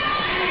 3-pointers.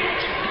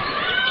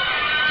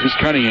 Here's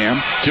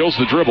Cunningham. Kills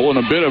the dribble in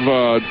a bit of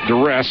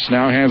duress.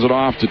 Now hands it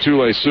off to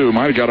Tule-Su.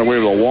 Might have got away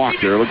with a walk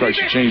there. Looked like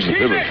she changed the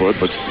pivot foot,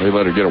 but they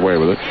let her get away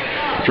with it.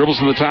 Dribbles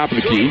to the top of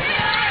the key.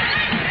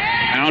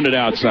 Pounded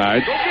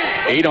outside.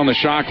 8 on the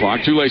shot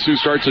clock. Tule-Su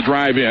starts to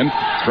drive in.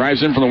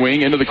 Drives in from the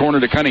wing into the corner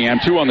to Cunningham.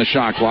 2 on the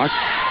shot clock.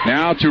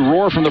 Now to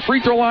Rohr from the free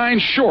throw line.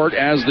 Short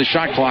as the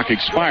shot clock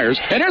expires.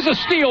 And there's a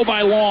steal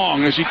by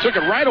Long as she took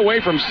it right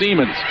away from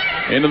Siemens.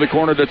 Into the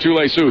corner to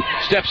Tule-Su.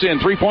 Steps in.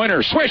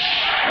 3-pointer. Swish!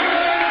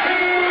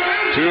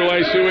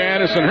 Tule-Su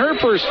Anderson, her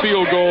first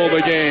field goal of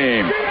the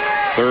game.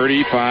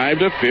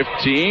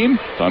 35-15.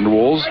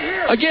 Thunderwolves,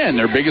 again,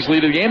 their biggest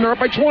lead of the game. They're up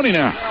by 20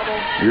 now.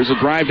 Here's a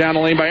drive down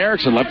the lane by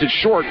Erickson. Left it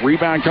short.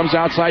 Rebound comes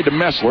outside to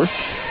Messler.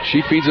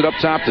 She feeds it up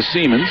top to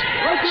Siemens.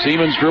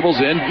 Siemens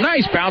dribbles in.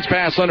 Nice bounce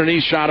pass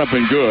underneath. Shot up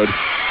and good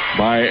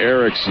by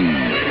Erickson.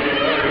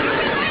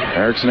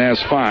 Erickson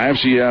has 5.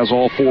 She has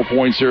all 4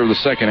 points here of the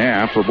second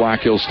half for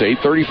Black Hill State.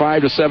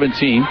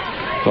 35-17.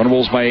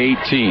 Thunderwolves by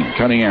 18.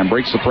 Cunningham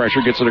breaks the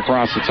pressure, gets it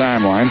across the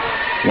timeline.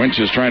 Wench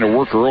is trying to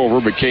work her over,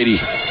 but Katie,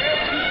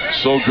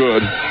 so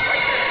good,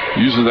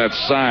 uses that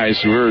size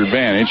to her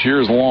advantage.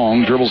 Here's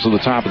Long, dribbles to the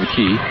top of the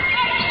key.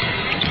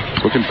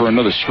 Looking for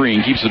another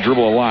screen, keeps the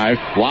dribble alive,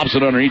 lobs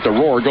it underneath the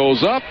Rohr,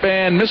 goes up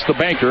and missed the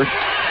banker,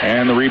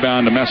 and the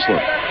rebound to Messler.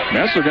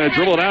 Messler going to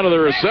dribble it out of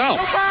there herself.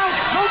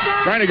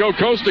 Trying to go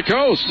coast to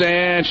coast,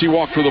 and she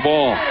walked for the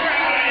ball.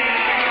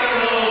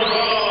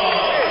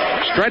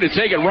 Tried to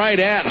take it right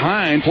at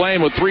Hine,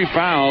 playing with 3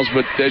 fouls,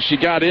 but as she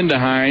got into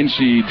Hine,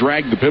 she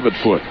dragged the pivot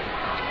foot.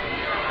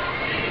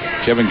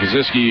 Kevin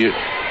Kaziski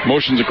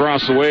motions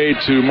across the way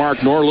to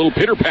Mark Knorr. A little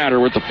pitter-patter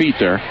with the feet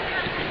there.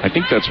 I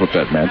think that's what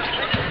that meant.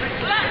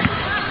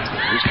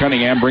 Here's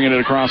Cunningham bringing it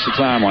across the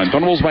timeline.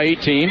 Thunderwolves by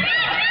 18.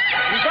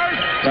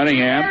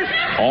 Cunningham,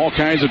 all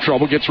kinds of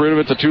trouble, gets rid of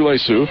it to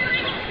Tule-Su.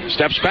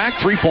 Steps back,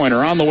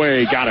 3-pointer on the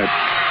way, got it.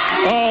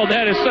 Oh,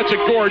 that is such a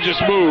gorgeous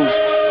move.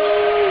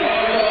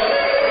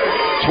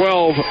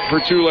 12 for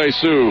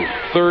Tule-Su,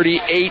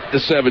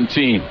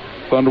 38-17.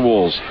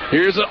 Thunderwolves.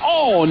 Here's a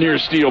near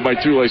steal by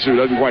Tule-Su.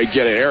 Doesn't quite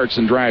get it.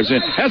 Erickson drives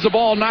in. Has the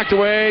ball knocked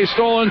away.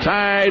 Stolen,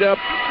 tied up.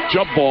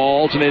 Jump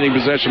ball. Alternating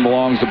possession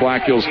belongs to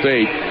Black Hill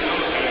State.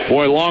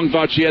 Boy, Long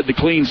thought she had the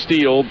clean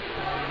steal.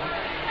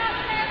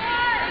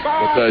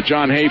 But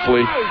John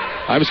Hafley.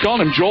 I was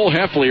calling him Joel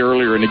Heffley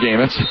earlier in the game.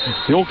 That's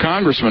the old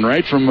congressman,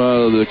 right, from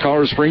the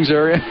Colorado Springs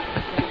area?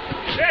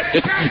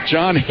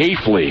 John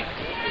Hafley.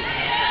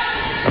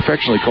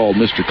 Affectionately called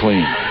Mr.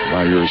 Clean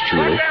by yours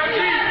truly.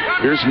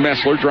 Here's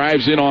Messler,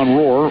 drives in on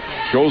Rohr,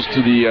 goes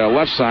to the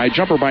left side,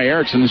 jumper by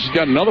Erickson, and she's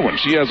got another one.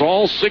 She has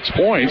all 6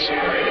 points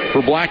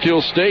for Black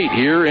Hill State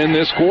here in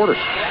this quarter.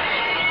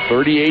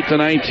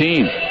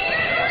 38-19.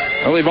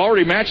 Well, they've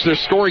already matched their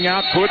scoring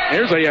output.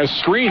 There's a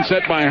screen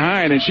set by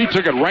Hine, and she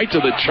took it right to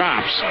the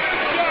chops.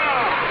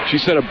 She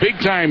set a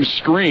big-time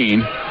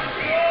screen.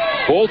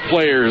 Both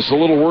players a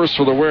little worse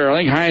for the wear. I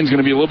think Hine's going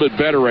to be a little bit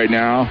better right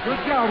now.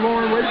 Good job,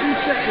 Lauren. Way to be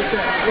sick with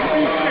that.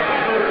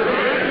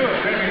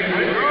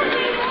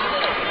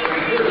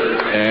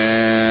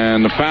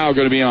 And the foul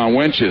going to be on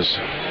Wenches.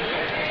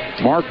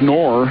 Mark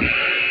Knorr.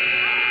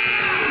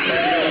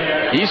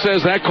 He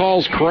says that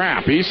call's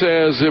crap. He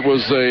says it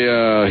was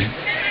a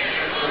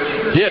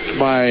hit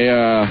by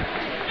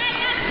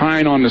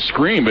Hine on the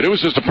screen, but it was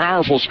just a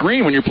powerful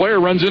screen. When your player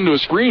runs into a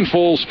screen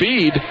full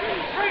speed,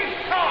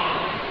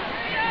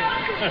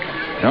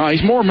 no,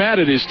 he's more mad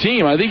at his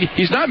team. I think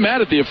he's not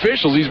mad at the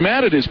officials. He's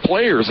mad at his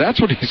players.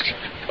 That's what he's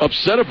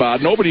upset about.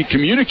 Nobody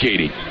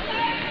communicating.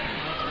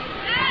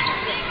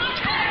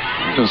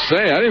 I was going to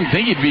say, I didn't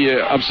think he'd be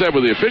upset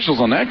with the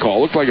officials on that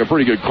call. Looked like a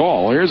pretty good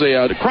call. Here's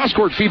a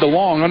cross-court feed to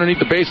Long underneath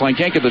the baseline.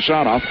 Can't get the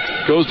shot off.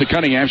 Goes to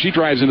Cunningham. She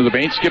drives into the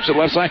paint. Skips it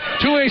left side.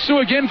 Tule-Su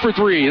again for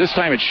 3. This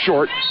time it's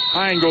short.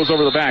 Hine goes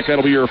over the back.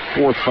 That'll be your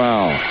 4th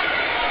foul.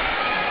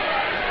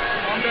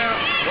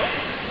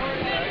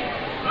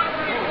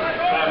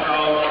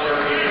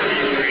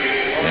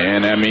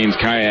 And that means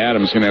Kaya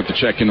Adams is going to have to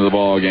check into the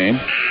ball game.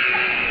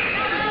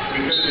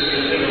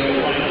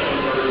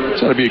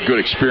 It's got to be a good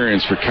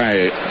experience for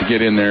Kaya to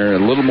get in there, a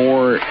little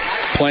more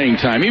playing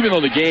time. Even though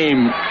the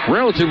game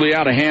relatively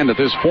out of hand at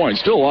this point,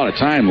 still a lot of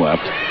time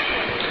left.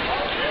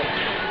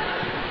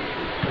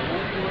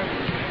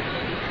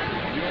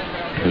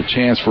 A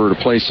chance for her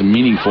to play some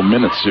meaningful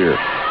minutes here.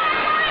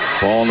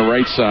 Ball on the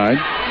right side.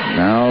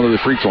 Now to the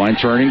free throw line,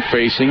 turning,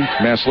 facing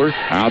Messler.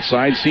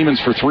 Outside,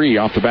 Siemens for three.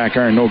 Off the back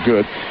iron, no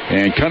good.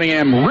 And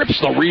Cunningham rips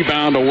the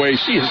rebound away.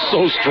 She is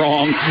so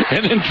strong.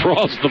 And then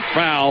draws the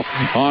foul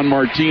on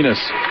Martinez.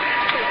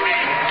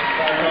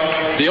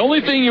 The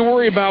only thing you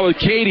worry about with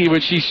Katie,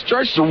 when she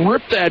starts to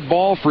rip that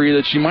ball free,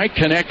 that she might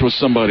connect with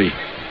somebody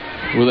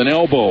with an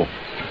elbow.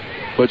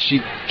 But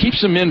she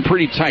keeps them in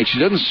pretty tight. She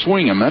doesn't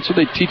swing them. That's what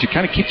they teach you.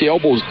 Kind of keep the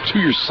elbows to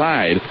your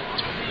side.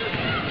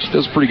 She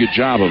does a pretty good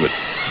job of it.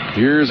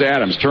 Here's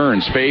Adams.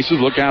 Turns, faces,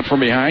 look out from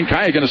behind.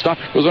 Kaya going to stop.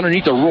 Goes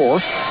underneath the Roar.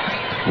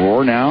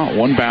 Roar now,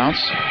 one bounce.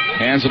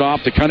 Hands it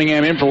off to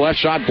Cunningham in for left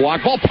shot.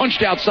 Block. Ball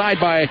punched outside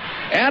by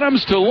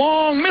Adams to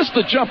Long. Missed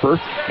the jumper.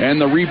 And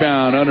the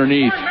rebound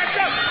underneath to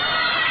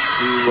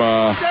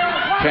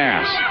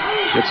pass.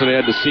 Gets it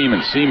ahead to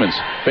Siemens. Siemens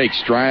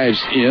fakes,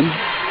 drives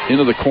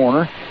into the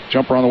corner.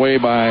 Jumper on the way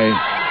by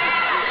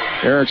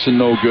Erickson,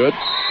 no good.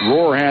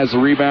 Roar has the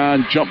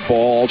rebound. Jump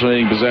ball.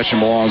 Alternating possession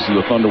belongs to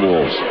the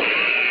Thunderwolves.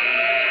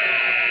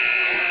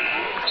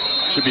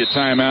 Should be a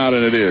timeout,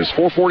 and it is.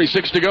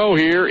 4:46 to go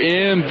here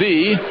in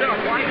the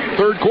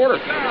third quarter.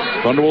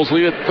 Thunderwolves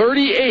lead at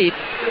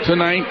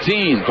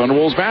 38-19.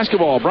 Thunderwolves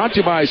basketball brought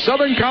to you by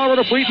Southern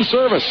Colorado Fleet and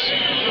Service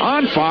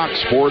on Fox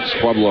Sports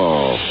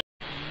Pueblo.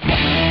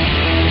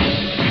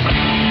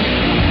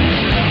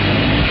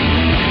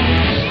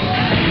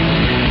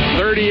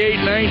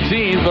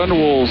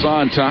 Thunderwolves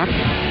on top.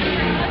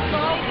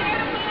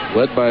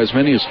 Led by as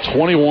many as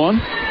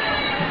 21.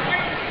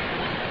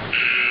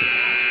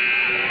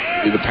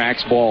 Be the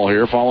Pack's ball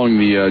here following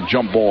the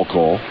jump ball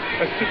call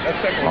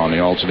on the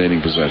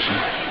alternating possession.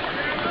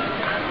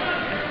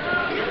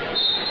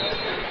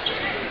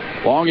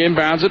 Long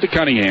inbounds it to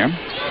Cunningham.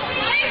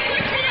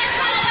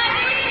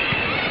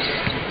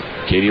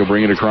 Katie will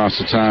bring it across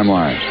the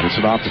timeline. Gets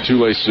it off to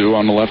Tule-Su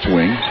on the left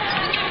wing.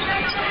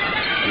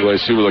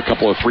 Tule-Su with a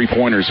couple of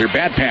three-pointers here.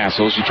 Bad pass,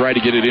 though. She tried to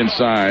get it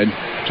inside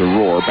to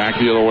Roar. Back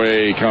the other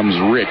way comes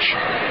Rich.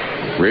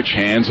 Rich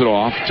hands it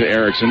off to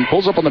Erickson.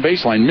 Pulls up on the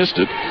baseline, missed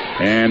it.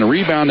 And a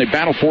rebound, they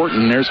battle for it,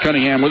 and there's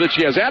Cunningham with it.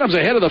 She has Adams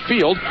ahead of the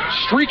field,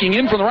 streaking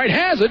in from the right,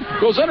 has it,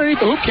 goes underneath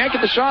the hoop, can't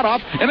get the shot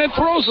off, and then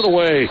throws it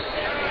away.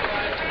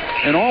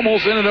 And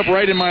almost ended up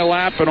right in my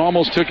lap and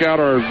almost took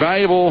out our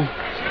valuable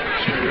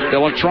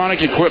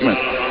electronic equipment.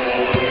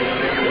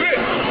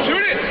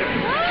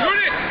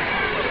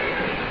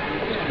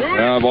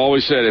 I've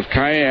always said if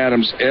Kaya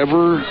Adams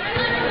ever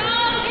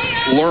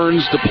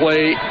learns to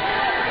play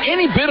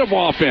any bit of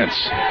offense,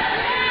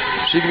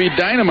 she can be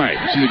dynamite.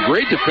 She's a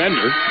great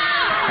defender,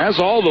 has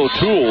all those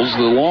tools,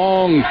 the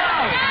long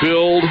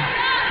build,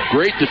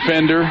 great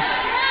defender,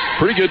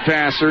 pretty good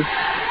passer.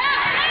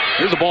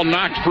 Here's the ball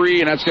knocked free,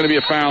 and that's going to be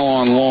a foul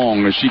on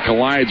Long as she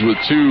collides with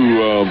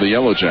two of the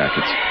Yellow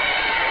Jackets.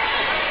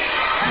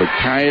 But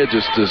Kaya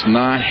just does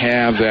not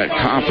have that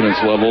confidence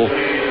level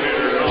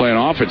playing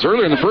offense.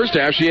 Earlier in the first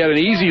half, she had an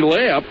easy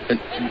layup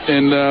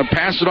and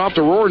passed it off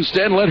to Roar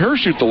instead and let her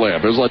shoot the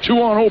layup. It was a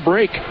 2-on-0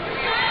 break.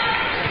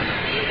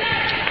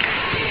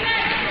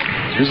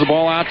 Here's the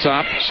ball out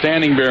top.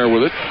 Standing Bear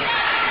with it.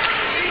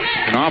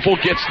 Knaufel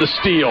gets the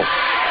steal.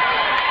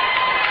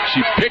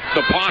 She picked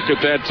the pocket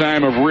that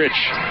time of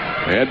Rich.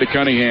 Ahead to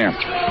Cunningham.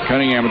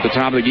 Cunningham at the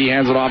top of the key,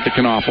 hands it off to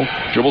Knaufel.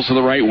 Dribbles to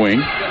the right wing.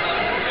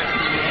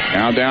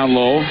 Now down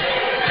low.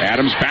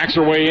 Adams backs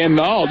her way in.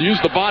 No,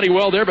 used the body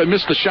well there, but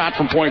missed the shot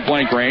from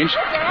point-blank range.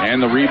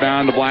 And the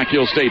rebound to Black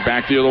Hill State.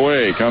 Back the other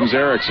way comes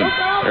Erickson.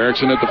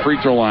 Erickson at the free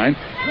throw line.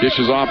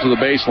 Dishes off to the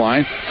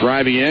baseline.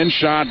 Driving in.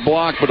 Shot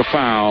blocked, but a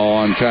foul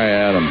on Kaya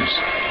Adams.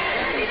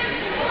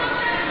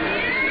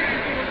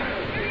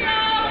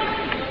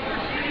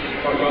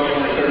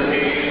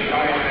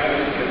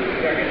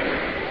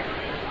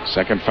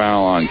 Second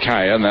foul on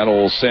Kaya, and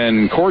that'll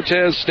send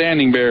Cortez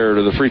Standing Bear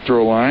to the free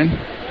throw line.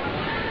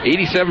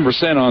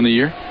 87% on the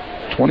year,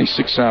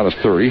 26 out of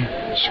 30.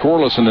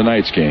 Scoreless in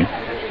tonight's game.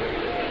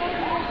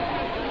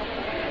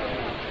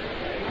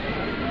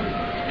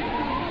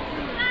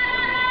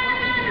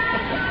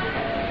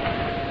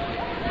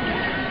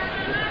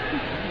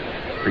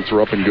 Free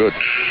throw up and good.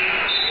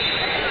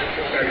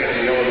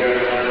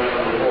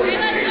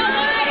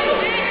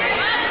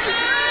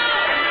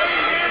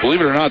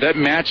 Believe it or not, that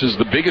matches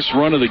the biggest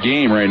run of the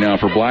game right now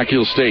for Black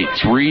Hill State.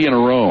 3 in a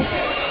row.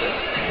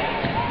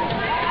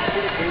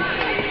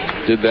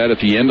 Did that at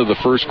the end of the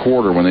first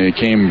quarter when they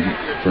came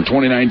from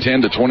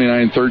 29-10 to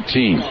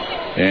 29-13.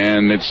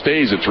 And it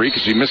stays at 3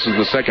 because she misses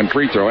the second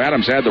free throw.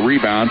 Adams had the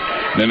rebound,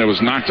 and then it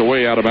was knocked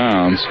away out of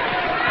bounds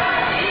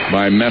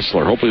by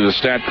Messler. Hopefully the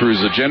stat crew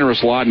is a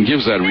generous lot and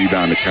gives that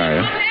rebound to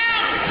Kaya.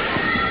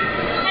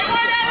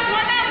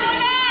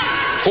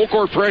 Full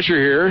court pressure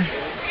here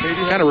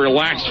Kind of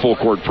relaxed full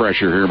court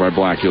pressure here by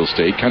Black Hill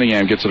State.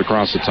 Cunningham gets it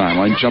across the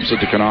timeline, jumps it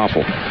to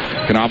Knaufel.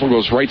 Knaufel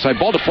goes right side,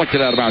 ball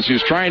deflected out of bounds. He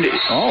was trying to,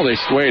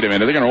 wait a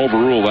minute, they're going to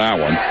overrule that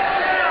one.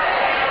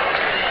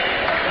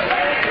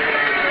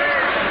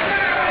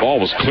 Ball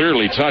was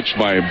clearly touched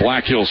by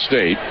Black Hill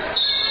State.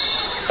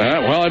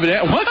 Come on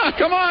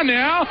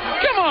now.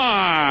 Come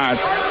on.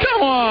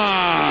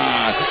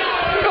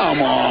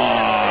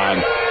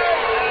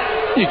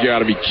 You got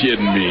to be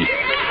kidding me.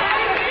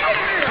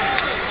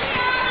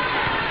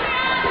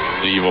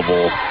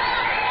 Unbelievable.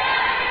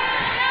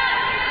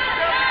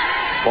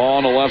 Ball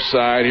on the left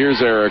side.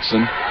 Here's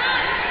Erickson.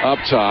 Up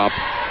top.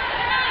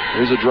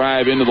 Here's a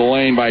drive into the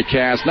lane by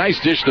Cass. Nice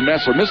dish to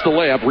Messler. Missed the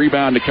layup.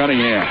 Rebound to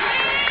Cunningham.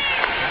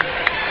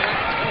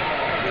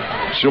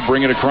 She'll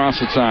bring it across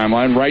the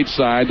timeline. Right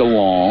side to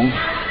Long.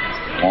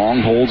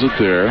 Long holds it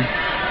there.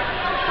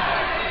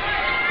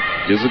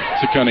 Gives it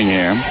to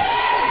Cunningham.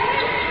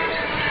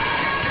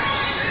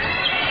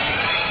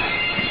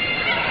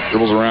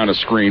 Dribbles around a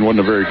screen.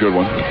 Wasn't a very good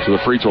one. To the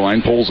free throw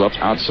line. Pulls up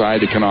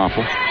outside to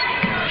Knaufel.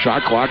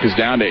 Shot clock is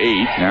down to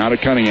 8. Now to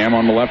Cunningham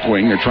on the left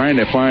wing. They're trying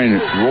to find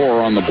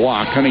Rohr on the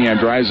block. Cunningham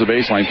drives the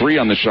baseline. 3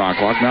 on the shot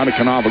clock. Now to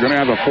Knaufel. Going to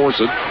have to force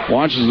it.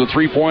 Launches the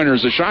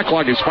three-pointers. The shot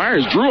clock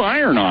expires. Drew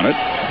Iron on it.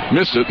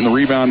 Missed it. And the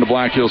rebound to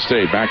Black Hill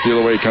State. Back the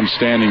other way comes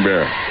Standing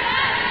Bear.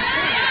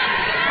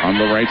 On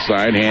the right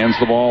side. Hands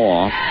the ball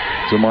off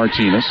to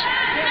Martinez.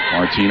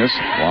 Martinez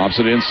lobs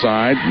it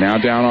inside. Now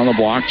down on the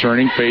block.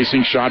 Turning.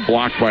 Facing. Shot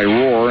blocked by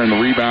Rohr. And the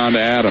rebound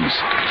to Adams.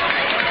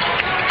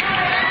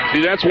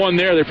 See, that's one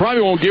there. They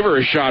probably won't give her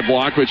a shot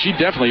block, but she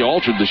definitely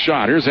altered the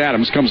shot. Here's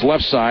Adams. Comes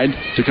left side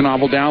to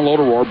Knaufel. Down low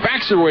to Rohr.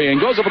 Backs her way in.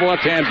 Goes up with the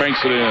left hand.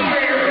 Banks it in.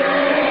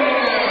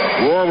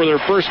 Rohr with her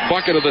first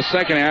bucket of the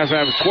second half.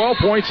 Has 12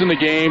 points in the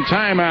game.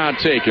 Timeout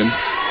taken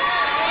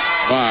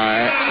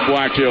by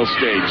Black Hill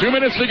State. 2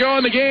 minutes to go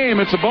in the game.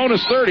 It's a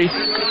bonus 30.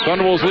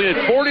 Thunderwolves lead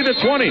it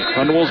 40-20.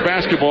 Thunderwolves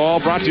basketball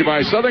brought to you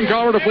by Southern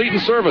Colorado Fleet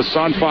and Service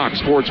on Fox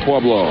Sports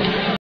Pueblo.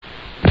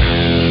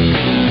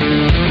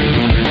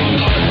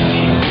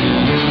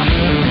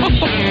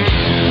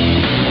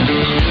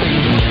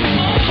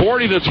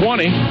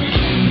 40-20.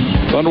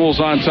 Thunderwolves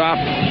on top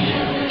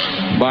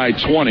by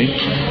 20.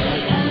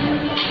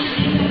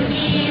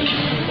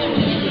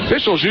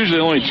 Officials usually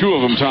only 2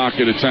 of them talk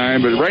at a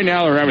time, but right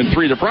now they're having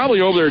 3. They're probably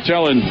over there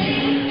telling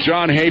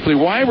John Hafley,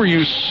 why were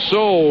you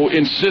so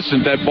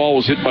insistent that ball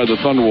was hit by the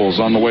Thunderwolves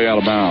on the way out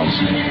of bounds?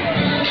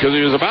 Because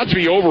he was about to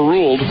be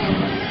overruled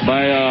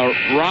by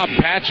Rob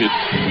Patchett.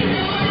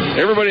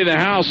 Everybody in the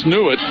house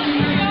knew it,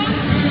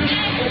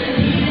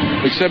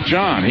 except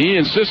John. He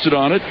insisted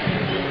on it.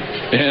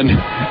 And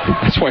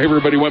that's why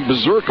everybody went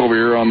berserk over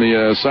here on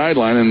the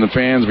sideline and the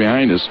fans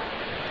behind us.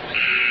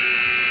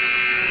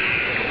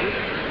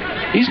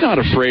 He's not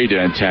afraid to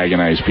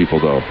antagonize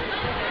people, though.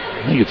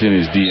 I think it's in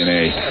his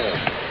DNA.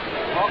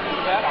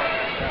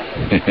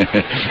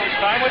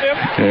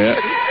 Yeah.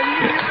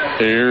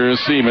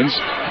 There's Siemens,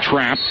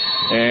 trapped,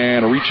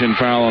 and a reach-in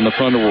foul on the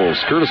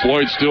Thunderwolves. Curtis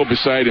Lloyd still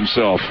beside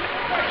himself.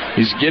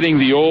 He's getting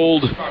the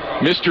old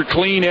Mr.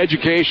 Clean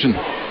education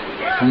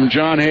from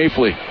John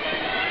Hafley.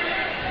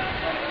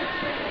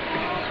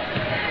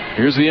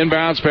 Here's the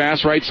inbounds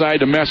pass, right side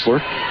to Messler.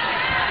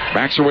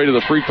 Backs her way to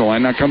the free throw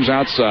line. Now comes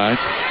outside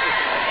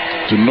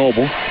to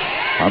Noble.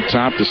 Up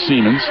top to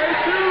Siemens.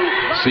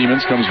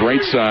 Siemens comes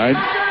right side.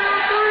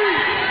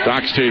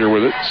 Dockstader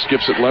with it.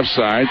 Skips it left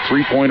side.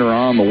 Three-pointer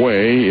on the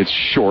way. It's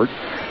short.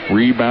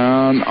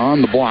 Rebound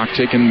on the block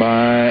taken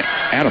by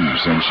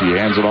Adams. And she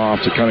hands it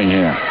off to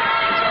Cunningham.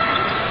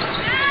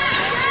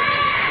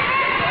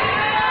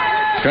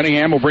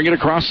 Cunningham will bring it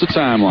across the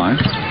timeline.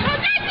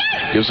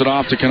 Gives it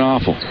off to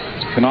Knaufel.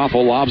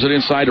 Knaufel lobs it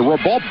inside to Rohr.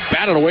 Ball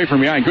batted away from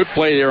behind. Good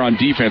play there on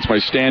defense by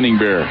Standing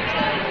Bear.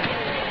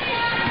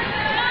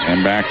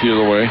 And back the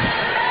other way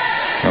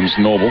comes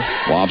Noble.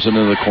 Lobs it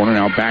into the corner.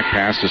 Now back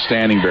pass to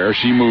Standing Bear.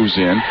 She moves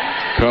in.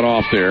 Cut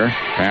off there.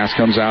 Pass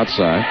comes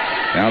outside.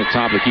 Now to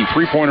top of the key.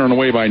 Three-pointer on the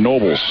way by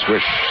Noble.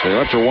 Swish. They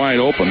left her wide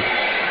open.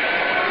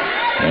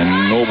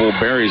 And Noble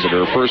buries it.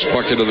 Her first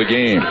bucket of the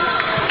game.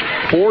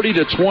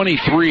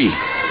 40-23.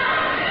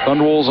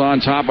 Thunderwolves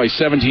on top by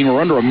 17. We're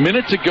under a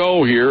minute to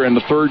go here in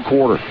the third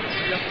quarter.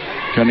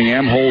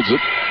 Cunningham holds it.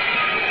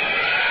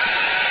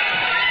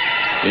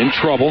 In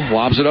trouble.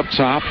 Lobs it up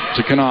top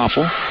to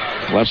Knaufel.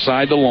 Left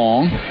side to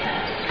Long.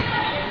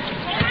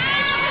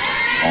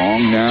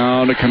 Long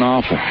now to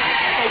Knaufel.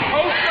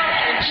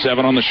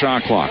 7 on the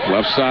shot clock.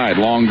 Left side.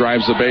 Long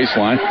drives the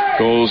baseline.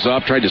 Goes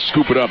up. Tried to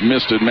scoop it up.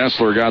 Missed it.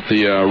 Messler got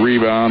the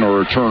rebound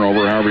or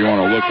turnover, however you want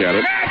to look at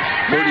it.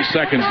 30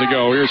 seconds to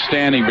go. Here's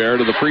Standing Bear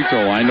to the free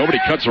throw line. Nobody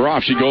cuts her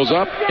off. She goes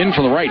up. In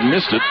from the right.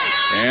 Missed it.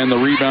 And the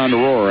rebound to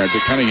Rohr to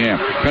Cunningham.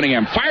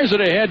 Cunningham fires it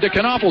ahead to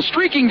Knaufel.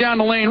 Streaking down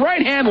the lane.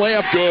 Right hand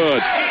layup.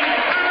 Good.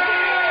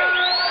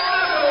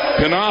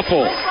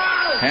 Knaufel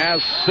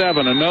has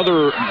 7.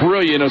 Another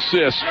brilliant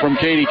assist from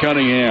Katie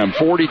Cunningham.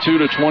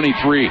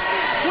 42-23.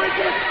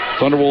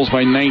 Thunderwolves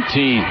by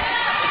 19.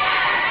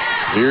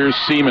 Here's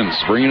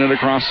Siemens bringing it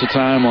across the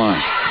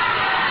timeline.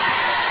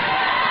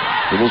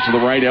 Dribbles to the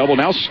right elbow.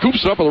 Now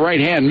scoops it up with the right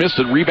hand. Missed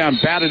it. Rebound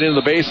batted into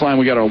the baseline.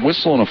 We got a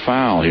whistle and a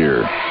foul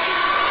here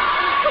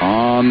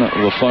on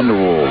the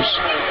Thunderwolves.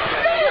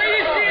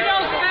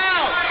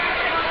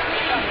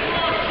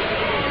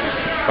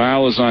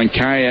 Foul is on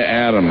Kaya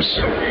Adams.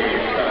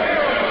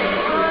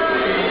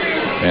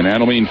 And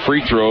that'll mean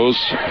free throws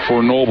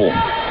for Noble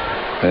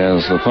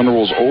as the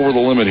Thunderwolves over the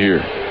limit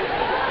here.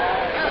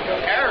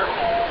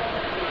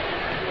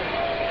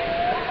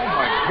 Oh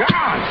my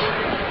gosh!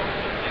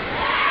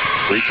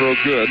 Free throw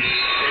good.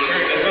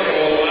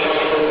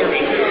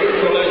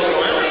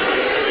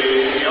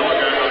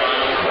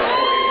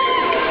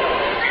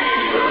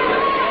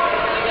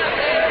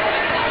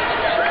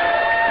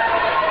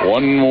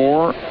 One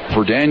more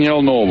for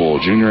Danielle Noble,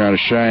 junior out of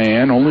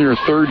Cheyenne. Only her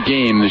third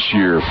game this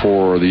year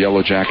for the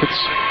Yellow Jackets.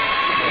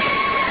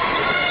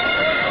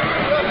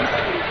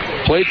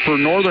 Played for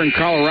Northern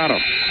Colorado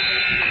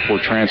before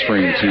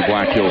transferring to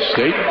Black Hills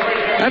State.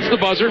 That's the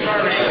buzzer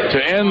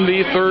to end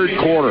the third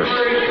quarter.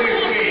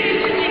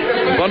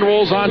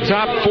 Thunderwolves on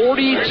top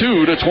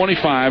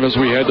 42-25 as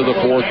we head to the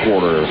fourth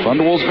quarter.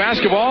 Thunderwolves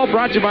basketball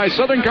brought to you by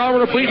Southern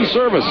Colorado Fleet and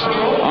Service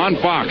on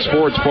Fox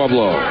Sports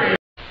Pueblo.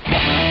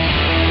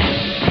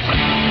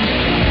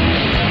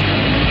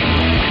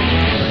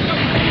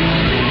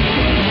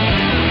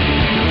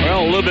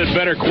 Well, a little bit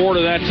better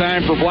quarter that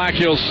time for Black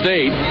Hills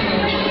State.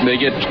 They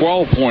get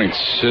 12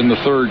 points in the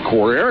third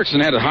quarter.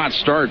 Erickson had a hot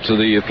start to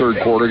the third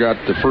quarter, got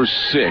the first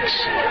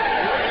 6.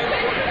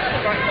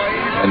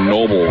 And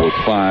Noble with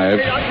 5.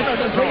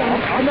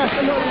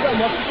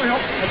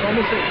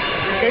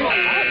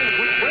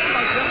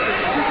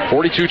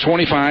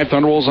 42-25,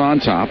 Thunderwolves on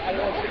top.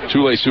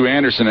 Tule Sue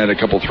Anderson had a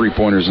couple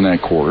three-pointers in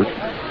that quarter.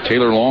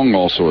 Taylor Long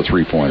also a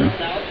three-pointer.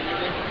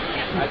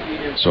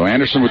 So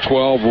Anderson with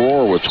 12,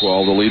 Rohr with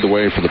 12 to lead the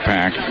way for the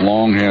Pack.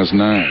 Long has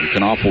 9.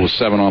 Knaufel with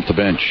 7 off the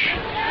bench.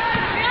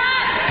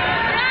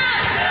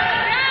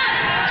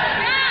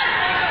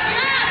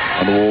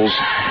 Thunderwolves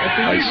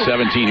by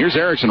 17. Here's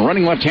Erickson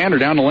running left-hander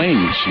down the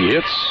lane. She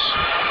hits.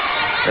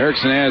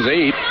 Erickson has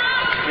 8.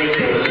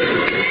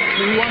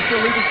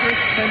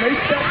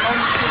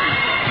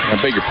 I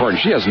beg your pardon.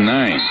 She has 9.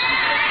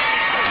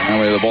 That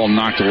way the ball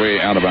knocked away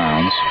out of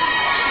bounds.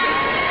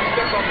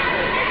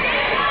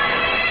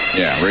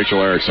 Yeah, Rachel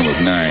Erickson with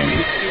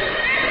 9.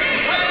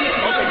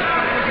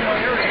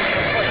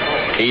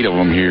 8 of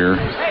them here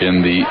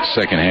in the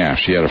second half.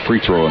 She had a free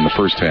throw in the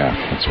first half.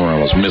 That's where I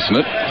was missing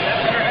it.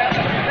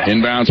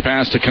 Inbounds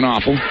pass to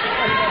Knaufel.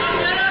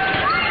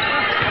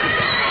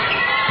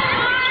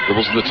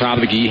 Dribbles to the top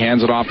of the key,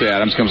 hands it off to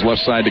Adams, comes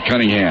left side to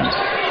Cunningham.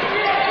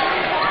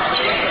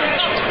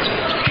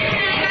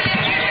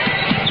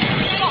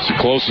 It's the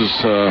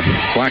closest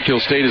Black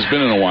Hills State has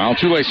been in a while.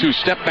 Tule Sioux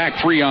step back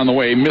 3 on the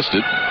way, missed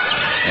it.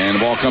 And the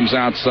ball comes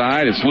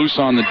outside. It's loose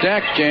on the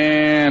deck,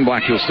 and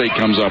Black Hills State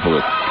comes up with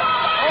it.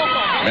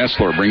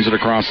 Messler brings it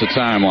across the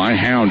timeline,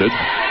 hounded,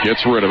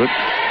 gets rid of it.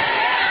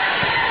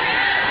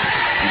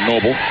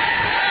 Noble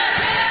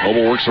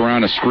works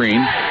around a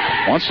screen,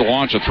 wants to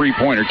launch a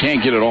three-pointer,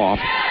 can't get it off,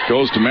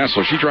 goes to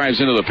Messler. She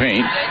drives into the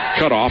paint,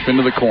 cut off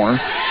into the corner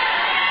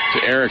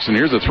to Erickson.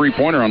 Here's a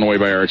three-pointer on the way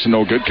by Erickson,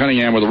 no good.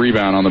 Cunningham with a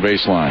rebound on the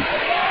baseline.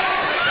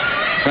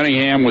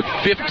 Cunningham with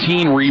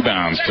 15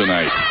 rebounds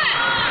tonight.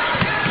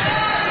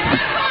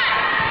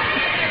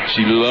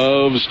 She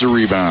loves to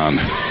rebound.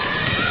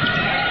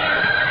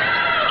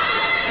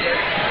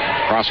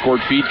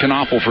 Cross-court feed,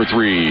 Knaufel for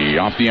 3.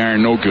 Off the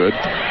iron, no good.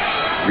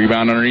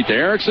 Rebound underneath to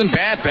Erickson.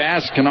 Bad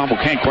pass. Knaufel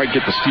can't quite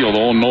get the steal,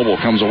 though. Noble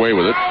comes away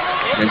with it.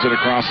 Brings it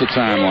across the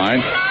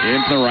timeline.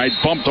 Into the right.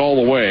 Bumped all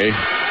the way.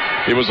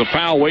 It was a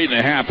foul waiting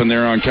to happen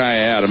there on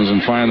Kaya Adams,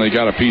 and finally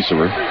got a piece of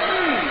her.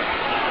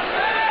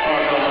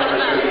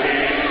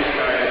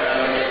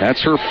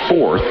 That's her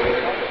 4th.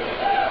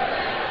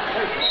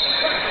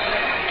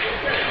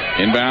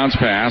 Inbounds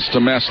pass to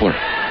Messler.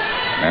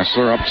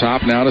 Messler up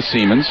top now to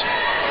Siemens.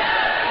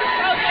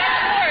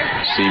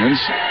 Siemens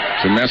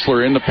to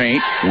Messler in the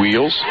paint.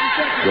 Wheels.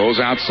 Goes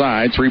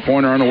outside.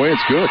 Three-pointer on the way.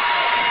 It's good.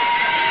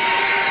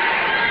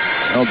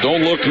 Well,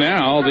 don't look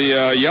now.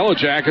 The Yellow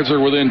Jackets are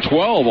within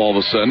 12 all of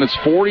a sudden. It's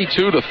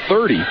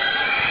 42-30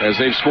 as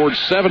they've scored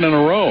 7 in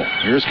a row.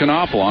 Here's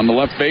Knaufel on the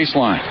left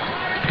baseline.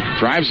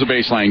 Drives the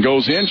baseline.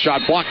 Goes in.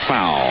 Shot block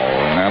foul.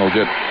 And that'll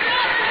get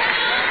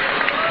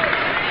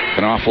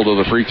Knaufel to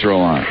the free throw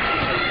line.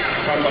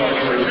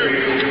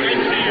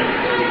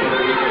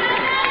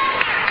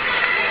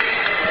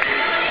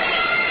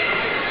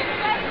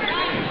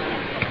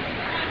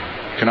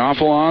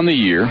 Knaufel on the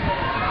year,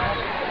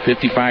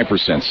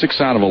 55%,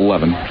 6 out of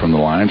 11 from the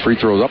line. Free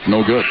throws up,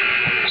 no good.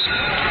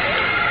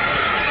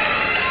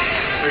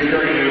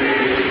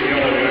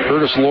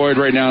 Curtis Lloyd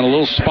right now in a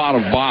little spot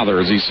of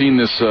bother as he's seen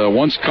this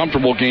once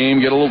comfortable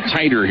game get a little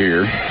tighter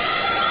here.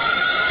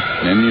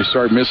 And you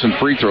start missing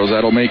free throws,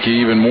 that'll make you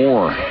even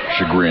more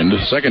chagrined.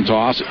 Second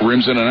toss,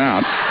 rims in and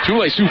out.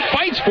 Tule Sioux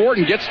fights for it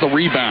and gets the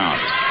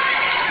rebound.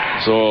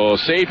 So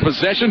safe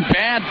possession,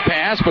 bad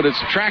pass, but it's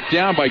tracked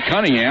down by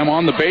Cunningham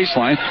on the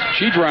baseline.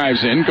 She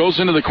drives in, goes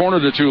into the corner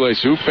to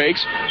Tule-Sioux,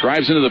 fakes,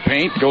 drives into the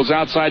paint, goes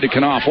outside to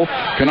Knoffel.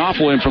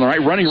 Knoffel in from the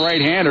right, running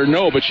right-hander,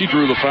 no, but she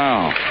drew the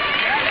foul.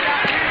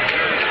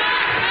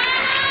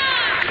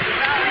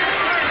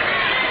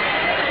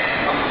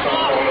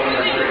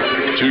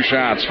 Two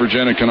shots for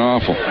Jenna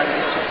Knoffel.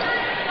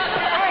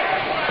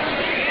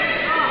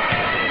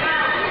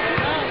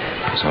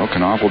 So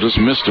Knoffel just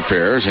missed a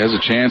pair. Has a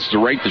chance to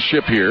right the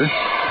ship here.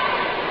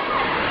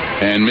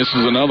 And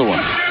misses another one.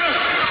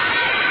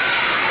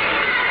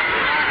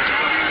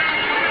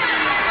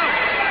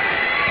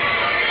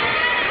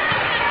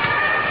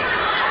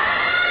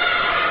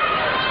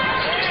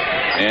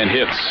 And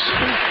hits.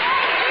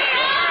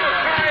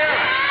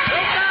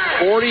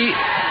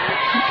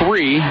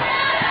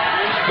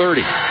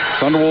 43-30.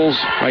 Thunderwolves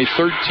by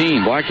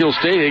 13. Black Hills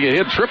State, they get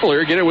hit triple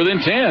here, get it within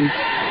 10.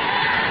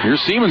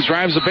 Here's Siemens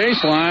drives the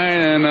baseline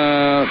and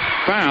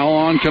foul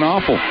on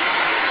Knoffel.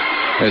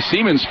 As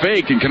Siemens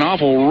faked and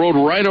Knoffel rode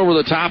right over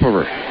the top of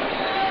her.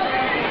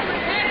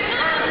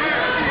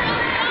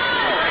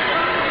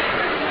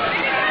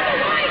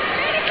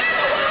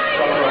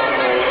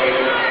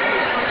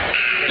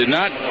 Did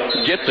not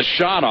get the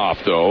shot off,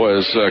 though,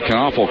 as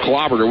Knoffel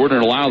clobbered her,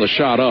 wouldn't allow the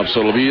shot up, so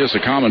it'll be just a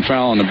common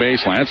foul on the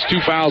baseline. That's 2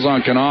 fouls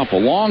on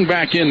Knoffel. Long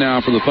back in now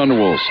for the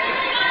Thunderwolves.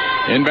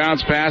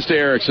 Inbounds pass to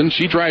Erickson.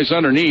 She drives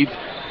underneath.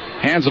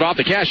 Hands it off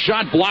the cash.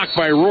 Shot blocked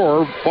by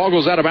Rohr. Ball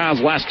goes out of bounds.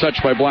 Last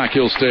touch by Black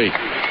Hills State.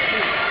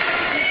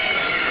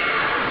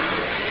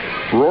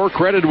 Rohr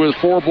credited with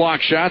 4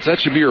 block shots.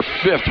 That should be her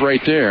 5th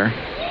right there.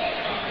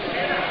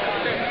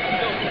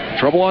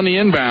 Trouble on the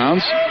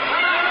inbounds.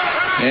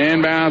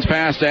 Inbounds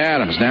pass to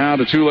Adams. Now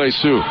to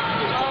Tule-Sioux.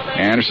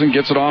 Anderson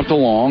gets it off to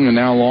Long, and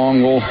now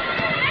Long will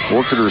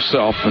work it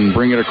herself and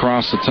bring it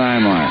across the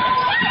timeline.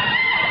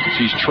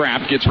 She's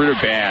trapped, gets rid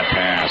of bad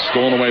pass.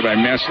 Stolen away by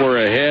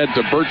Messler, ahead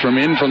to Bertram,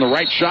 in from the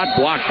right, shot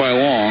blocked by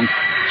Long.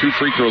 2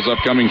 free throws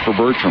upcoming for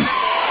Bertram.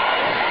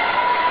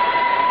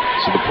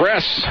 So the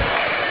press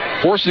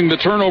forcing the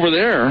turnover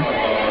there.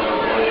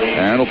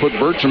 And it'll put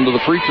Bertram to the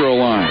free throw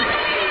line.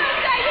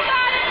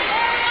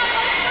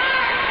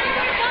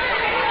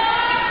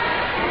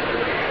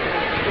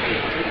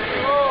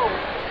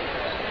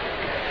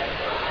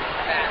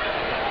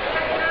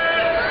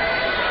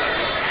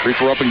 Free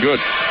throw up and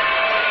good.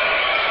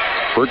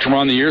 Bertram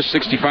on the year,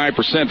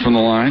 65% from the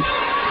line.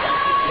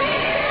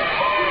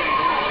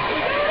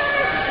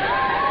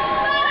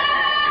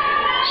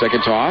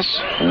 Second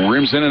toss.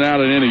 Rims in and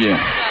out and in again.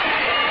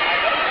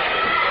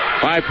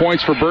 5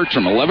 points for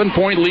Bertram.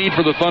 11-point lead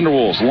for the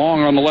Thunderwolves.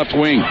 Long on the left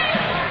wing.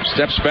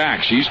 Steps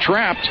back. She's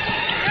trapped.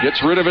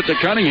 Gets rid of it to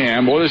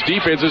Cunningham. Boy, this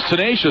defense is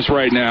tenacious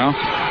right now.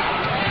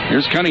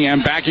 Here's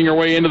Cunningham backing her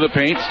way into the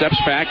paint. Steps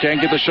back, can't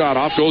get the shot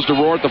off. Goes to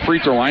Rohr at the free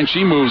throw line.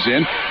 She moves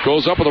in.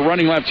 Goes up with a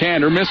running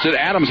left-hander. Missed it.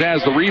 Adams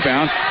has the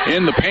rebound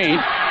in the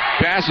paint.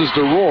 Passes to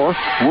Rohr.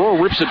 Rohr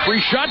rips it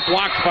free. Shot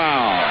blocked,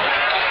 foul.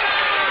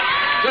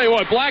 Tell you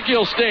what, Black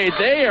Hills State,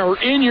 they are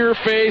in your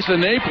face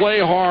and they play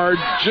hard,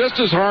 just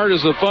as hard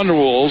as the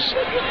Thunderwolves.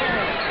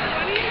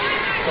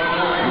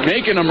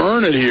 Making them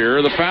earn it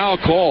here. The foul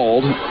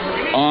called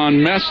on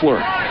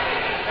Messler.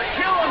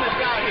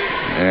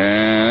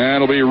 And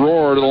that'll be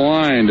Rohr to the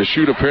line to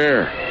shoot a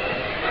pair.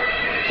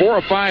 4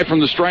 of 5 from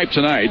the stripe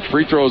tonight.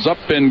 Free throws up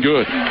and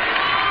good.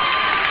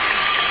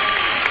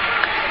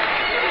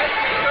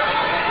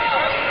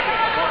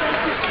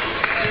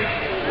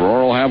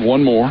 Rohr will have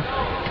one more.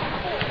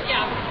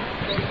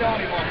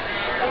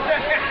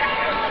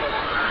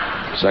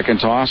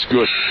 Second toss,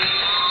 good.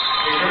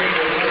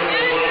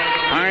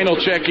 Hine will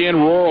check in.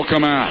 Rohr will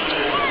come out.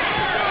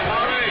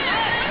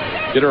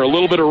 Get her a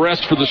little bit of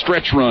rest for the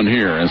stretch run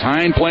here. As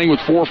Hine playing with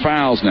 4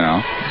 fouls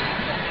now.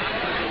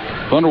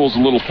 Thunderwolves a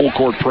little full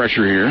court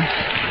pressure here.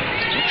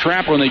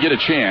 Trap when they get a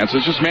chance.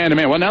 It's just man to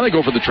man. Well, now they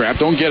go for the trap.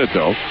 Don't get it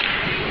though.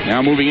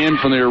 Now moving in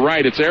from their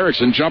right, it's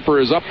Erickson. Jumper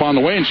is up on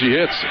the way and she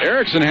hits.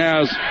 Erickson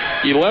has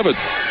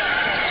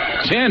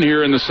 10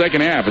 here in the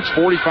second half. It's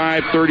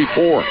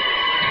 45-34.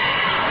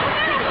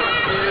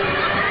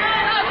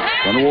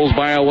 Thunderwolves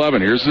by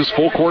 11. Here's this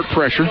full court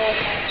pressure.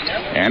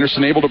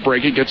 Anderson able to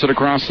break it, gets it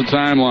across the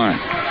timeline.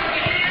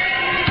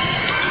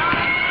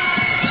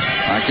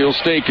 Black Hills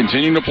State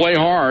continuing to play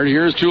hard.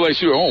 Here's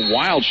Tule-Sioux. Oh,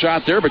 wild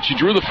shot there, but she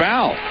drew the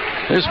foul.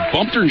 They just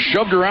bumped her and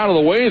shoved her out of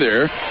the way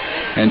there.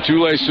 And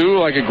Tule-Sioux,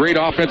 like a great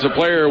offensive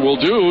player will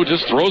do,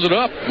 just throws it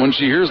up when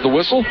she hears the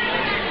whistle.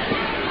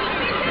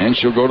 And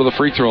she'll go to the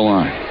free throw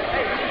line.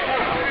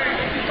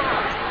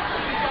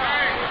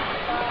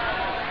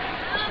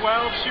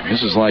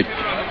 This is like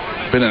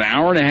been an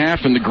hour and a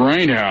half in the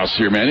grindhouse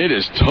here, man. It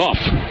is tough.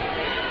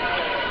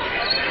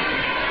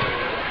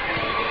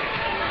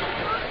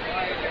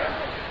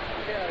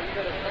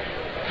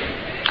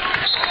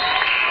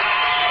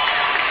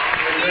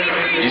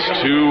 These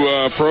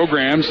two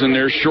programs in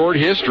their short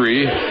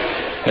history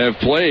have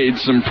played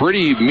some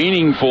pretty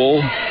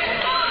meaningful,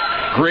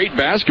 great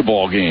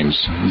basketball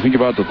games. You think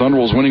about the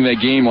Thunderwolves winning that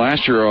game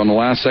last year on the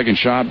last second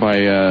shot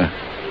by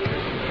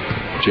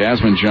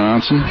Jasmine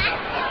Johnson.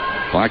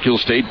 Black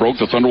Hills State broke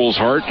the Thunderwolves'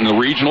 heart in the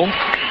regional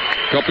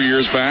a couple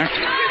years back.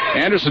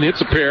 Anderson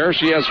hits a pair.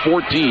 She has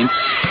 14.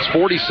 It's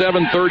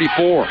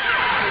 47-34.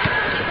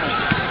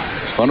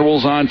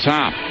 Thunderwolves on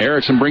top.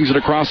 Erickson brings it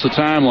across the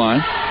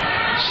timeline.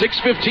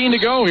 6:15 to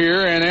go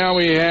here, and now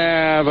we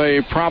have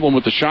a problem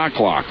with the shot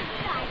clock.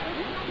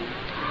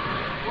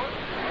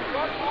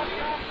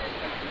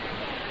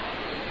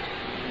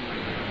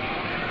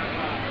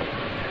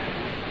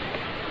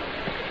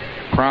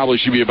 Probably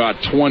should be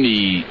about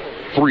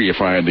 23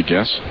 if I had to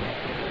guess.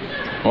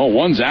 Well,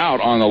 one's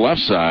out on the left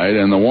side,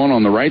 and the one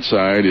on the right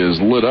side is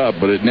lit up,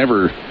 but it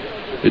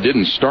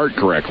didn't start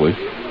correctly.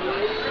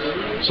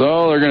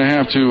 So they're going to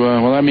have to,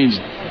 that means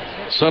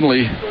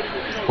suddenly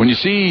when you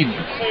see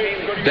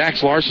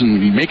Dax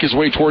Larson make his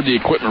way toward the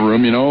equipment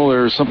room, you know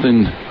there's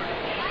something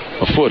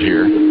afoot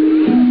here.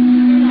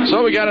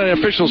 So we got an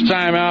official's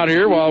timeout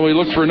here while we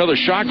look for another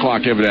shot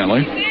clock,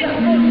 evidently.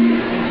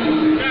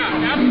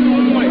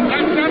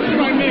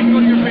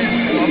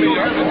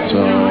 So,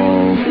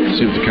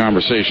 see what the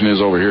conversation is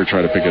over here.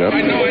 Try to pick it up.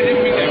 I know, I think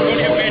we can go to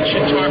your bench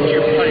and talk to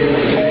your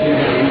players.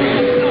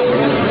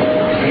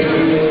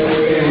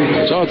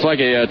 So it's like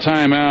a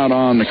timeout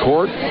on the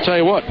court. I'll tell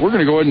you what, we're going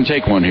to go ahead and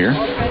take one here.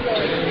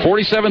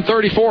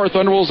 47-34,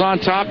 Thunderwolves on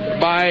top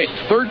by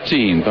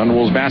 13.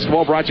 Thunderwolves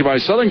basketball brought to you by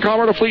Southern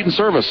Colorado Fleet and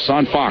Service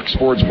on Fox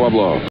Sports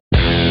Pueblo.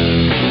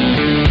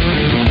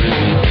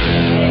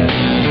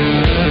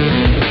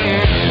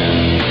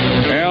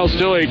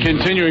 Still a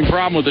continuing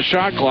problem with the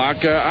shot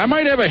clock. I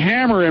might have a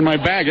hammer in my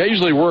bag. That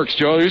usually works,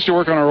 Joe. I used to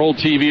work on our old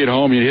TV at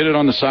home. You hit it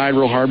on the side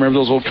real hard. Remember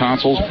those old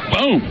consoles?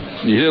 Boom!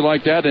 You hit it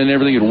like that, and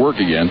everything would work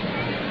again.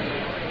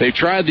 They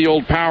tried the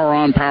old power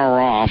on,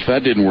 power off.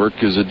 That didn't work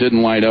because it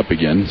didn't light up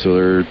again. So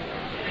they're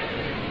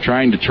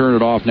trying to turn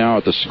it off now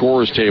at the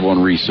scores table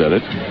and reset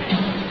it.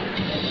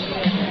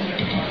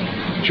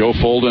 Joe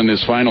Folden,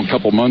 his final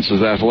couple months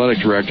as athletic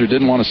director,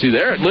 didn't want to see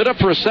there. It lit up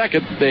for a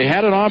second. They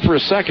had it on for a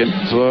second,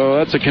 so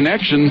that's a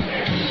connection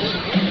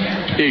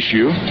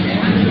issue.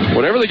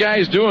 Whatever the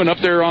guy's doing up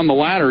there on the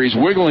ladder, he's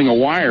wiggling a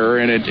wire,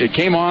 and it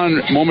came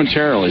on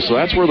momentarily, so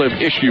that's where the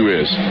issue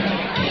is.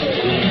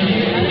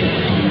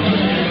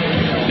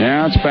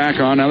 Now it's back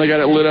on. Now they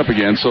got it lit up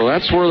again, so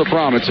that's where the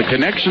problem. It's a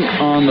connection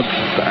on the...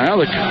 Now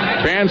the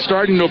fan's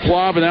starting to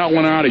applaud, and that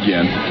went out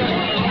again.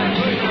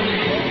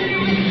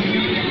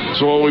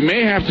 So what we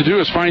may have to do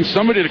is find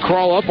somebody to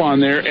crawl up on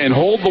there and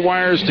hold the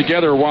wires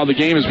together while the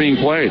game is being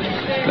played.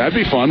 That'd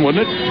be fun,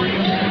 wouldn't it?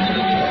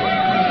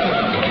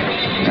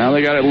 Now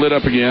they got it lit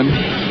up again.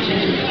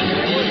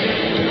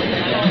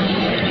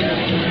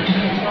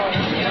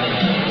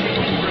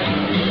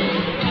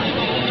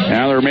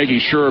 Now they're making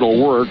sure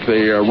it'll work.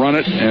 They run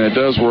it, and it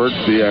does work.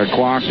 The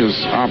clock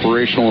is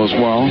operational as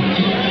well.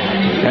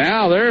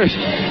 Now there's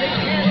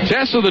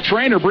Tessa, the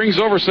trainer, brings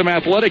over some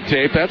athletic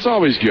tape. That's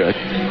always good.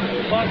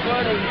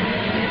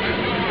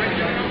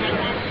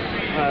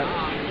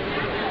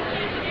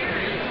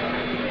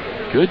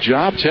 Good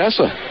job,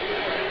 Tessa.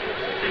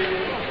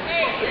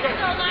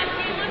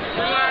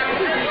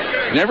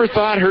 Never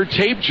thought her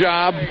tape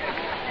job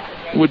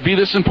would be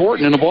this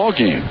important in a ball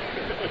game.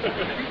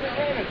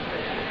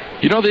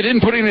 You know, they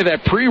didn't put any of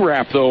that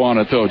pre-wrap, though, on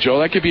it, though, Joe.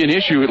 That could be an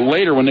issue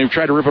later when they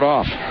try to rip it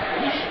off.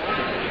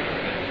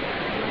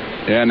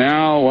 Yeah,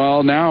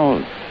 now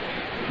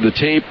the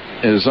tape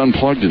has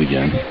unplugged it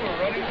again.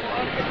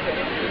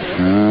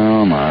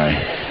 Oh, my.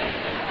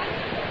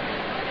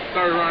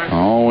 Sorry, Ryan.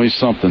 Always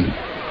something.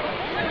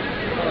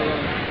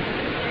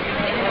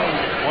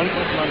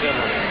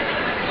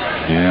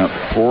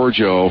 Yeah, poor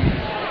Joe.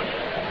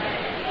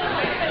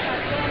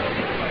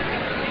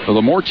 So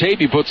the more tape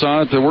he puts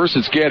on it, the worse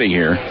it's getting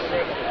here.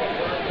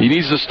 He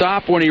needs to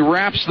stop when he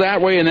wraps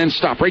that way and then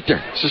stop right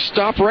there. So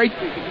stop right.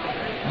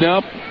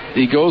 Nope.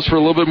 He goes for a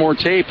little bit more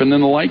tape and then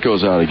the light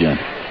goes out again.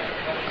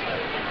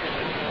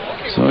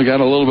 So we got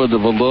a little bit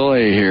of a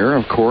delay here,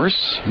 of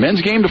course.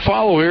 Men's game to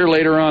follow here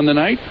later on the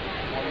night.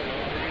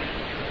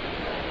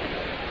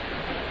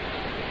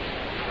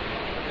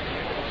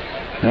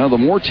 Now, the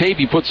more tape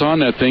he puts on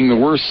that thing, the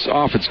worse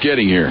off it's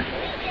getting here.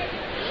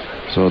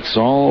 So it's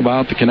all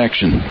about the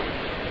connection.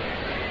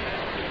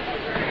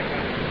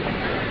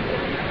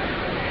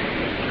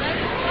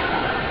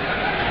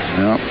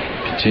 Now,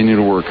 continue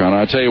to work on it.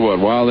 I'll tell you what,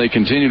 while they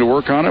continue to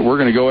work on it, we're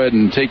going to go ahead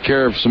and take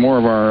care of some more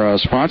of our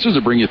sponsors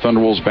to bring you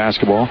Thunderwolves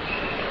basketball.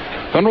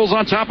 Thunderwolves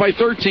on top by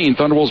 13.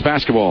 Thunderwolves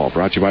basketball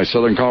brought to you by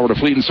Southern Colorado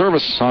Fleet and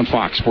Service on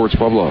Fox Sports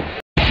Pueblo.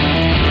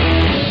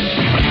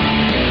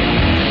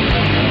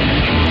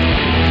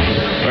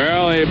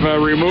 They've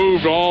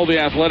removed all the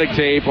athletic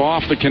tape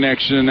off the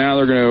connection, and now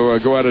they're going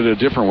to go at it a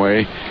different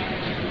way.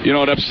 You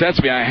know, it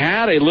upsets me. I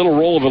had a little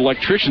roll of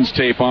electrician's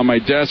tape on my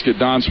desk at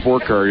Don's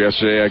Sport Car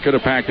yesterday. I could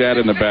have packed that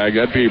in the bag.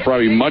 That'd be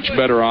probably much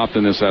better off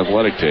than this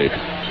athletic tape.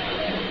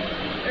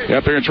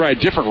 Yep, they're going to try a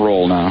different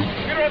roll now.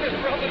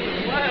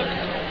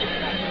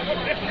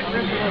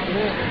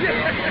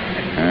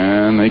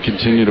 And they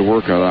continue to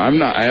work on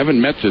it. I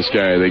haven't met this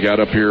guy they got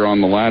up here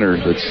on the ladder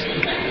that's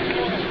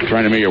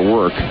trying to make it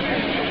work.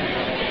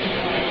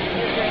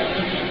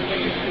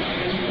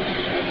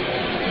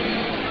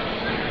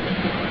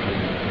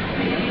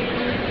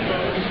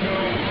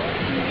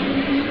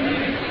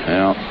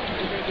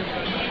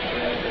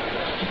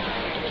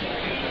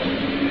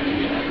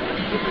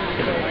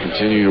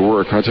 continue to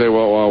work. I'll tell you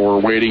what, while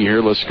we're waiting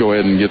here, let's go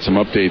ahead and get some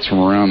updates from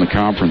around the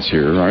conference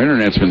here. Our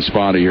internet's been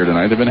spotty here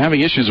tonight. They've been having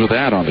issues with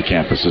that on the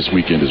campus this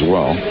weekend as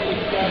well.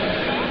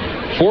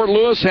 Fort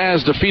Lewis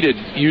has defeated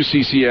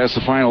UCCS.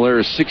 The final there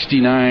is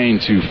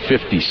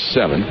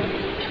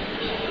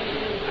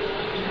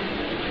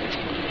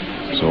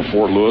 69-57. So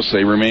Fort Lewis,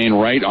 they remain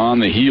right on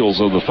the heels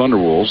of the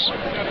Thunderwolves.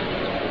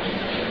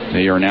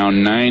 They are now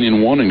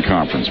 9-1 in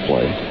conference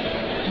play.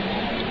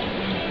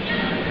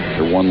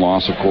 Their one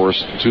loss, of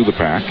course, to the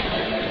Pack.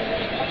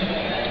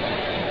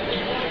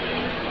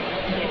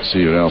 Let's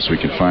see what else we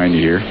can find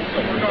here.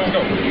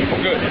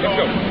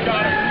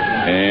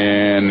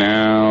 And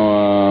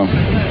now,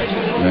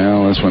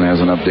 well, this one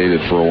hasn't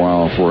updated for a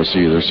while for us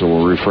either, so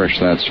we'll refresh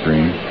that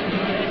screen.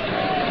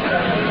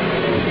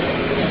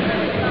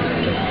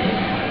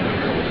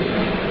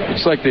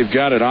 Looks like they've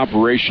got it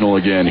operational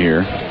again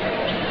here.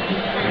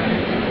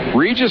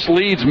 Regis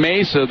leads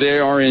Mesa. They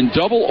are in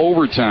double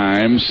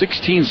overtime.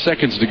 16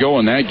 seconds to go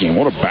in that game.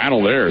 What a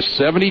battle there.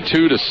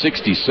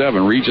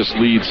 72-67. Regis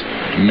leads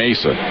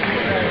Mesa.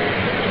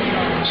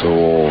 So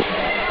we'll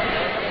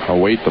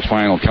await the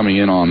final coming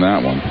in on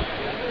that one.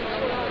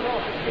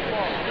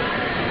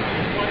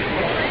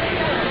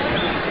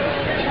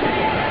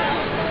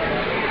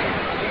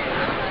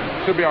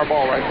 Should be our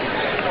ball, right?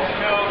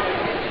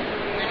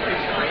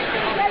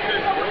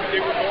 They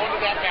were going to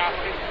that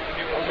basket.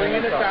 They were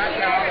bringing it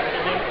back out.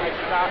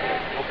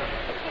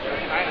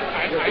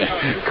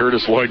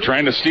 Curtis Lloyd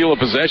trying to steal a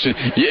possession.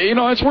 You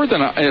know, it's worth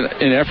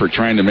an effort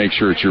trying to make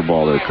sure it's your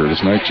ball there,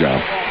 Curtis. Nice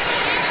job.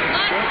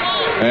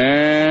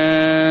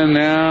 And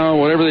now,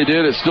 whatever they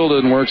did, it still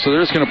didn't work. So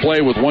they're just going to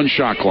play with one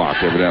shot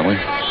clock, evidently.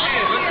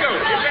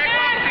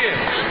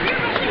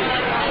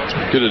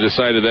 Could have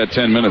decided that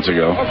 10 minutes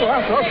ago.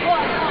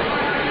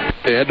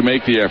 They had to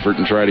make the effort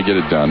and try to get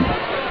it done.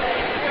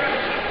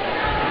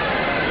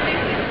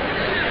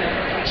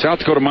 South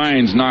Dakota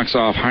Mines knocks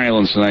off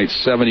Highlands tonight,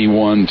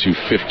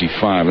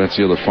 71-55. That's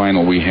the other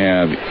final we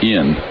have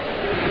in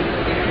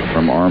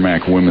from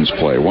RMAC women's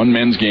play. One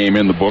men's game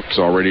in the books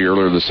already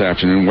earlier this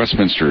afternoon.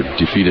 Westminster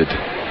defeated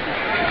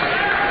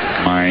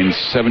Mines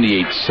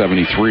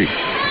 78-73.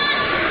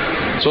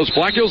 So it's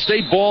Black Hills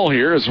State ball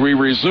here as we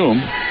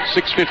resume.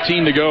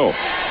 6:15 to go.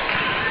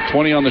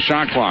 20 on the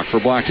shot clock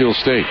for Black Hills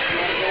State.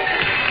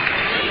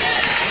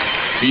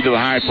 Feed to the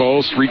high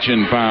post,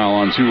 reach-in foul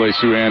on Tule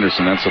Sue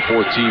Anderson. That's the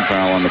fourth team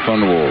foul on the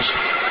Thunderwolves.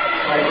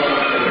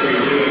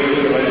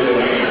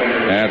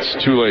 That's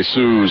Tule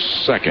Sue's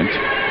second.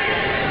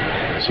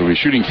 So he's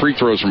shooting free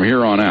throws from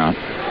here on out.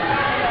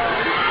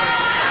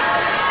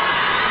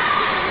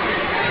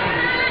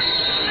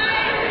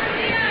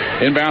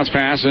 Inbounds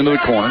pass into the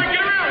corner.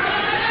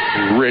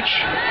 Rich,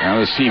 now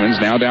to Siemens,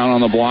 now down on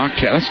the block.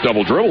 Yeah, that's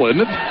double dribble,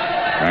 isn't it?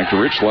 Back to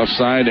Rich, left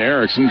side to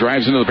Erickson.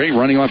 Drives into the paint,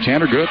 running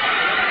left-hander, good.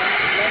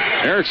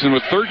 Erickson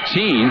with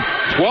 13,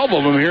 12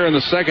 of them here in the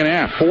second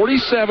half.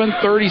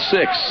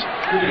 47-36.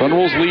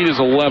 Thunderwolves lead is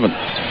 11.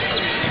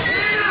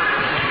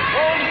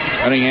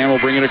 Cunningham will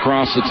bring it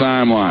across the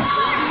timeline.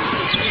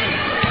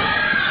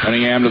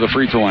 Cunningham to the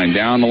free throw line.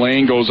 Down the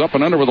lane, goes up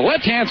and under with a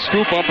left-hand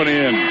scoop up and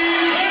in.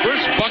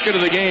 First bucket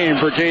of the game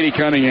for Katie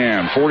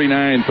Cunningham.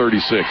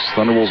 49-36.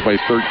 Thunderwolves by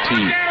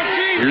 13.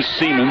 Here's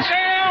Siemens.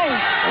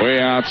 Way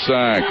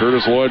outside.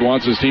 Curtis Lloyd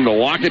wants his team to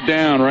lock it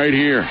down right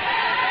here.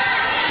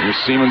 Here's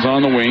Siemens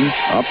on the wing.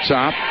 Up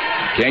top.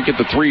 Can't get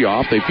the three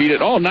off. They feed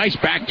it. Oh, nice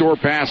backdoor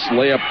pass.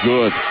 Layup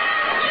good.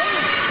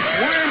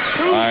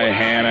 By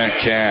Hannah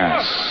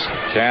Cass.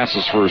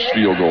 Cass's first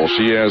field goal.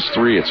 She has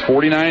three. It's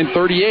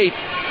 49-38.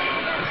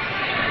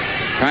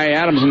 Kai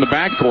Adams in the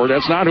backcourt.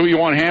 That's not who you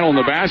want handling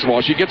the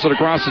basketball. She gets it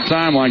across the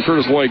timeline.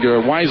 Curtis Lloyd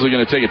wisely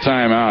going to take a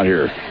timeout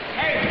here.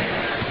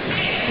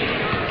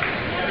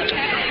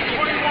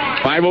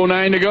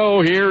 5:09 to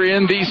go here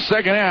in the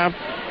second half.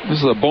 This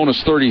is a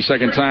bonus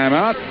 30-second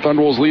timeout.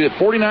 Thunderwolves lead at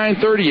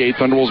 49-38.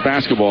 Thunderwolves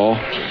basketball.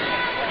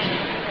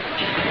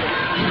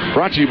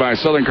 Brought to you by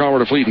Southern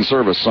Colorado Fleet and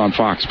Service on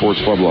Fox Sports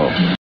Pueblo.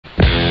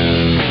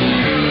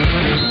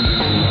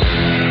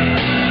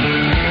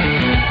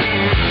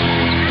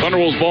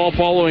 Thunderwolves ball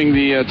following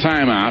the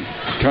timeout.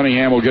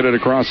 Cunningham will get it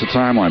across the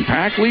timeline.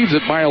 Pack leads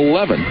it by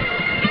 11.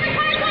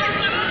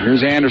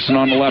 Here's Anderson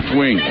on the left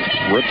wing.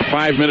 We're at the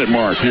 5-minute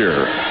mark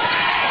here.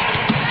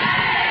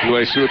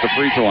 Tule Sue at the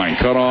free throw line.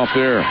 Cut off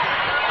there.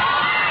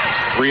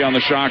 3 on the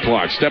shot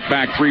clock. Step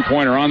back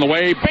three-pointer on the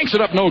way. Banks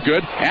it up, no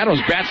good.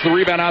 Adams bats the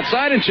rebound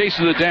outside and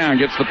chases it down.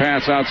 Gets the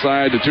pass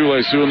outside to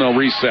Tule Sue and they'll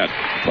reset.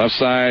 Left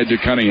side to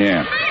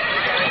Cunningham.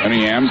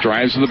 Cunningham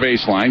drives to the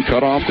baseline.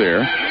 Cut off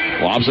there.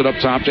 Lobs it up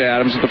top to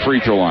Adams at the free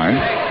throw line.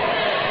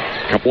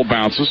 Couple of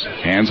bounces.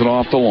 Hands it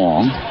off to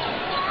Long.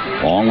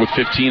 Long with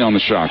 15 on the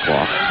shot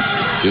clock.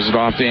 Gives it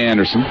off to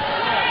Anderson.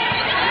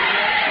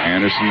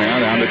 Anderson now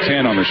down to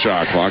 10 on the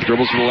shot clock.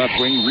 Dribbles to the left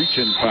wing.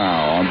 Reach-in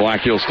foul on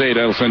Black Hill State.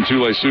 That'll send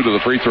Tule Sue to the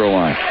free throw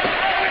line.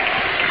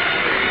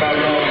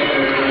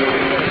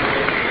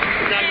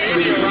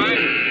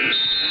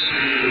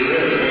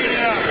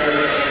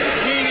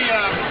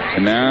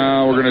 And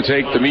now we're going to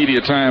take the media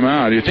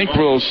timeout. You think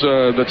those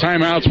the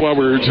timeouts while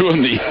we were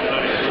doing the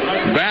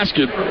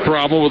basket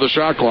problem with the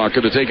shot clock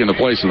could have taken the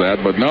place of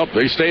that, but nope,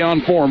 they stay on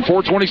form.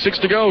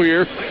 4:26 to go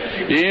here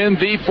in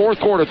the fourth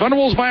quarter.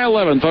 Thunderwolves by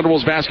 11.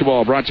 Thunderwolves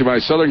basketball brought to you by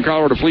Southern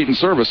Colorado Fleet and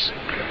Service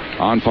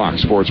on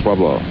Fox Sports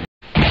Pueblo.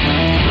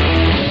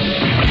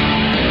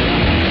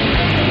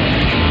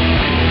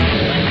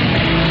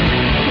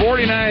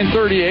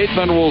 49-38,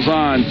 Thunderwolves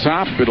on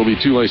top. It'll be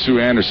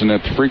Csu Anderson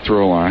at the free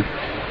throw line.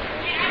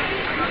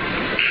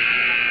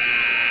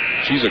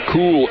 She's a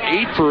cool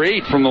 8 for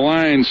 8 from the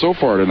line so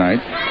far tonight.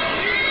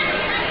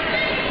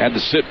 Had to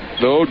sit,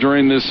 though,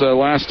 during this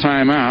last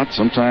timeout.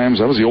 Sometimes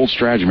that was the old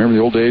strategy. Remember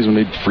the old days when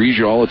they'd freeze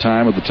you all the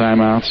time with the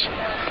timeouts?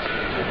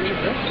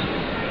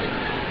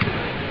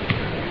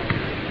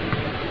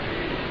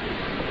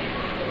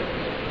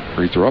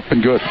 Free throw up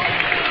and good.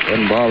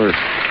 Doesn't bother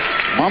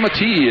Mama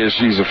T, as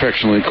she's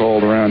affectionately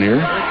called around here.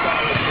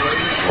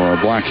 For our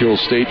Black Hills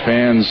State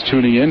fans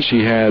tuning in,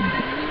 she had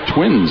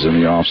twins in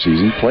the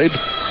offseason. Played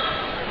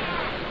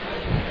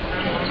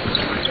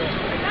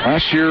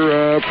last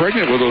year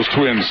pregnant with those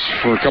twins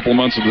for a couple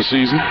months of the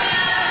season.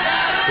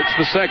 It's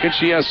the second.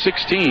 She has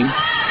 16.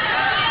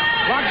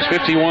 It's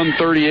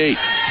 51-38.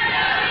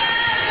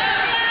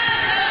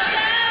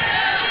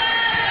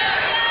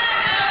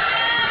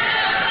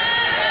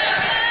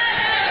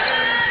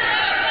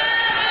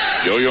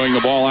 Yo-yoing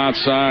the ball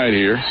outside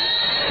here.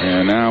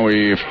 And now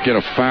we get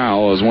a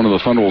foul as one of the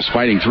Thunderwolves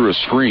fighting through a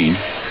screen.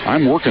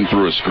 I'm working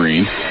through a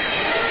screen.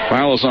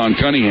 Foul is on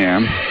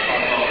Cunningham.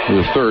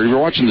 The third. We're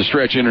watching the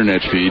Stretch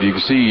internet feed. You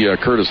can see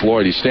Curtis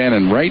Lloyd. He's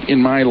standing right in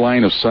my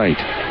line of sight.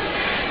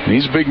 And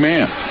he's a big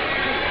man.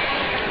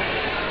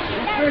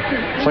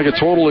 It's like a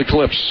total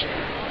eclipse.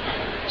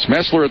 It's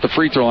Messler at the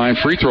free throw line.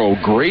 Free throw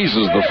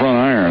grazes the front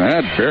iron.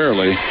 That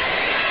barely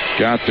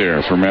got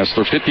there for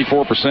Messler.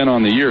 54%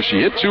 on the year.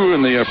 She hit 2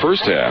 in the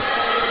first half.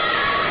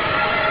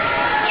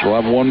 She'll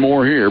have one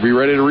more here. Be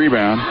ready to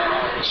rebound.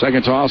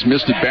 Second toss,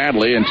 missed it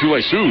badly, and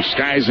Csu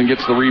skies and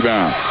gets the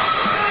rebound.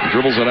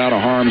 Dribbles it out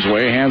of harm's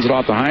way, hands it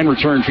off the Hine,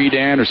 return feed to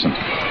Anderson.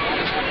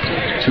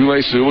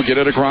 Csu will get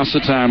it across the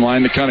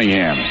timeline to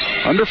Cunningham.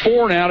 Under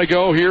 4 now to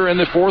go here in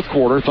the fourth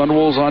quarter.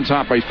 Thunderwolves on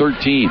top by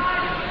 13.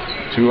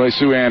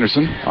 Csu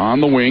Anderson on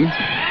the wing.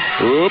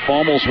 Oop,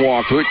 almost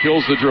walked with it,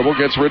 kills the dribble,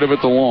 gets rid of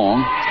it to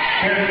Long.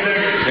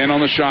 10 on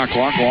the shot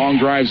clock. Long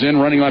drives in,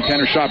 running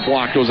left-hander shot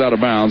block, goes out of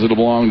bounds. It'll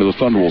belong to the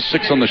Thunderwolves.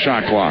 6 on the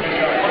shot clock.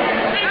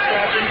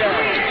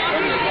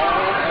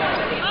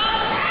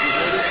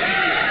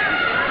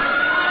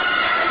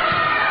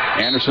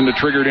 Anderson to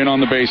trigger it in on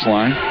the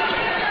baseline.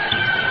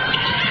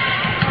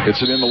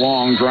 Hits it in the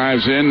Long,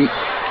 drives in,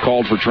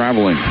 called for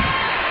traveling.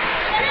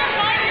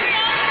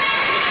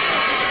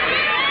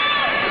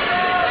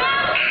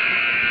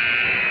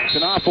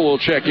 Knopfel will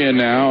check in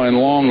now, and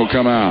Long will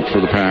come out for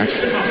the Pack.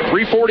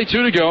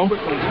 3:42 to go.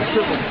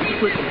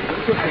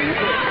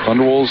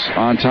 Thunderwolves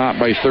on top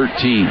by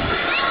 13.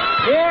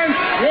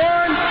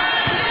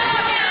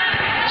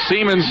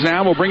 Siemens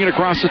now will bring it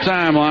across the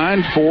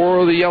timeline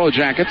for the Yellow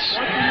Jackets.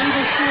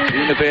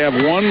 Seeing that they have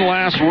one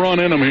last run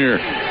in them here.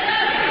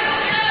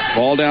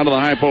 Ball down to the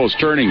high post,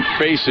 turning,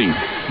 facing.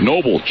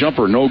 Noble,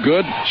 jumper, no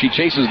good. She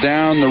chases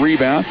down the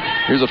rebound.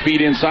 Here's a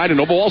feed inside, and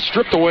Noble all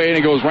stripped away, and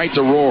it goes right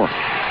to Rohr.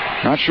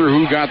 Not sure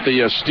who got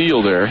the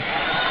steal there.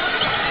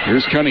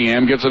 Here's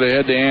Cunningham, gets it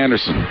ahead to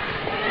Anderson.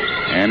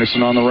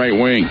 Anderson on the right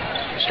wing.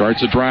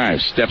 Starts a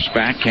drive, steps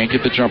back, can't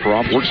get the jumper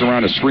off, works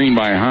around a screen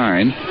by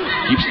Hine,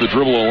 keeps the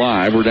dribble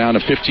alive. We're down to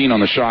 15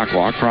 on the shot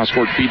clock.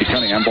 Cross-court feed to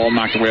Cunningham, ball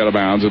knocked away out of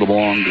bounds. It'll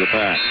belong to the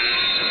Pack.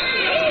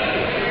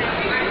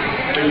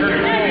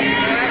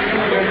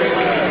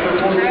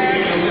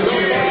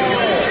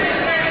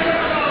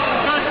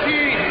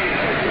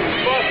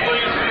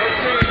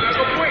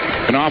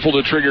 Knopfel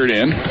to trigger it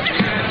in,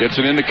 gets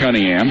it into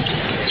Cunningham.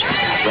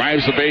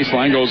 Drives the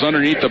baseline, goes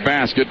underneath the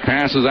basket,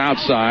 passes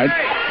outside.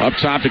 Up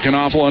top to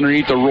Knopfel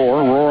underneath the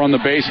Rohr. Rohr on the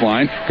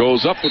baseline.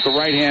 Goes up with the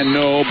right hand,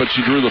 no, but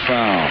she drew the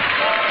foul.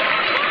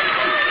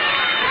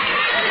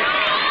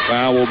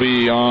 Foul will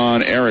be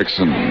on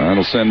Erickson.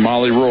 That'll send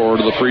Molly Rohr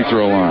to the free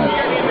throw line.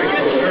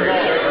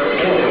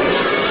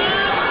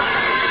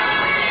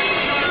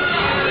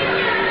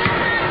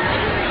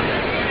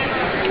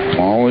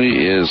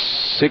 Molly is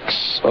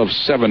 6 of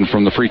 7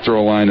 from the free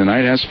throw line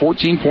tonight. Has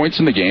 14 points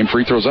in the game.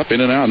 Free throws up,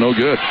 in and out, no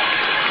good.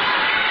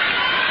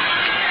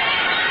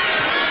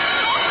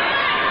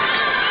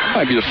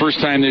 Might be the first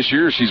time this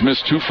year she's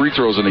missed 2 free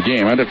throws in a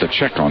game. I'd have to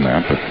check on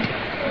that, but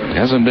it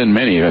hasn't been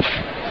many if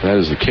that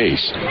is the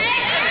case.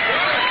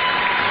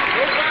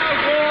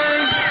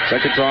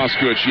 Second toss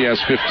good. She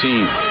has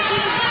 15.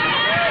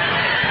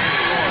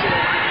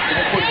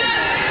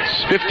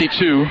 It's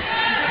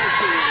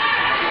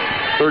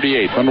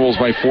 52-38. Thunderwolves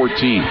by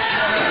 14.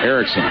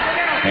 Erickson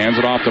hands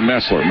it off to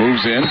Messler.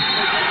 Moves in,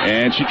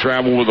 and she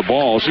traveled with the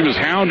ball. She was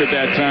hounded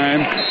that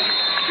time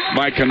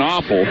by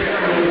Knopfel.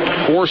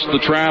 Forced the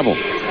travel.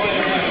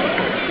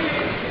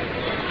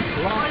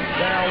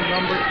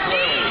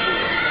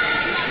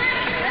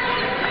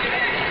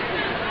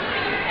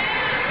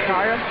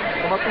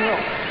 Come up the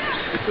hill.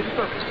 Get to the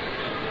surface.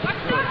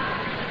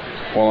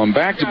 Well, on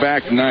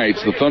back-to-back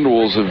nights, the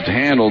Thunderwolves have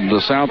handled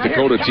the South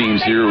Dakota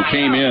teams here who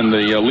came in,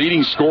 the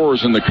leading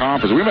scorers in the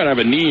conference. We might have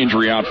a knee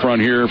injury out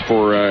front here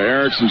for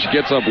Erickson. She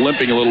gets up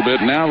limping a little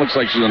bit. Now it looks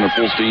like she's under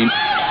full steam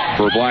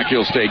for Black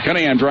Hills State.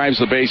 Cunningham drives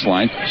the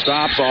baseline.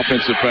 Stops,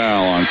 offensive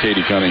foul on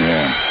Katie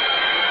Cunningham.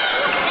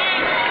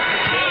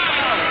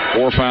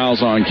 4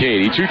 fouls on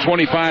Katie.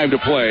 2:25 to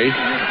play.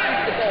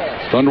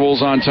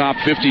 Thunderwolves on top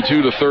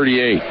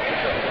 52-38.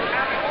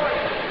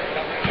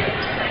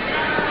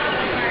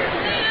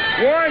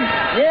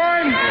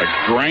 A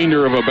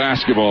grinder of a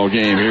basketball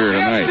game here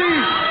tonight.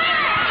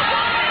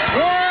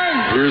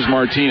 Here's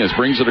Martinez,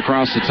 brings it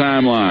across the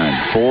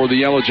timeline for the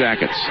Yellow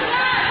Jackets.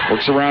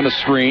 Works around a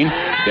screen,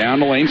 down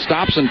the lane,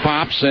 stops and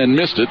pops and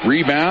missed it.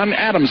 Rebound,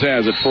 Adams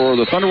has it for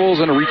the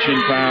Thunderwolves, and a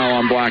reach-in foul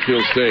on Black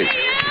Hills State.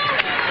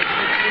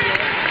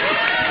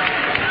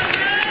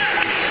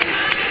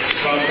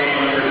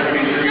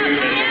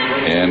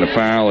 And the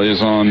foul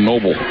is on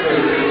Noble.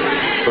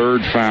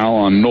 Third foul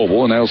on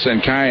Noble, and that'll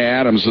send Kaya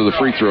Adams to the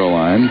free throw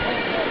line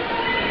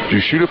to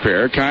shoot a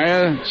pair.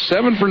 Kaya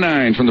 7 for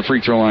 9 from the free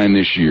throw line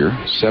this year,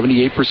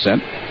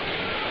 78%.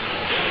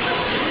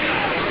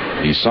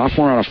 The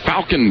sophomore out of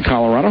Falcon,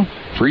 Colorado.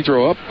 Free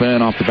throw up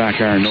and off the back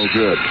iron, no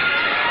good.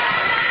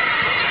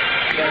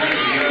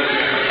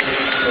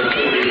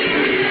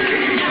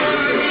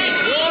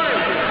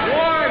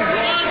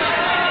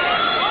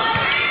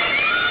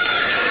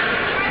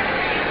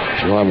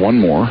 She'll have one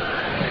more.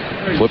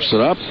 Flips it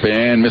up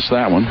and missed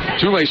that one.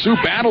 Tule-Sioux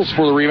battles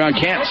for the rebound.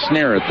 Can't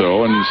snare it,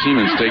 though, and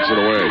Siemens takes it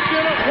away.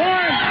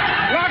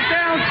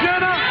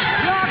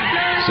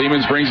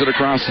 Siemens brings it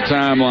across the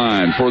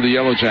timeline for the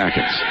Yellow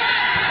Jackets.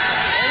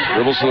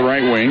 Dribbles to the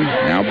right wing.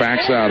 Now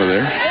backs out of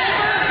there.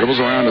 Dribbles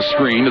around the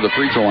screen to the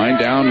free throw line.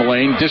 Down the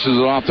lane. Dishes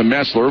it off to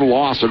Messler.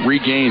 Lost it.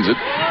 Regains it.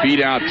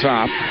 Beat out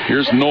top.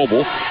 Here's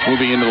Noble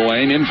moving into the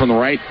lane. In from the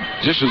right.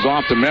 Dishes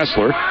off to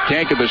Messler.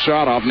 Can't get the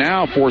shot off.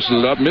 Now forces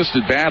it up. Missed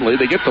it badly.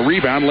 They get the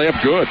rebound.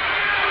 Layup good.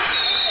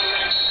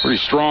 Pretty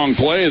strong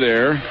play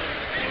there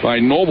by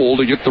Noble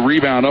to get the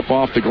rebound up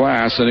off the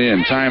glass and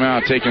in.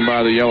 Timeout taken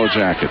by the Yellow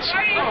Jackets.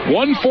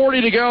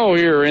 1:40 to go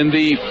here in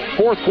the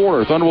fourth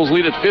quarter. Thunderwolves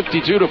lead at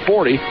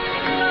 52-40.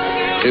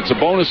 It's a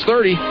bonus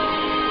 30.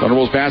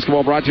 Thunderwolves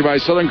basketball brought to you by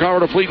Southern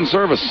Colorado Fleet and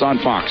Service on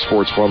Fox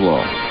Sports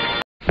Pueblo.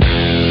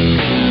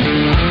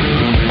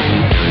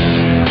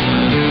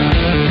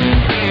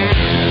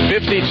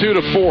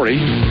 52-40.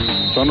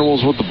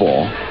 Thunderwolves with the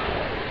ball.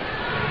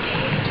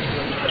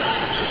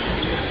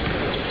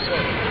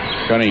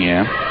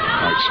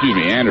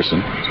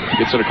 Anderson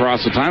gets it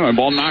across the timeline.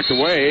 Ball knocked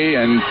away,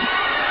 and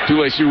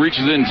Tule-Sioux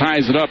reaches in and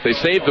ties it up. They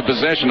save the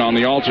possession on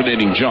the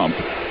alternating jump.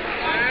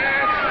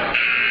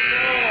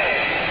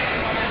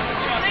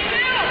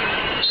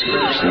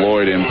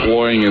 Lloyd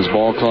employing his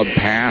ball club,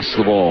 pass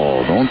the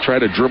ball. Don't try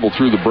to dribble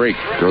through the break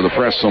or the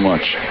press so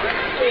much.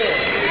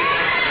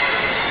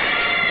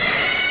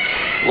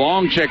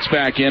 Long checks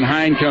back in.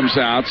 Hine comes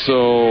out,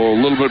 so a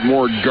little bit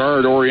more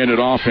guard-oriented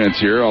offense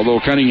here, although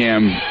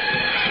Cunningham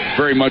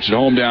very much at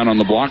home down on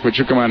the block, but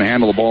she'll come out and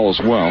handle the ball as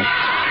well.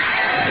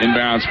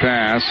 Inbounds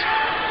pass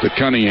to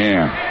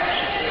Cunningham.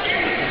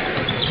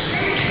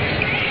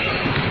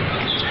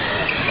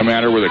 Come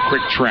at her with a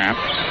quick trap.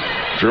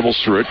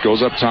 Dribbles through it,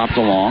 goes up top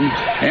to Long,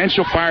 and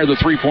she'll fire the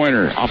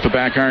three-pointer. Off the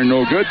back iron,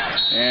 no good,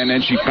 and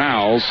then she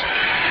fouls.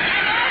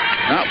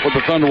 Not what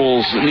the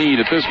Thunderwolves need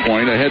at this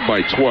point, ahead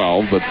by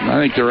 12, but I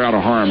think they're out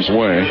of harm's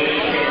way.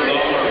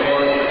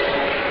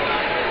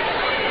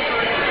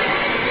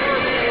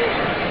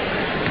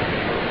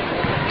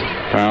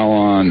 Foul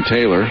on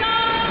Taylor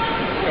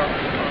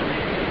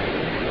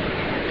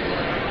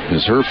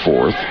is her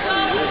fourth.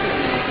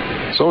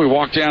 So we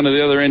walk down to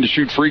the other end to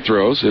shoot free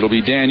throws. It'll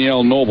be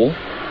Danielle Noble.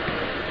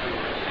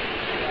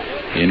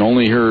 In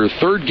only her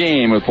third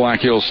game with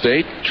Black Hills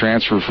State,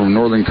 transfer from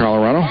Northern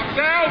Colorado.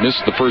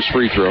 Missed the first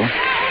free throw.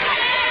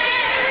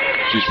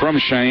 She's from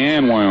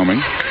Cheyenne,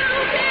 Wyoming.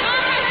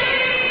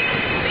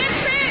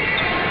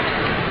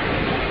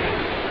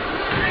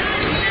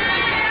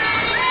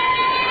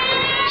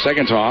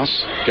 Second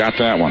toss, got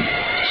that one.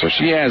 So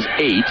she has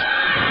 8.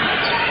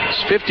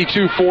 It's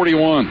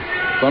 52-41.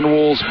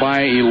 Thunderwolves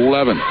by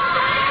 11.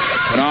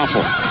 An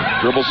awful.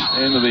 Dribbles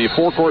into the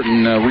forecourt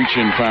and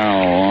reach-in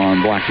foul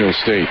on Black Hills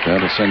State.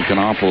 That'll send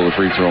Knopfel to the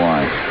free throw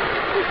line.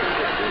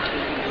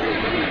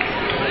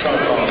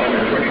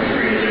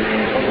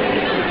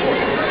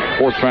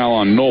 Fourth foul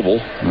on Noble.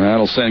 And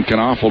that'll send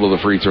Knopfel to the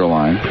free throw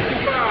line.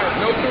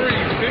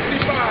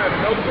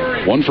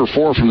 1 for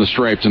 4 from the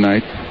stripe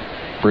tonight.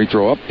 Free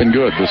throw up and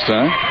good this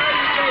time.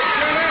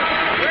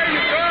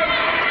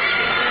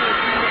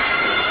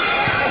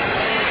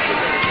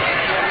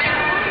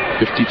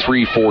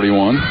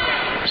 (53-41).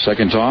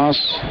 Second toss,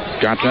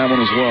 got that one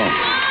as well.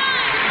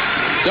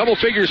 Double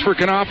figures for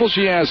Knopfel.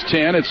 She has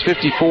 10. It's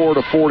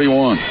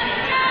 54-41.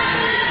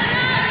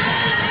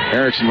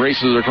 Erickson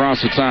races it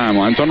across the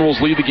timeline. Thunderwolves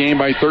lead the game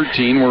by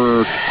 13.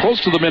 We're close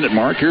to the minute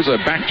mark. Here's a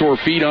backdoor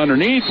feed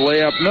underneath.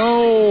 Layup,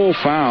 no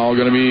foul.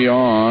 Going to be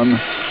on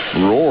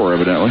Roar,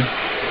 evidently.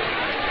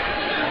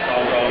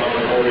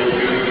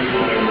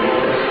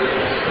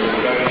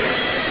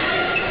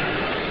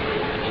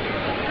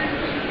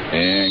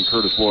 And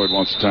Curtis Lloyd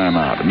wants a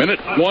timeout. A minute,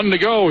 1 to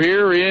go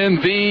here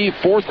in the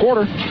fourth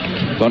quarter.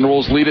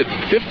 Thunderwolves lead at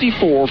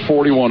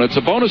 54-41. It's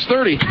a bonus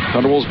 30.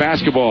 Thunderwolves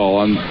basketball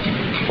on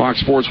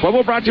Fox Sports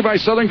Pueblo, brought to you by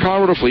Southern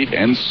Colorado Fleet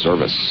and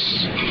Service.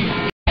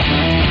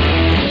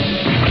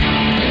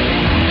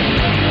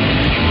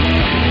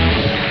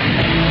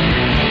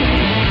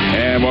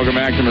 And welcome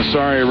back to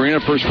Massari Arena.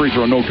 First free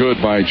throw no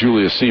good by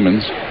Julia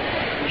Siemens.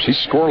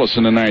 She's scoreless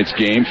in tonight's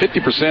game.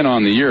 50%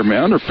 on the year,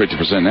 under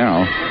 50%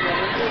 now.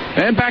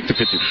 And back to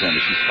 50%.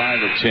 She's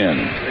 5 of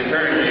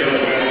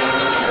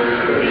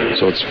 10.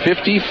 So it's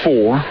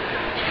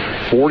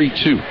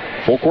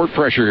 54-42. Full court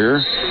pressure here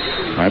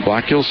by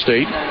Black Hills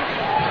State.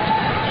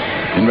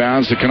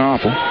 Inbounds to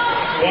Knaufel.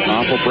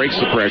 Knaufel breaks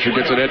the pressure,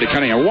 gets it head to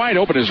Cunningham. Wide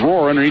open is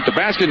Roar underneath the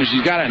basket, and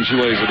she's got it, and she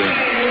lays it in.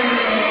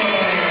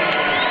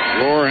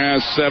 Roar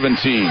has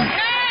 17.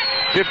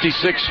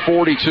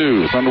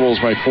 56-42. Thunderwolves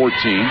by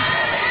 14.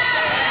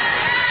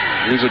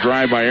 Here's a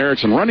drive by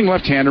Erickson. Running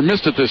left-hander,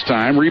 missed it this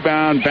time.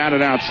 Rebound,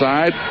 batted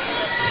outside.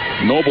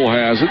 Noble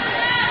has it.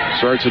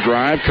 Starts a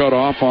drive, cut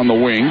off on the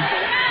wing.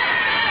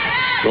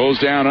 Goes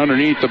down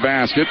underneath the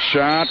basket.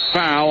 Shot,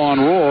 foul on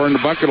Roar, and the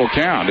bucket will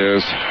count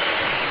as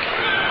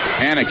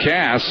Hannah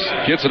Cass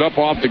gets it up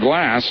off the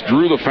glass,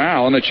 drew the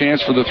foul, and a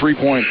chance for the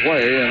three-point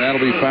play, and that'll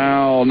be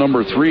foul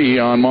number 3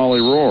 on Molly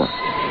Roar.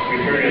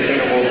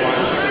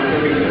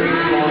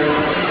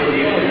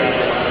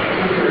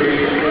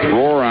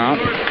 Roar out.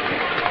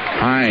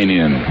 Hine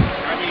in.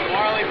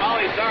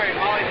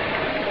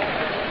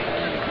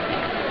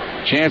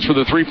 Chance for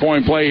the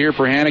three-point play here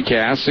for Hannah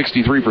Cass.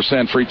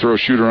 63% free throw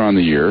shooter on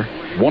the year.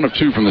 1 of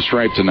 2 from the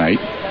stripe tonight.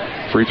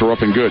 Free throw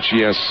up and good. She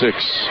has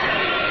 6.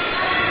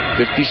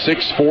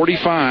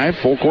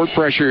 56-45. Full court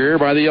pressure here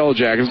by the Yellow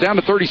Jackets. Down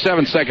to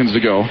 37 seconds to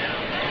go.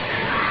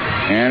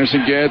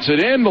 Anderson gets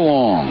it into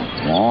Long.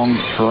 Long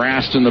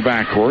harassed in the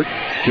backcourt.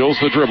 Kills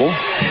the dribble.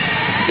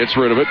 Gets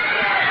rid of it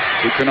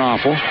to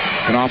Knaufel.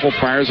 Knaufel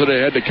fires it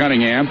ahead to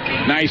Cunningham.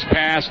 Nice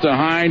pass to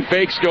Hine.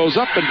 Fakes, goes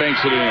up and banks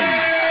it in.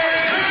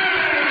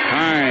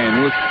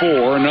 Hine with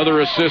 4. Another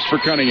assist for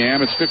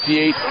Cunningham. It's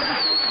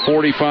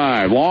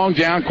 58-45. Long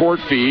down court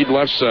feed,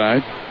 left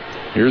side.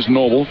 Here's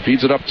Noble.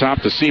 Feeds it up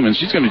top to Siemens.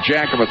 She's going to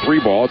jack up a 3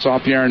 ball. It's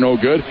off the iron, no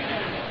good.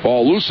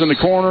 Ball loose in the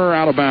corner,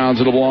 out of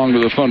bounds. It'll belong to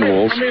the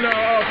Thunderwolves. Chelsea.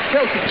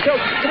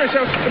 Come here,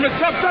 Chelsea. Come here,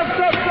 stop.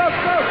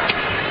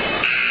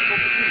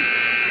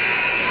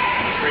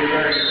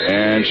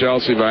 And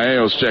Chelsea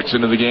Vallejo checks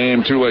into the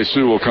game. Tule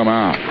Sioux will come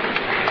out.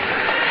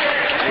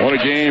 What a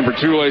game for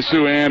Tule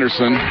Sioux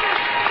Anderson.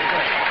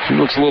 She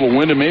looks a little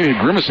winded, maybe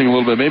grimacing a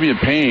little bit, maybe in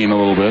pain a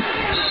little bit.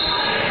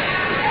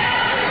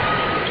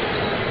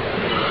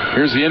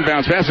 Here's the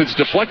inbounds pass. It's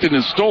deflected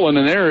and stolen,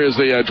 and there is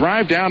a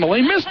drive down the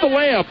lane. Missed the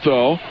layup,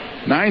 though.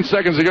 9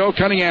 seconds ago,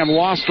 Cunningham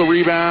lost the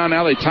rebound.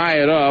 Now they tie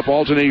it up.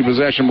 Alternating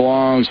possession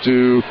belongs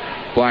to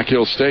Black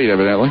Hills State,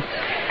 evidently.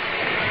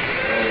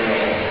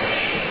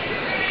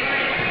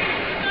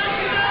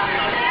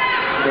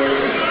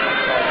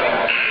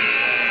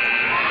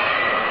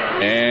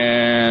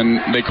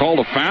 And they called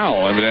a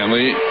foul,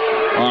 evidently,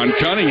 on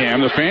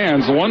Cunningham. The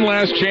fans, one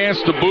last chance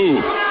to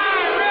boo.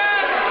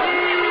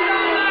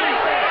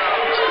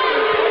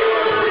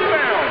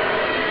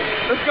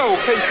 Let's go,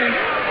 Casey.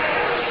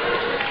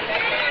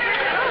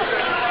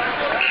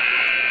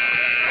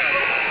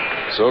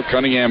 So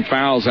Cunningham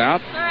fouls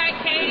out. All right,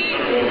 Katie.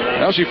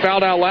 Well, she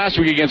fouled out last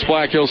week against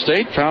Black Hills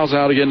State. Fouls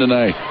out again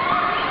tonight.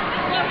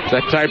 It's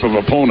that type of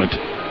opponent.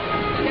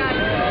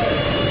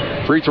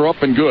 Free throw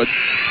up and good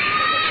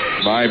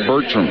by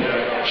Bertram.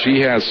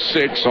 She has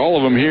 6, all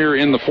of them here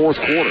in the fourth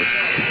quarter.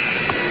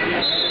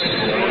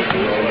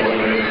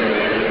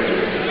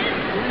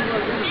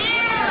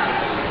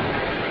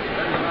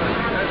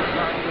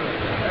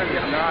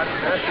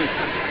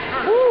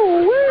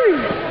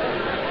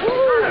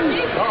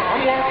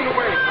 I'm walking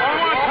away. I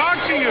want to talk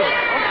to you.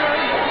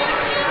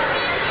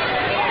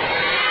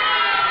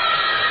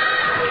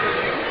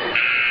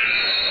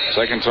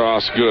 Second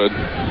toss good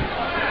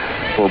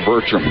for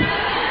Bertram.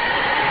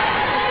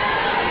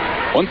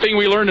 One thing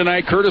we learned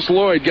tonight, Curtis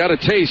Lloyd got a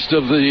taste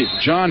of the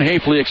John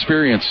Hafley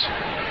experience.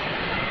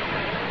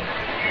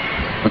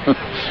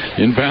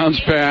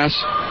 Inbounds pass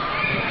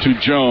to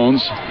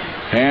Jones.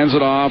 Hands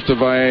it off to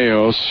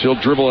Vallejo. She'll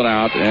dribble it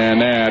out,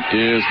 and that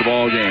is the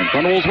ball game.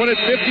 Thunderwolves win it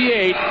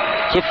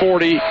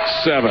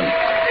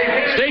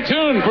 58-47. Stay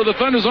tuned for the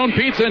Thunder Zone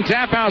Pizza and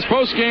Tap House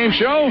post-game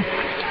show.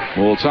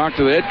 We'll talk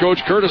to the head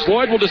coach, Curtis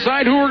Lloyd. We'll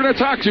decide who we're going to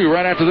talk to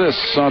right after this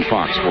on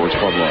Fox Sports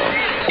Pueblo.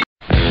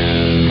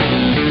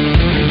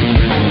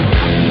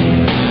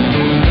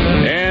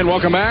 And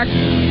welcome back.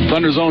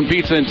 Thunder Zone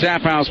Pizza and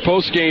Tap House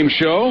post-game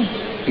show.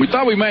 We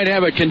thought we might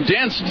have a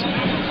condensed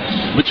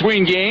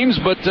between games,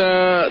 but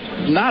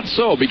not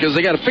so, because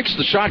they got to fix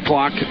the shot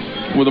clock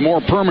with a more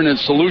permanent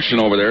solution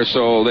over there,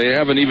 so they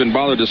haven't even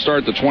bothered to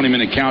start the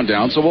 20-minute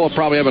countdown, so we'll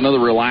probably have another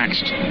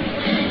relaxed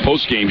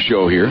post-game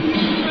show here.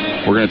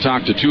 We're going to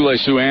talk to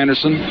Csu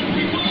Anderson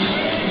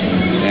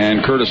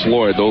and Curtis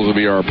Lloyd. Those will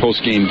be our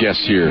post-game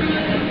guests here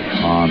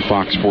on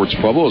Fox Sports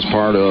Pueblo as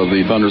part of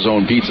the Thunder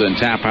Zone Pizza and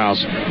Tap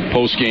House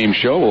post-game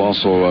show. We'll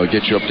also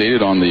get you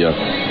updated on the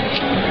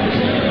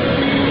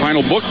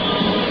final book.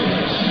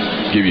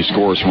 Give you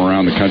scores from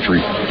around the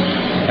country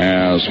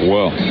as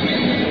well.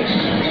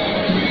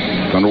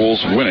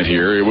 Thunderwolves win it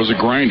here. It was a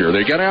grinder.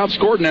 They got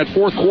outscored in that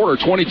fourth quarter,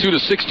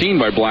 22-16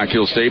 by Black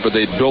Hill State, but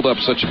they built up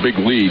such a big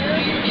lead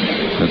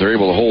that they're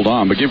able to hold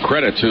on. But give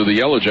credit to the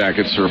Yellow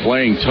Jackets for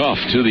playing tough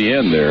to the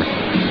end there.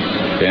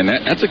 And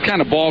that's the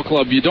kind of ball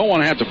club you don't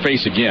want to have to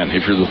face again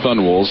if you're the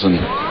Thunderwolves. And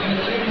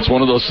it's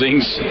one of those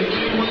things,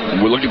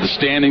 we look at the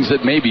standings,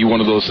 that may be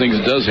one of those things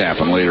that does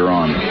happen later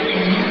on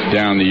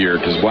down the year,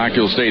 because Black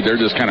Hill State,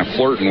 they're just kind of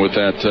flirting with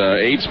that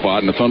 8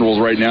 spot, and the Thunderwolves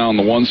right now in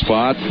the 1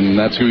 spot, and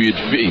that's who you'd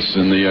face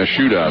in the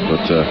shootout.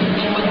 But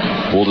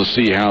we'll just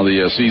see how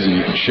the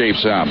season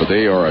shapes out. But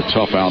they are a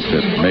tough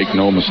outfit, make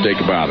no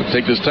mistake about it.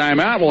 Take this time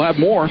out. We'll have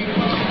more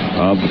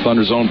of the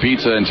Thunder Zone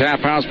Pizza and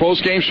Tap House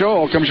post-game show.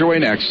 All comes your way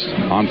next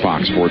on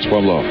Fox Sports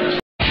Pueblo.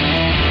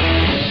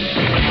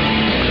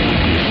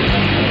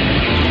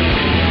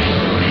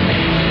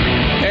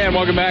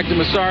 Welcome back to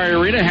Massari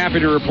Arena. Happy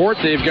to report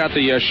they've got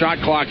the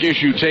shot clock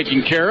issue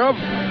taken care of.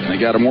 They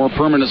got a more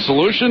permanent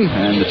solution,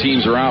 and the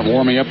teams are out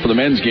warming up for the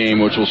men's game,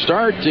 which will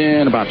start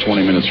in about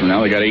 20 minutes from now.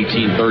 They got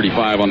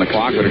 18:35 on the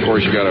clock, but of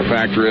course you got to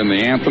factor in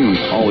the anthem and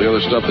all the other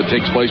stuff that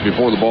takes place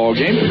before the ball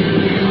game.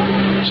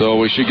 So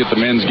we should get the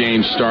men's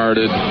game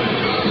started.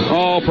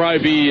 Probably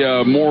be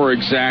more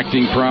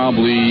exacting,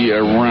 probably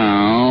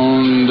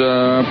around,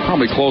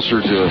 probably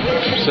closer to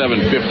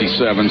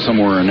 7:57,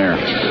 somewhere in there,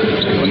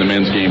 when the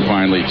men's game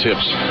finally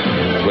tips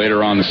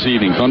later on this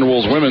evening.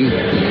 Thunderwolves women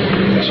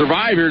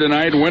survive here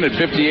tonight, win at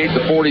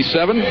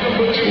 58-47.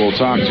 We'll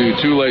talk to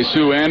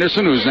Csu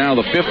Anderson, who's now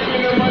the 5th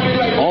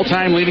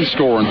all-time leading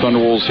scorer in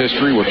Thunderwolves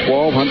history with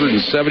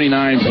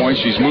 1,279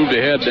 points. She's moved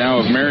ahead now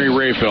of Mary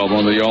Rayfeld,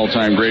 one of the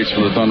all-time greats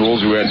for the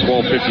Thunderwolves, who had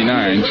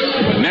 1,259.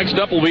 Next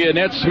up will be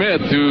Annette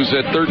Smith, who's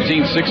at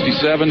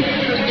 1,367.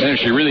 And if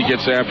she really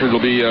gets after it, it'll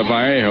be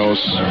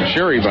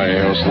Sherry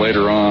Vallejos,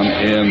 later on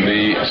in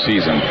the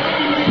season.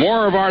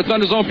 More of our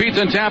Thunder Zone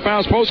Pizza and Tap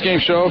House postgame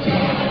show.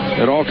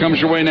 It all comes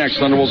your way next.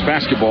 Thunderwolves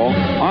basketball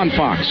on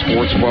Fox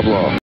Sports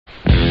Pueblo.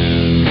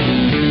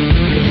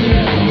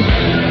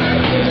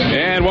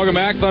 And welcome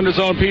back, Thunder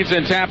Zone Pizza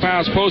and Tap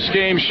House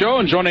post-game show.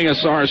 And joining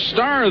us, our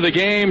star of the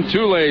game,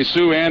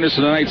 Csu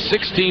Anderson tonight,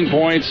 16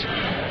 points,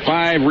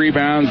 5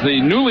 rebounds, the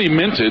newly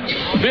minted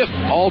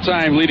 5th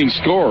all-time leading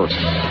scorer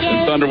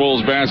in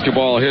Thunderwolves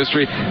basketball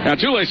history. Now,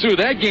 Csu,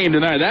 that game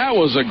tonight, that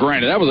was a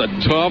grinder. That was a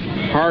tough,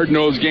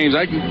 hard-nosed game.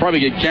 I can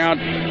probably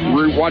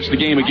watch the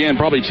game again,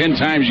 probably 10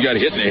 times you got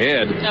hit in the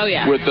head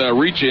with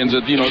reach-ins.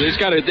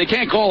 They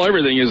can't call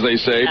everything, as they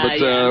say,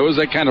 but it was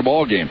that kind of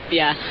ball game.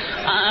 Yeah.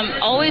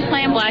 Always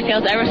playing Black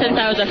Hills. Ever since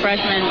I was a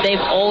freshman, they've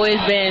always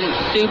been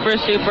super,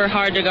 super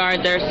hard to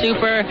guard. They're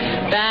super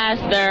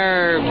fast.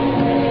 They're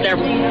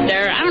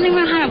I don't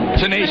even know how to...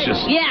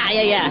 Tenacious.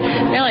 Yeah.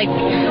 They're like,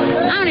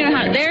 I don't even know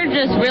how to... They're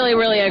just really,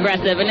 really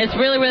aggressive, and it's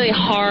really, really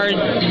hard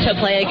to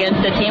play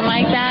against a team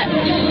like that.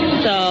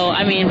 So,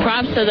 I mean,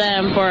 props to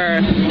them for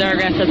their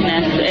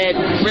aggressiveness. It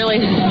really,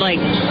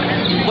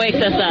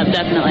 wakes us up,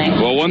 definitely.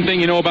 Well, one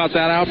thing you know about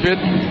that outfit,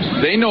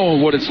 they know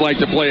what it's like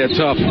to play a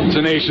tough,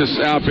 tenacious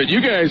outfit.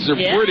 You guys are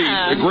pretty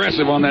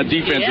aggressive on that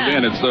defensive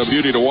end. It's the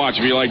beauty to watch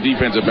if you like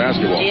defensive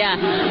basketball. Yeah.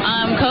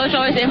 Coach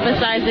always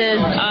emphasizes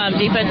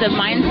defensive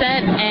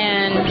mindset,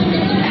 and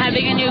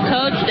having a new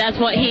coach, that's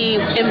what he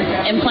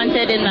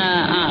implanted in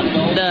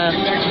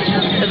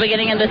the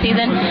beginning of the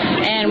season,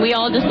 and we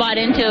all just bought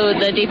into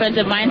the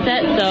defensive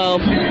mindset, so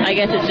I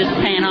guess it's just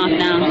paying off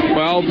now.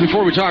 Well,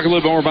 before we talk a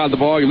little bit more about the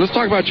ball game, let's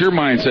talk about your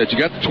mindset. You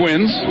got the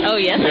twins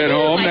at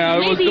home. Now,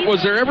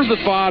 was there ever the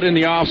thought in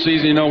the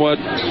offseason, you know what,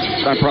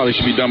 I probably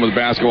should be done with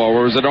basketball,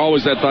 or was it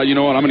always that thought, you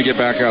know what, I'm going to get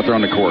back out there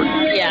on the court?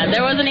 Yeah,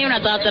 there wasn't even a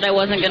thought that I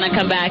wasn't going to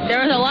come back.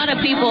 There was a lot of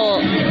people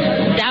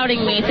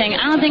doubting me, saying,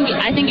 I think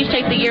you should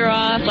take the year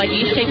off,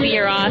 you should take the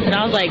year off, and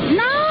I was like,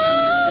 no,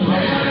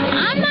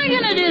 I'm not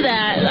going to do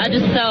that.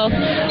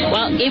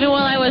 Even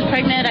while I was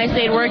pregnant, I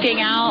stayed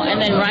working out,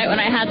 and then right when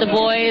I had the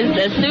boys,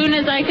 as soon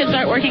as I could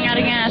start working out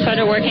again, I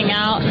started working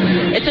out.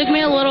 It took me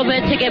a little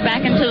bit to get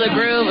back into the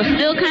groove.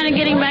 Still kind of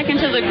getting back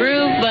into the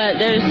groove, but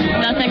there's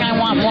nothing I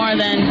want more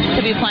than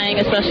to be playing,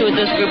 especially with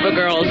this group of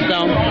girls.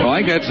 So. Well,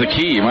 I think that's the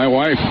key. My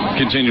wife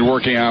continued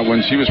working out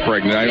when she was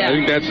pregnant. I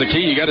think that's the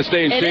key. You got to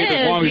stay in shape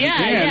as long as you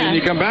can, and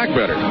you come back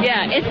better.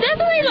 Yeah, it's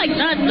definitely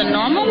not the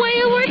normal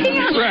way of working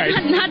out. Right.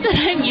 Not that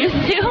I'm used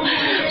to,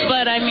 but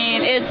but I mean,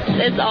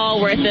 it's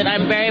all worth it.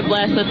 I'm very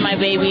blessed with my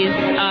babies,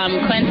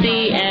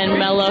 Quincy and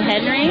Mello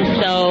Henry.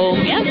 So,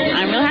 yeah,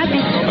 I'm real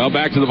happy. Well,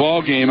 back to the ball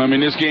game. I mean,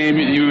 this game,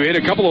 you hit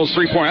a couple of those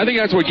 3-point. I think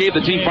that's what gave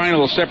the team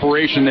final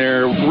separation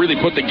there, really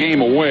put the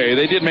game away.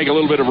 They did make a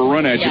little bit of a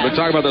run at you, but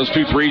talk about those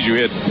 2 threes you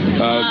hit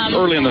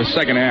early in the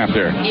second half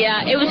there.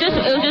 Yeah, it was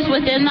just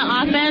within the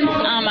offense.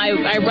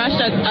 I rushed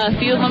a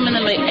few of them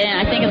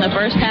I think in the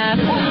first half,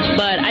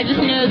 but I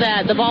just knew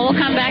that the ball will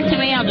come back to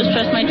me. I'll just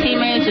trust my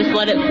teammates, just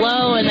let it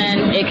flow, and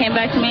then it came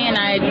back to me, and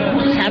I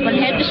just happened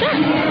to hit the shot.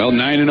 Well,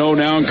 9-0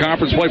 now in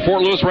conference play.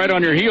 Fort Lewis right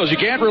on your heels. You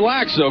can't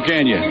relax, though,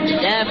 can you?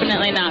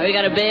 Definitely not. We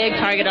got a big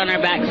target on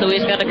our back, so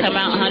we just got to come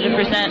out 100%,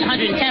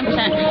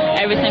 110%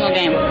 every single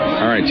game.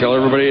 All right, tell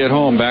everybody at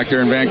home back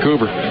there in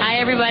Vancouver. Hi,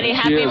 everybody.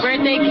 Happy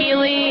birthday,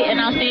 Keely,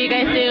 and I'll see you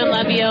guys soon.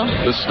 Love you.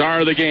 The star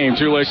of the game,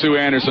 Tule Sue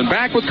Anderson.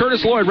 Back with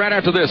Curtis Lloyd right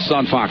after this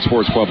on Fox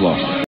Sports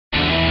Pueblo.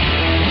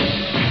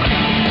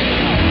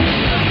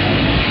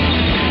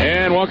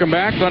 Welcome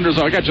back, Thunders.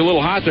 I got you a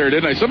little hot there,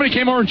 didn't I? Somebody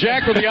came over and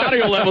jacked with the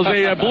audio levels.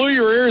 They blew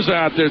your ears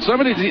out there.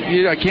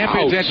 I can't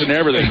pay attention to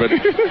everything, but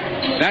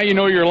now you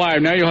know you're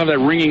live. Now you'll have that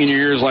ringing in your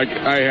ears like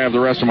I have the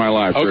rest of my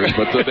life. Okay.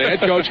 But the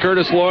head coach,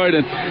 Curtis Lloyd.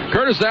 And,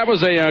 Curtis, that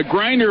was a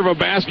grinder of a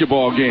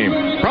basketball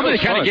game. Probably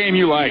the kind of game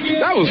you like.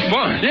 That was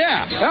fun.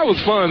 Yeah. That was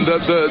fun.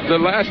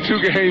 The last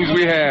 2 games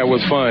we had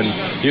was fun,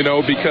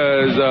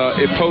 because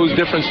it posed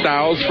different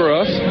styles for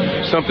us,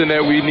 something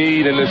that we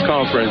need in this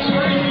conference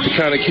to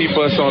kind of keep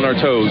us on our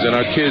toes. And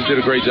our kids did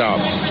a great job.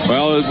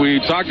 Well, we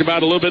talked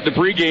about a little bit the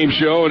pregame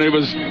show, and it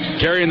was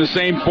carrying the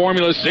same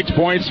formula: 6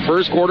 points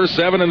first quarter,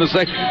 7 in the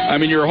second. I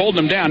mean, you're holding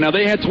them down. Now,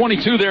 they had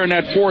 22 there in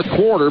that fourth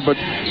quarter, but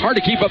hard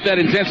to keep up that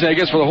intensity, I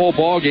guess, for the whole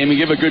ball game and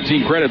give a good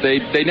team credit.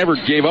 They never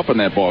gave up in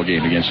that ball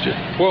game against you.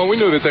 Well, we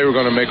knew that they were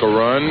going to make a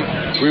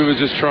run. We were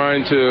just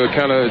trying to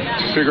kind of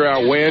figure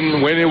out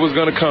when it was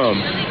going to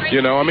come.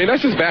 I mean,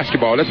 that's just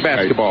basketball. That's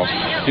basketball.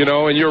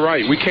 And you're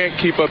right. We can't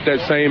keep up that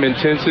same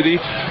intensity,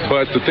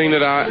 but the thing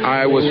that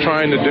I was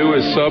trying to do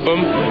is sub them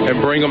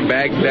and bring them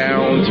back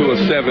down to a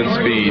 7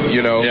 speed.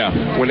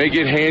 When they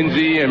get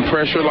handsy and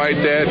pressure like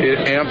that,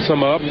 it amps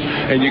them up,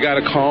 and you got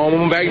to calm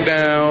them back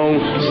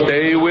down,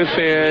 stay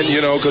within,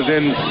 because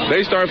then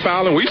they start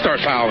fouling, we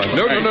start fouling.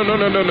 No,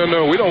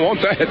 we don't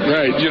want that.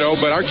 Right.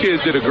 But our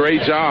kids did a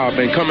great job,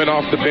 and coming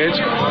off the bench,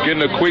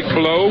 getting a quick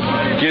flow,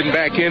 getting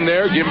back in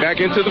there, getting back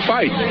into the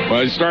fight.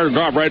 Well, it started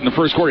off right in the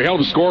first quarter. He held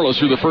them scoreless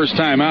through the first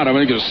time out. I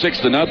think it was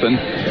 6-0,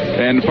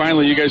 and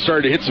finally you guys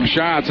started to hit some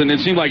shots, and it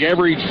seemed like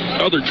every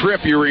other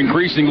trip you were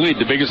increasing lead,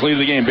 the biggest lead of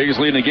the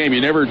game,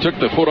 You never took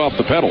the foot off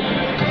the pedal.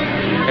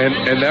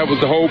 And that was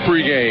the whole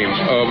pregame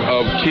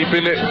of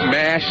keeping it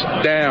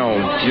mashed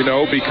down,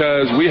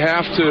 because we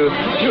have to,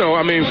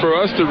 for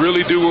us to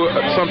really do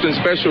something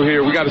special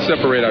here, we got to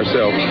separate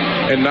ourselves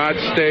and not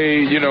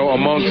stay,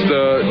 amongst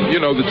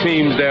the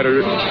teams that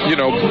are,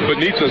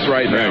 beneath us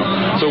right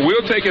now. So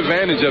we'll take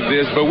advantage of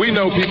this, but we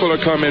know people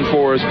are coming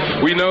for us.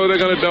 We know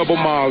they're going to double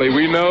Molly.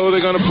 We know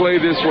they're going to play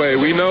this way.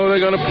 We know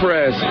they're going to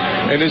press.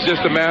 And it's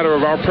just a matter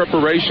of our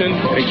preparation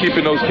and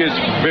keeping those kids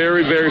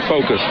very, very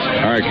focused.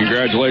 All right,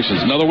 congratulations.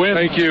 Another win.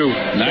 Thank you.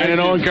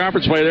 9-0 in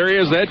conference play. There he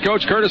is, the head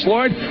coach, Curtis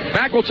Lloyd.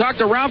 Back, we'll talk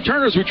to Ralph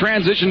Turner as we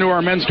transition to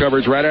our men's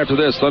coverage right after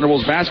this.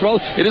 Thunderwolves basketball.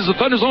 It is the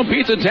Thunderzone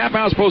Pizza and Tap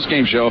House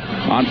postgame show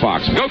on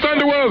Fox. Go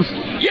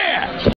Thunderwolves! Yeah!